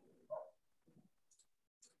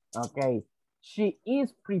 Okay, she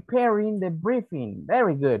is preparing the briefing.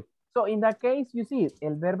 Very good. So in that case, you see,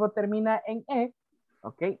 el verbo termina en E.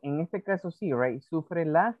 Ok, en este caso sí, right? Sufre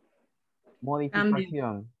la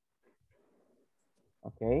modificación.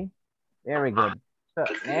 Ok, very good. So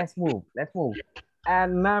let's move.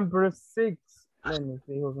 And number 6. Let me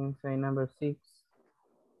see who can say number 6.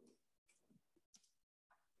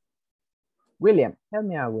 William, help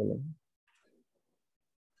me out, William.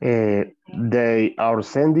 They are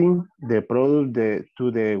sending the product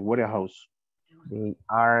to the warehouse. They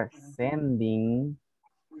are sending.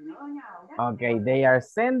 Okay, they are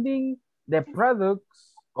sending the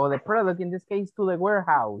products, or the product in this case, to the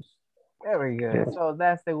warehouse. Very good. Yes. So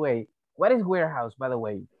that's the way. What is warehouse, by the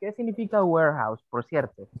way? ¿Qué significa warehouse, por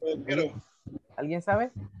cierto? ¿Alguien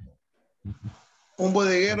sabe? Un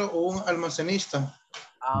bodeguero o un almacenista.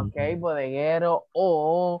 Ok, bodeguero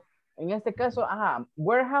o, en este caso, ajá,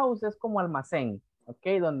 warehouse es como almacén,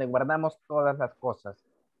 ok, donde guardamos todas las cosas.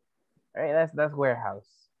 Right, that's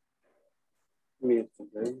warehouse.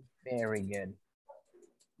 Very good.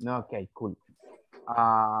 Okay, cool.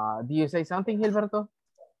 Do you say something, Gilberto?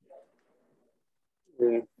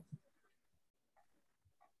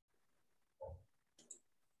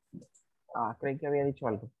 Creí que había dicho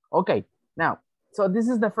algo. Okay, now, so this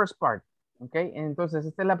is the first part. Okay, entonces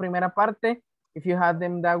esta es la primera parte. If you have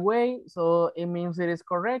them that way, so it means it is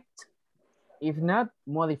correct. If not,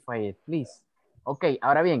 modify it, please. Okay,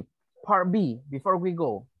 ahora bien, part B, before we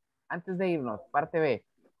go. Antes de irnos, parte B.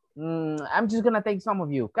 I'm just gonna take some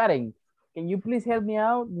of you. Karen, can you please help me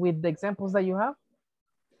out with the examples that you have?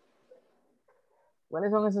 ¿Cuáles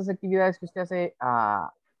son esas actividades que usted hace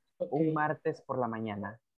un martes por la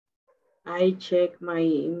mañana? I check my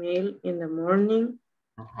email in the morning.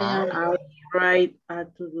 I write a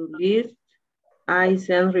to-do list. I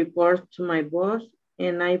send reports to my boss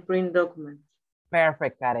and I print documents.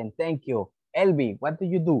 Perfect, Karen. Thank you. Elvi, what do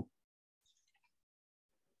you do?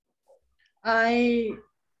 I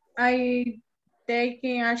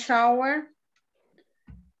taking a shower.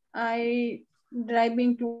 I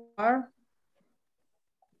driving to work.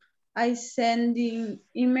 I sending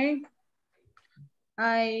email.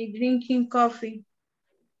 I drinking coffee.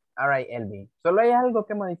 All right, Elvi. Solo hay algo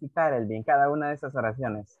que modificar, Elvi, en cada una de esas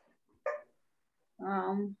oraciones.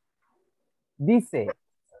 Dice,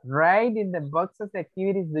 write in the boxes the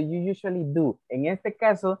activities that you usually do. En este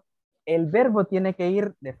caso, el verbo tiene que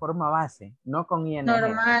ir de forma base, no con ing.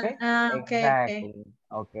 Normal. Okay? Exactly.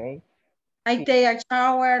 Okay. I take a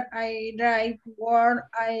shower. I drive to work.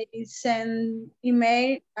 I send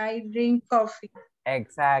email. I drink coffee.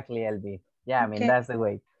 Exactly, Elvi. Yeah, I mean, Okay. that's the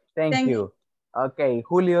way. Thank you. Okay,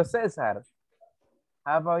 Julio Cesar.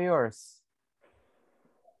 How about yours?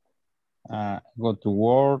 Go to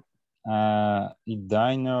work, eat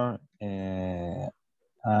dinner,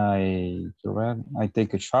 I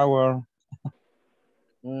take a shower.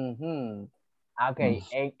 Okay,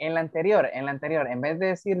 en la anterior, en vez de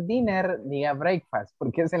decir dinner, diga breakfast,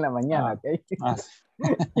 porque es en la mañana, okay?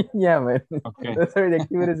 Yeah, man. Okay. Those are the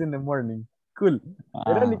activities in the morning. Cool.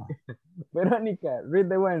 Veronica, read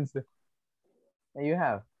the ones that you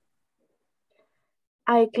have.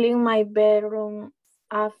 I clean my bedroom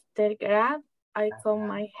after grad. I comb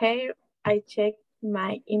my hair. I check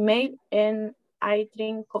my email and I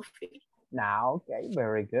drink coffee. Now, okay,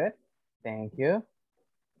 very good. Thank you.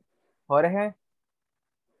 Jorge?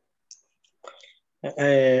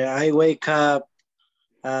 I wake up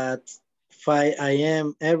at 5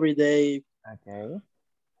 a.m. every day. Okay.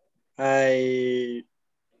 I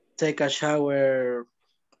take a shower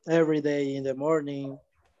every day in the morning.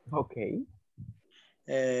 Okay.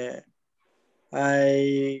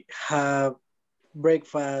 I have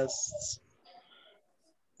breakfast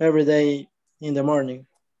every day in the morning.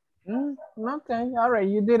 Okay, all right.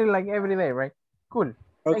 You did it like every day, right? Cool.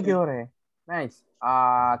 Okay. Thank you, Jorge. Nice.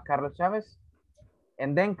 Carlos Chavez,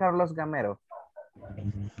 and then Carlos Gamero.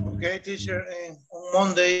 Okay, teacher. On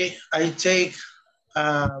Monday, I take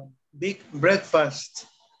a big breakfast.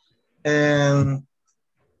 And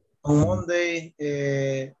on Monday,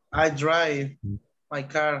 I drive my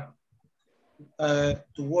car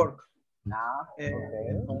to work.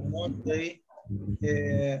 On Monday,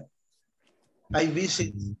 I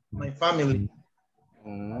visit my family.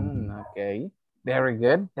 Okay, very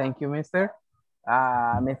good. Thank you, Mr.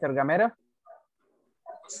 Mr. Gamero?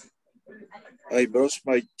 I brush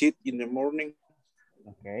my teeth in the morning.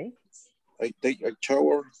 Okay. I take a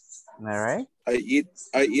shower. All right. I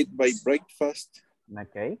eat my breakfast.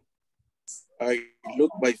 Okay. I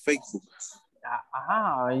look my Facebook.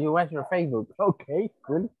 You watch your Facebook. Okay,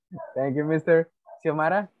 cool. Thank you, Mr.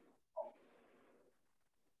 Xiomara.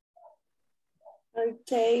 I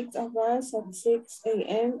take a bus at 6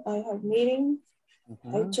 a.m. I have meetings.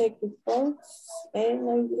 I check reports and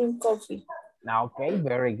I drink coffee. Okay,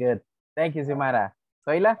 very good. Thank you, Xiomara.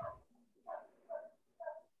 Soyla?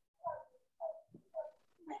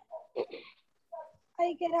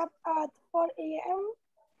 I get up at 4 a.m.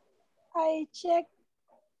 I check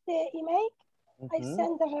the email. I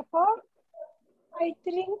send the report. I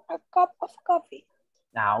drink a cup of coffee.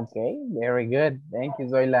 Okay, very good. Thank you,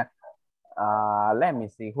 Zoila. Let me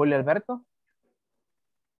see. Julio Alberto?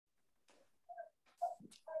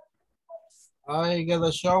 I get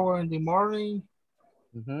a shower in the morning.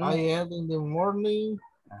 I eat in the morning.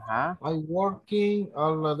 I working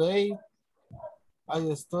all the day.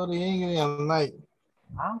 I study English at night.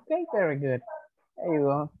 Okay, very good. There you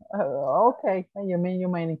go. Okay, you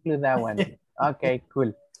might include that one. Okay,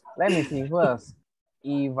 cool. Let me see who else.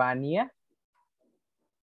 Ivania?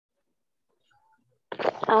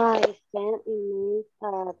 I send emails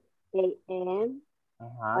at 8 a.m.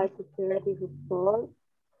 I prepare the report.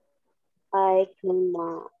 I clean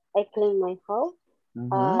my house.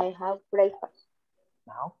 I have breakfast.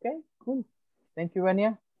 Okay, cool. Thank you,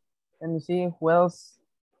 Ivania. Let me see who else.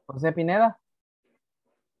 Jose Pineda?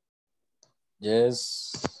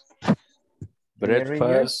 Yes. Very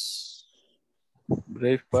good.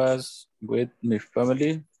 Breakfast with my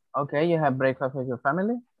family. Okay, you have breakfast with your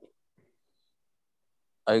family?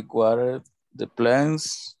 I water the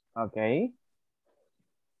plants. Okay.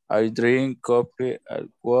 I drink coffee at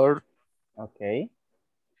work. Okay.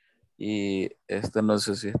 Y esta no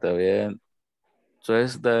sé si está bien.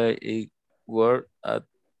 Tuesday I work at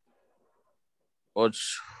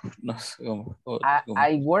 8. No sé cómo.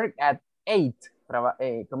 I work at 8.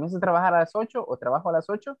 ¿Comienzo a trabajar a las 8 o trabajo a las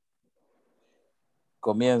 8?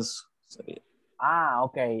 Comienzo. Sería.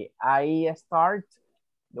 Okay. I start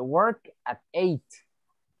the work at 8.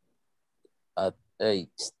 At 8.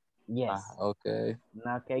 Yes. Okay.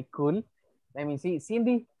 Okay, cool. Let me see.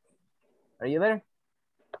 Cindy, are you there?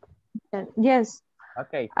 Yes.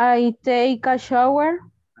 Okay. I take a shower.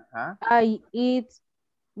 Uh-huh. I eat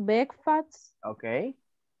breakfast. Okay.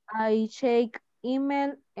 I check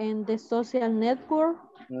email and the social network.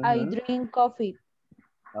 I drink coffee.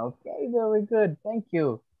 Okay, very good. Thank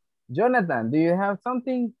you. Jonathan, do you have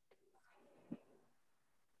something?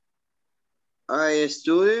 I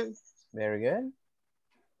study. Very good.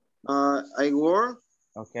 I work.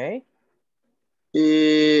 Okay.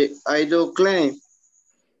 I do clean.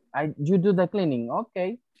 You do the cleaning.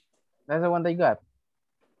 Okay. That's the one they got.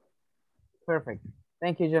 Perfect.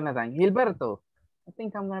 Thank you, Jonathan. Gilberto, I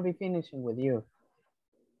think I'm going to be finishing with you.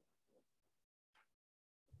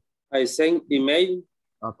 I send email.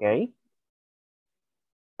 Okay.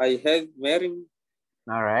 I have meeting.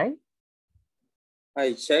 All right.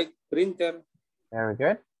 I check printer. Very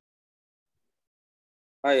good.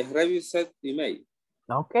 I revisit email.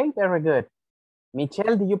 Okay, very good.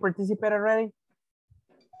 Michelle, did you participate already?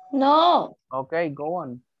 No, Okay, go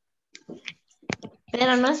on.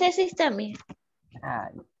 pero no sé si está bien.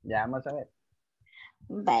 Ya vamos a ver.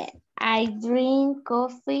 But I drink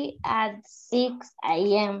coffee at 6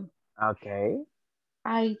 a.m. Okay.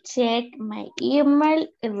 I check my email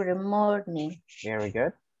every morning. Very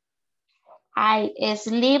good. I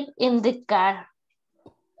sleep in the car.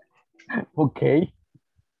 Okay.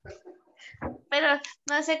 Pero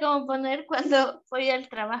no sé cómo poner cuando voy al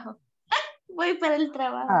trabajo. Voy para el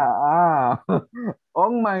trabajo.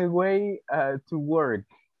 On my way to work.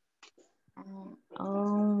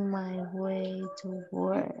 On my way to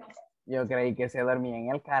work. Yo creí que se dormía en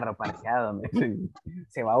el carro parqueado.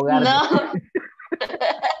 Se va a ahogar. No.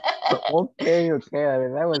 Okay,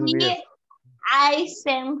 that was weird. I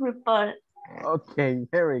send report. Okay,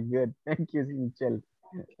 very good. Thank you, Michelle.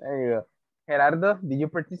 There you go. Gerardo, did you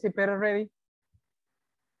participate already?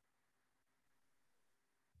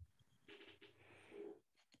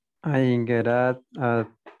 I get up at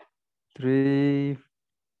 3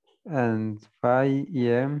 and 5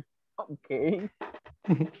 a.m. Okay.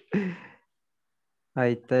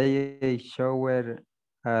 I take a shower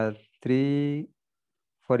at 3:45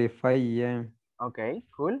 a.m. Okay,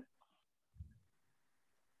 cool.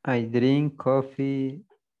 I drink coffee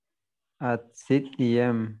at 6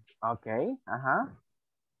 a.m. Okay, I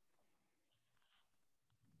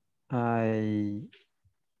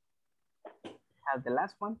have the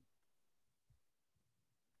last one.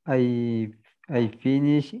 I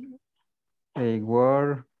finish a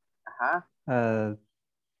work at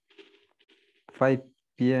 5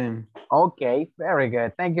 p.m. Okay, very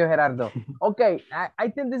good. Thank you, Gerardo. Okay, I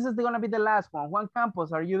think this is going to be the last one. Juan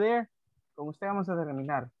Campos, are you there? Con usted vamos a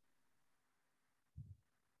terminar.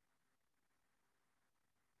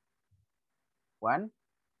 Juan.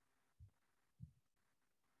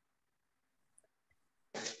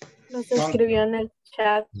 Nos escribió en el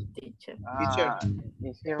chat, teacher.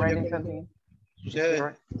 Is he writing something?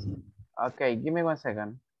 Okay, give me 1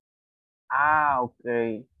 second.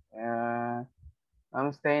 Okay.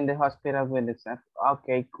 I'm staying in the hospital with the staff.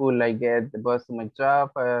 Okay, cool. I get the bus to my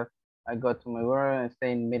job. I go to my work and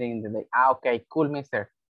stay in meeting in the day. Okay, cool, mister.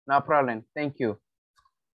 No problem. Thank you.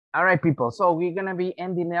 All right, people. So we're going to be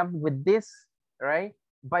ending up with this, right?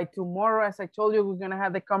 By tomorrow, as I told you, we're going to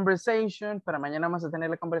have the conversation. Para mañana vamos a tener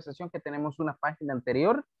la conversación que tenemos una página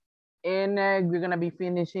anterior. And we're going to be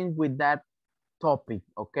finishing with that topic,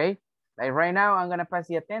 okay? Like right now, I'm going to pass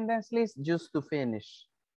the attendance list just to finish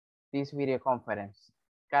this video conference.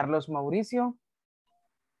 Carlos Mauricio.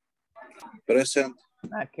 Present.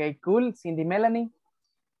 Okay, cool. Cindy Melanie.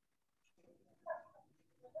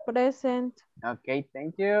 Present. Okay,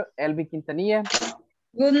 thank you. Elvi Quintanilla.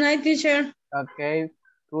 Good night, teacher. Okay,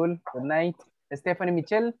 cool. Good night. Stephanie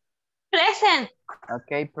Michelle. Present.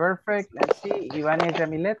 Okay, perfect. Let's see. Ivania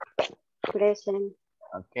Jamilet. Present.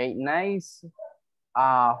 Okay, nice.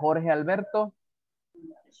 Jorge Alberto.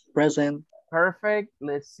 Present. Perfect.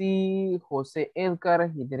 Let's see. Jose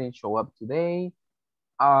Edgar. He didn't show up today.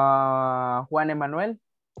 Juan Emanuel.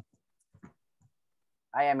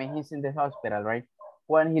 I mean, he's in the hospital, right?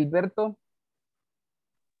 Juan Gilberto.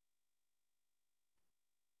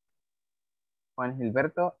 Juan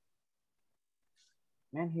Gilberto.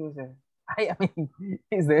 Man, he was there. I mean,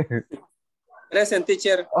 he's there. Present,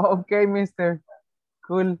 teacher. Okay, mister.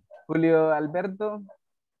 Cool. Julio Alberto.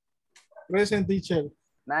 Present, teacher.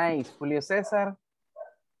 Nice. Julio César.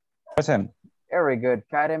 Present. Very good.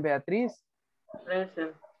 Karen Beatriz.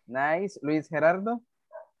 Present. Nice. Luis Gerardo.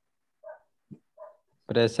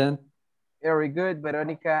 Present. Very good.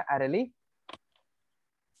 Verónica Areli.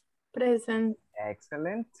 Present.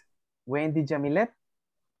 Excellent. Wendy Jamilet.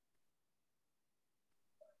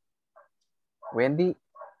 Wendy.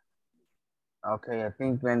 Okay, I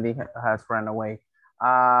think Wendy has run away.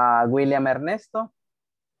 William Ernesto.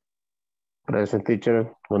 Present, teacher.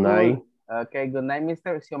 Good night. Okay, good night,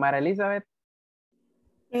 Mr. Xiomara Elizabeth.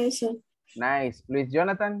 Present. Nice. Luis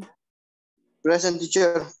Jonathan. Present,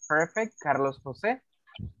 teacher. Perfect. Carlos Jose.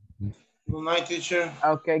 Good night, teacher.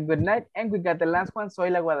 Okay, good night. And we got the last one,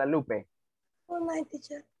 Zoila Guadalupe. Good night,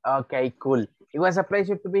 teacher. Okay, cool. It was a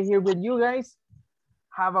pleasure to be here with you guys.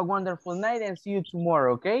 Have a wonderful night and see you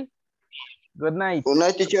tomorrow, okay? Good night. Good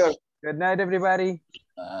night, teacher. Good night, everybody.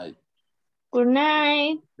 Good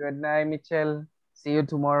night. Good night, Michelle. See you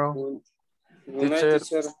tomorrow. Good night,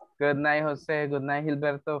 teacher. Good night, Jose. Good night,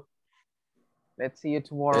 Gilberto. Let's see you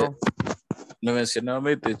tomorrow. Me mencionó a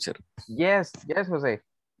mi teacher. Yes, Jose.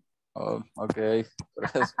 Oh, okay.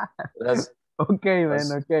 Gracias. Okay,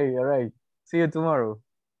 man. Okay, all right. See you tomorrow.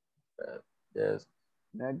 Yes.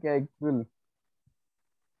 Okay, cool.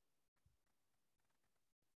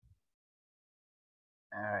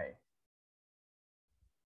 All right.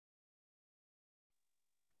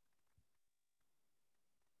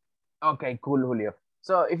 Okay, cool, Julio.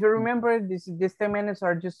 So if you remember, these 10 minutes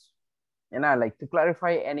are just, like to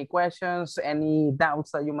clarify any questions, any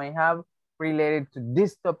doubts that you might have related to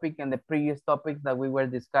this topic and the previous topics that we were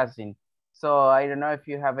discussing. So I don't know if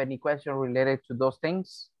you have any question related to those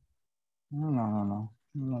things. No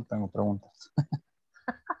tengo preguntas.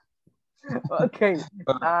 Okay.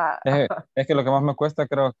 Es que lo que más me cuesta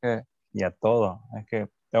creo que, y a todo, es que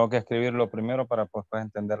tengo que escribirlo primero para después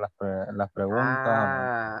entender las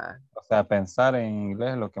preguntas. O sea, pensar en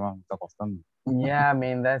inglés es lo que más me está costando. Yeah, I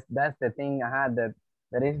mean, that's the thing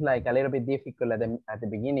that is like a little bit difficult at the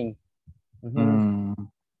beginning.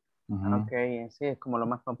 Okay, sí, es como lo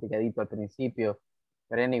más complicadito al principio.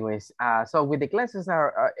 But anyways, so with the classes,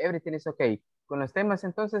 everything is okay. Con los temas,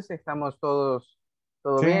 entonces, estamos todo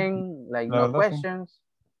sí, bien, like no questions.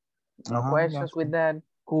 Sí. No questions with that.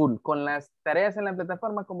 Cool. Con las tareas en la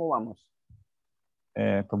plataforma, ¿cómo vamos?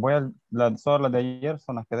 Pues voy solo las de ayer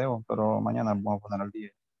son las que debo, pero mañana vamos a poner al día.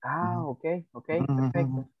 Ok,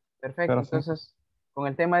 perfecto. Perfecto, entonces, con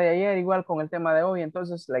el tema de ayer, igual con el tema de hoy,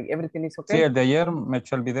 entonces, like, everything is okay. Sí, el de ayer me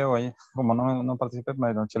eché el video ayer, como no participé,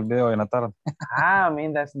 me eché el video en la tarde. I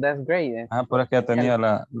mean, that's great. Pero es que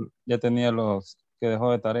ya tenía los que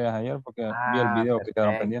dejó de tareas ayer, porque vi el video que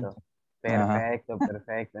quedaron pendientes. Perfecto,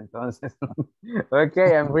 entonces,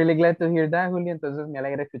 okay, I'm really glad to hear that, Julio, entonces me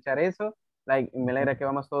alegra escuchar eso, like, me alegra que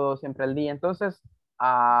vamos todos siempre al día, entonces,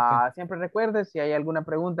 siempre recuerde, si hay alguna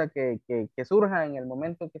pregunta que surja en el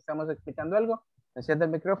momento que estamos explicando algo, encienda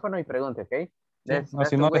el micrófono y pregunte, ¿ok?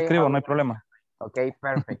 Si no te escribo, no hay problema. Ok,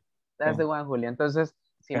 perfect. That's the one, Julio. Entonces,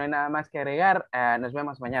 si no hay nada más que agregar, nos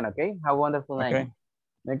vemos mañana, ¿ok? Have a wonderful night.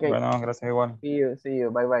 Okay. Bueno, gracias igual. See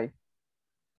you. Bye, bye.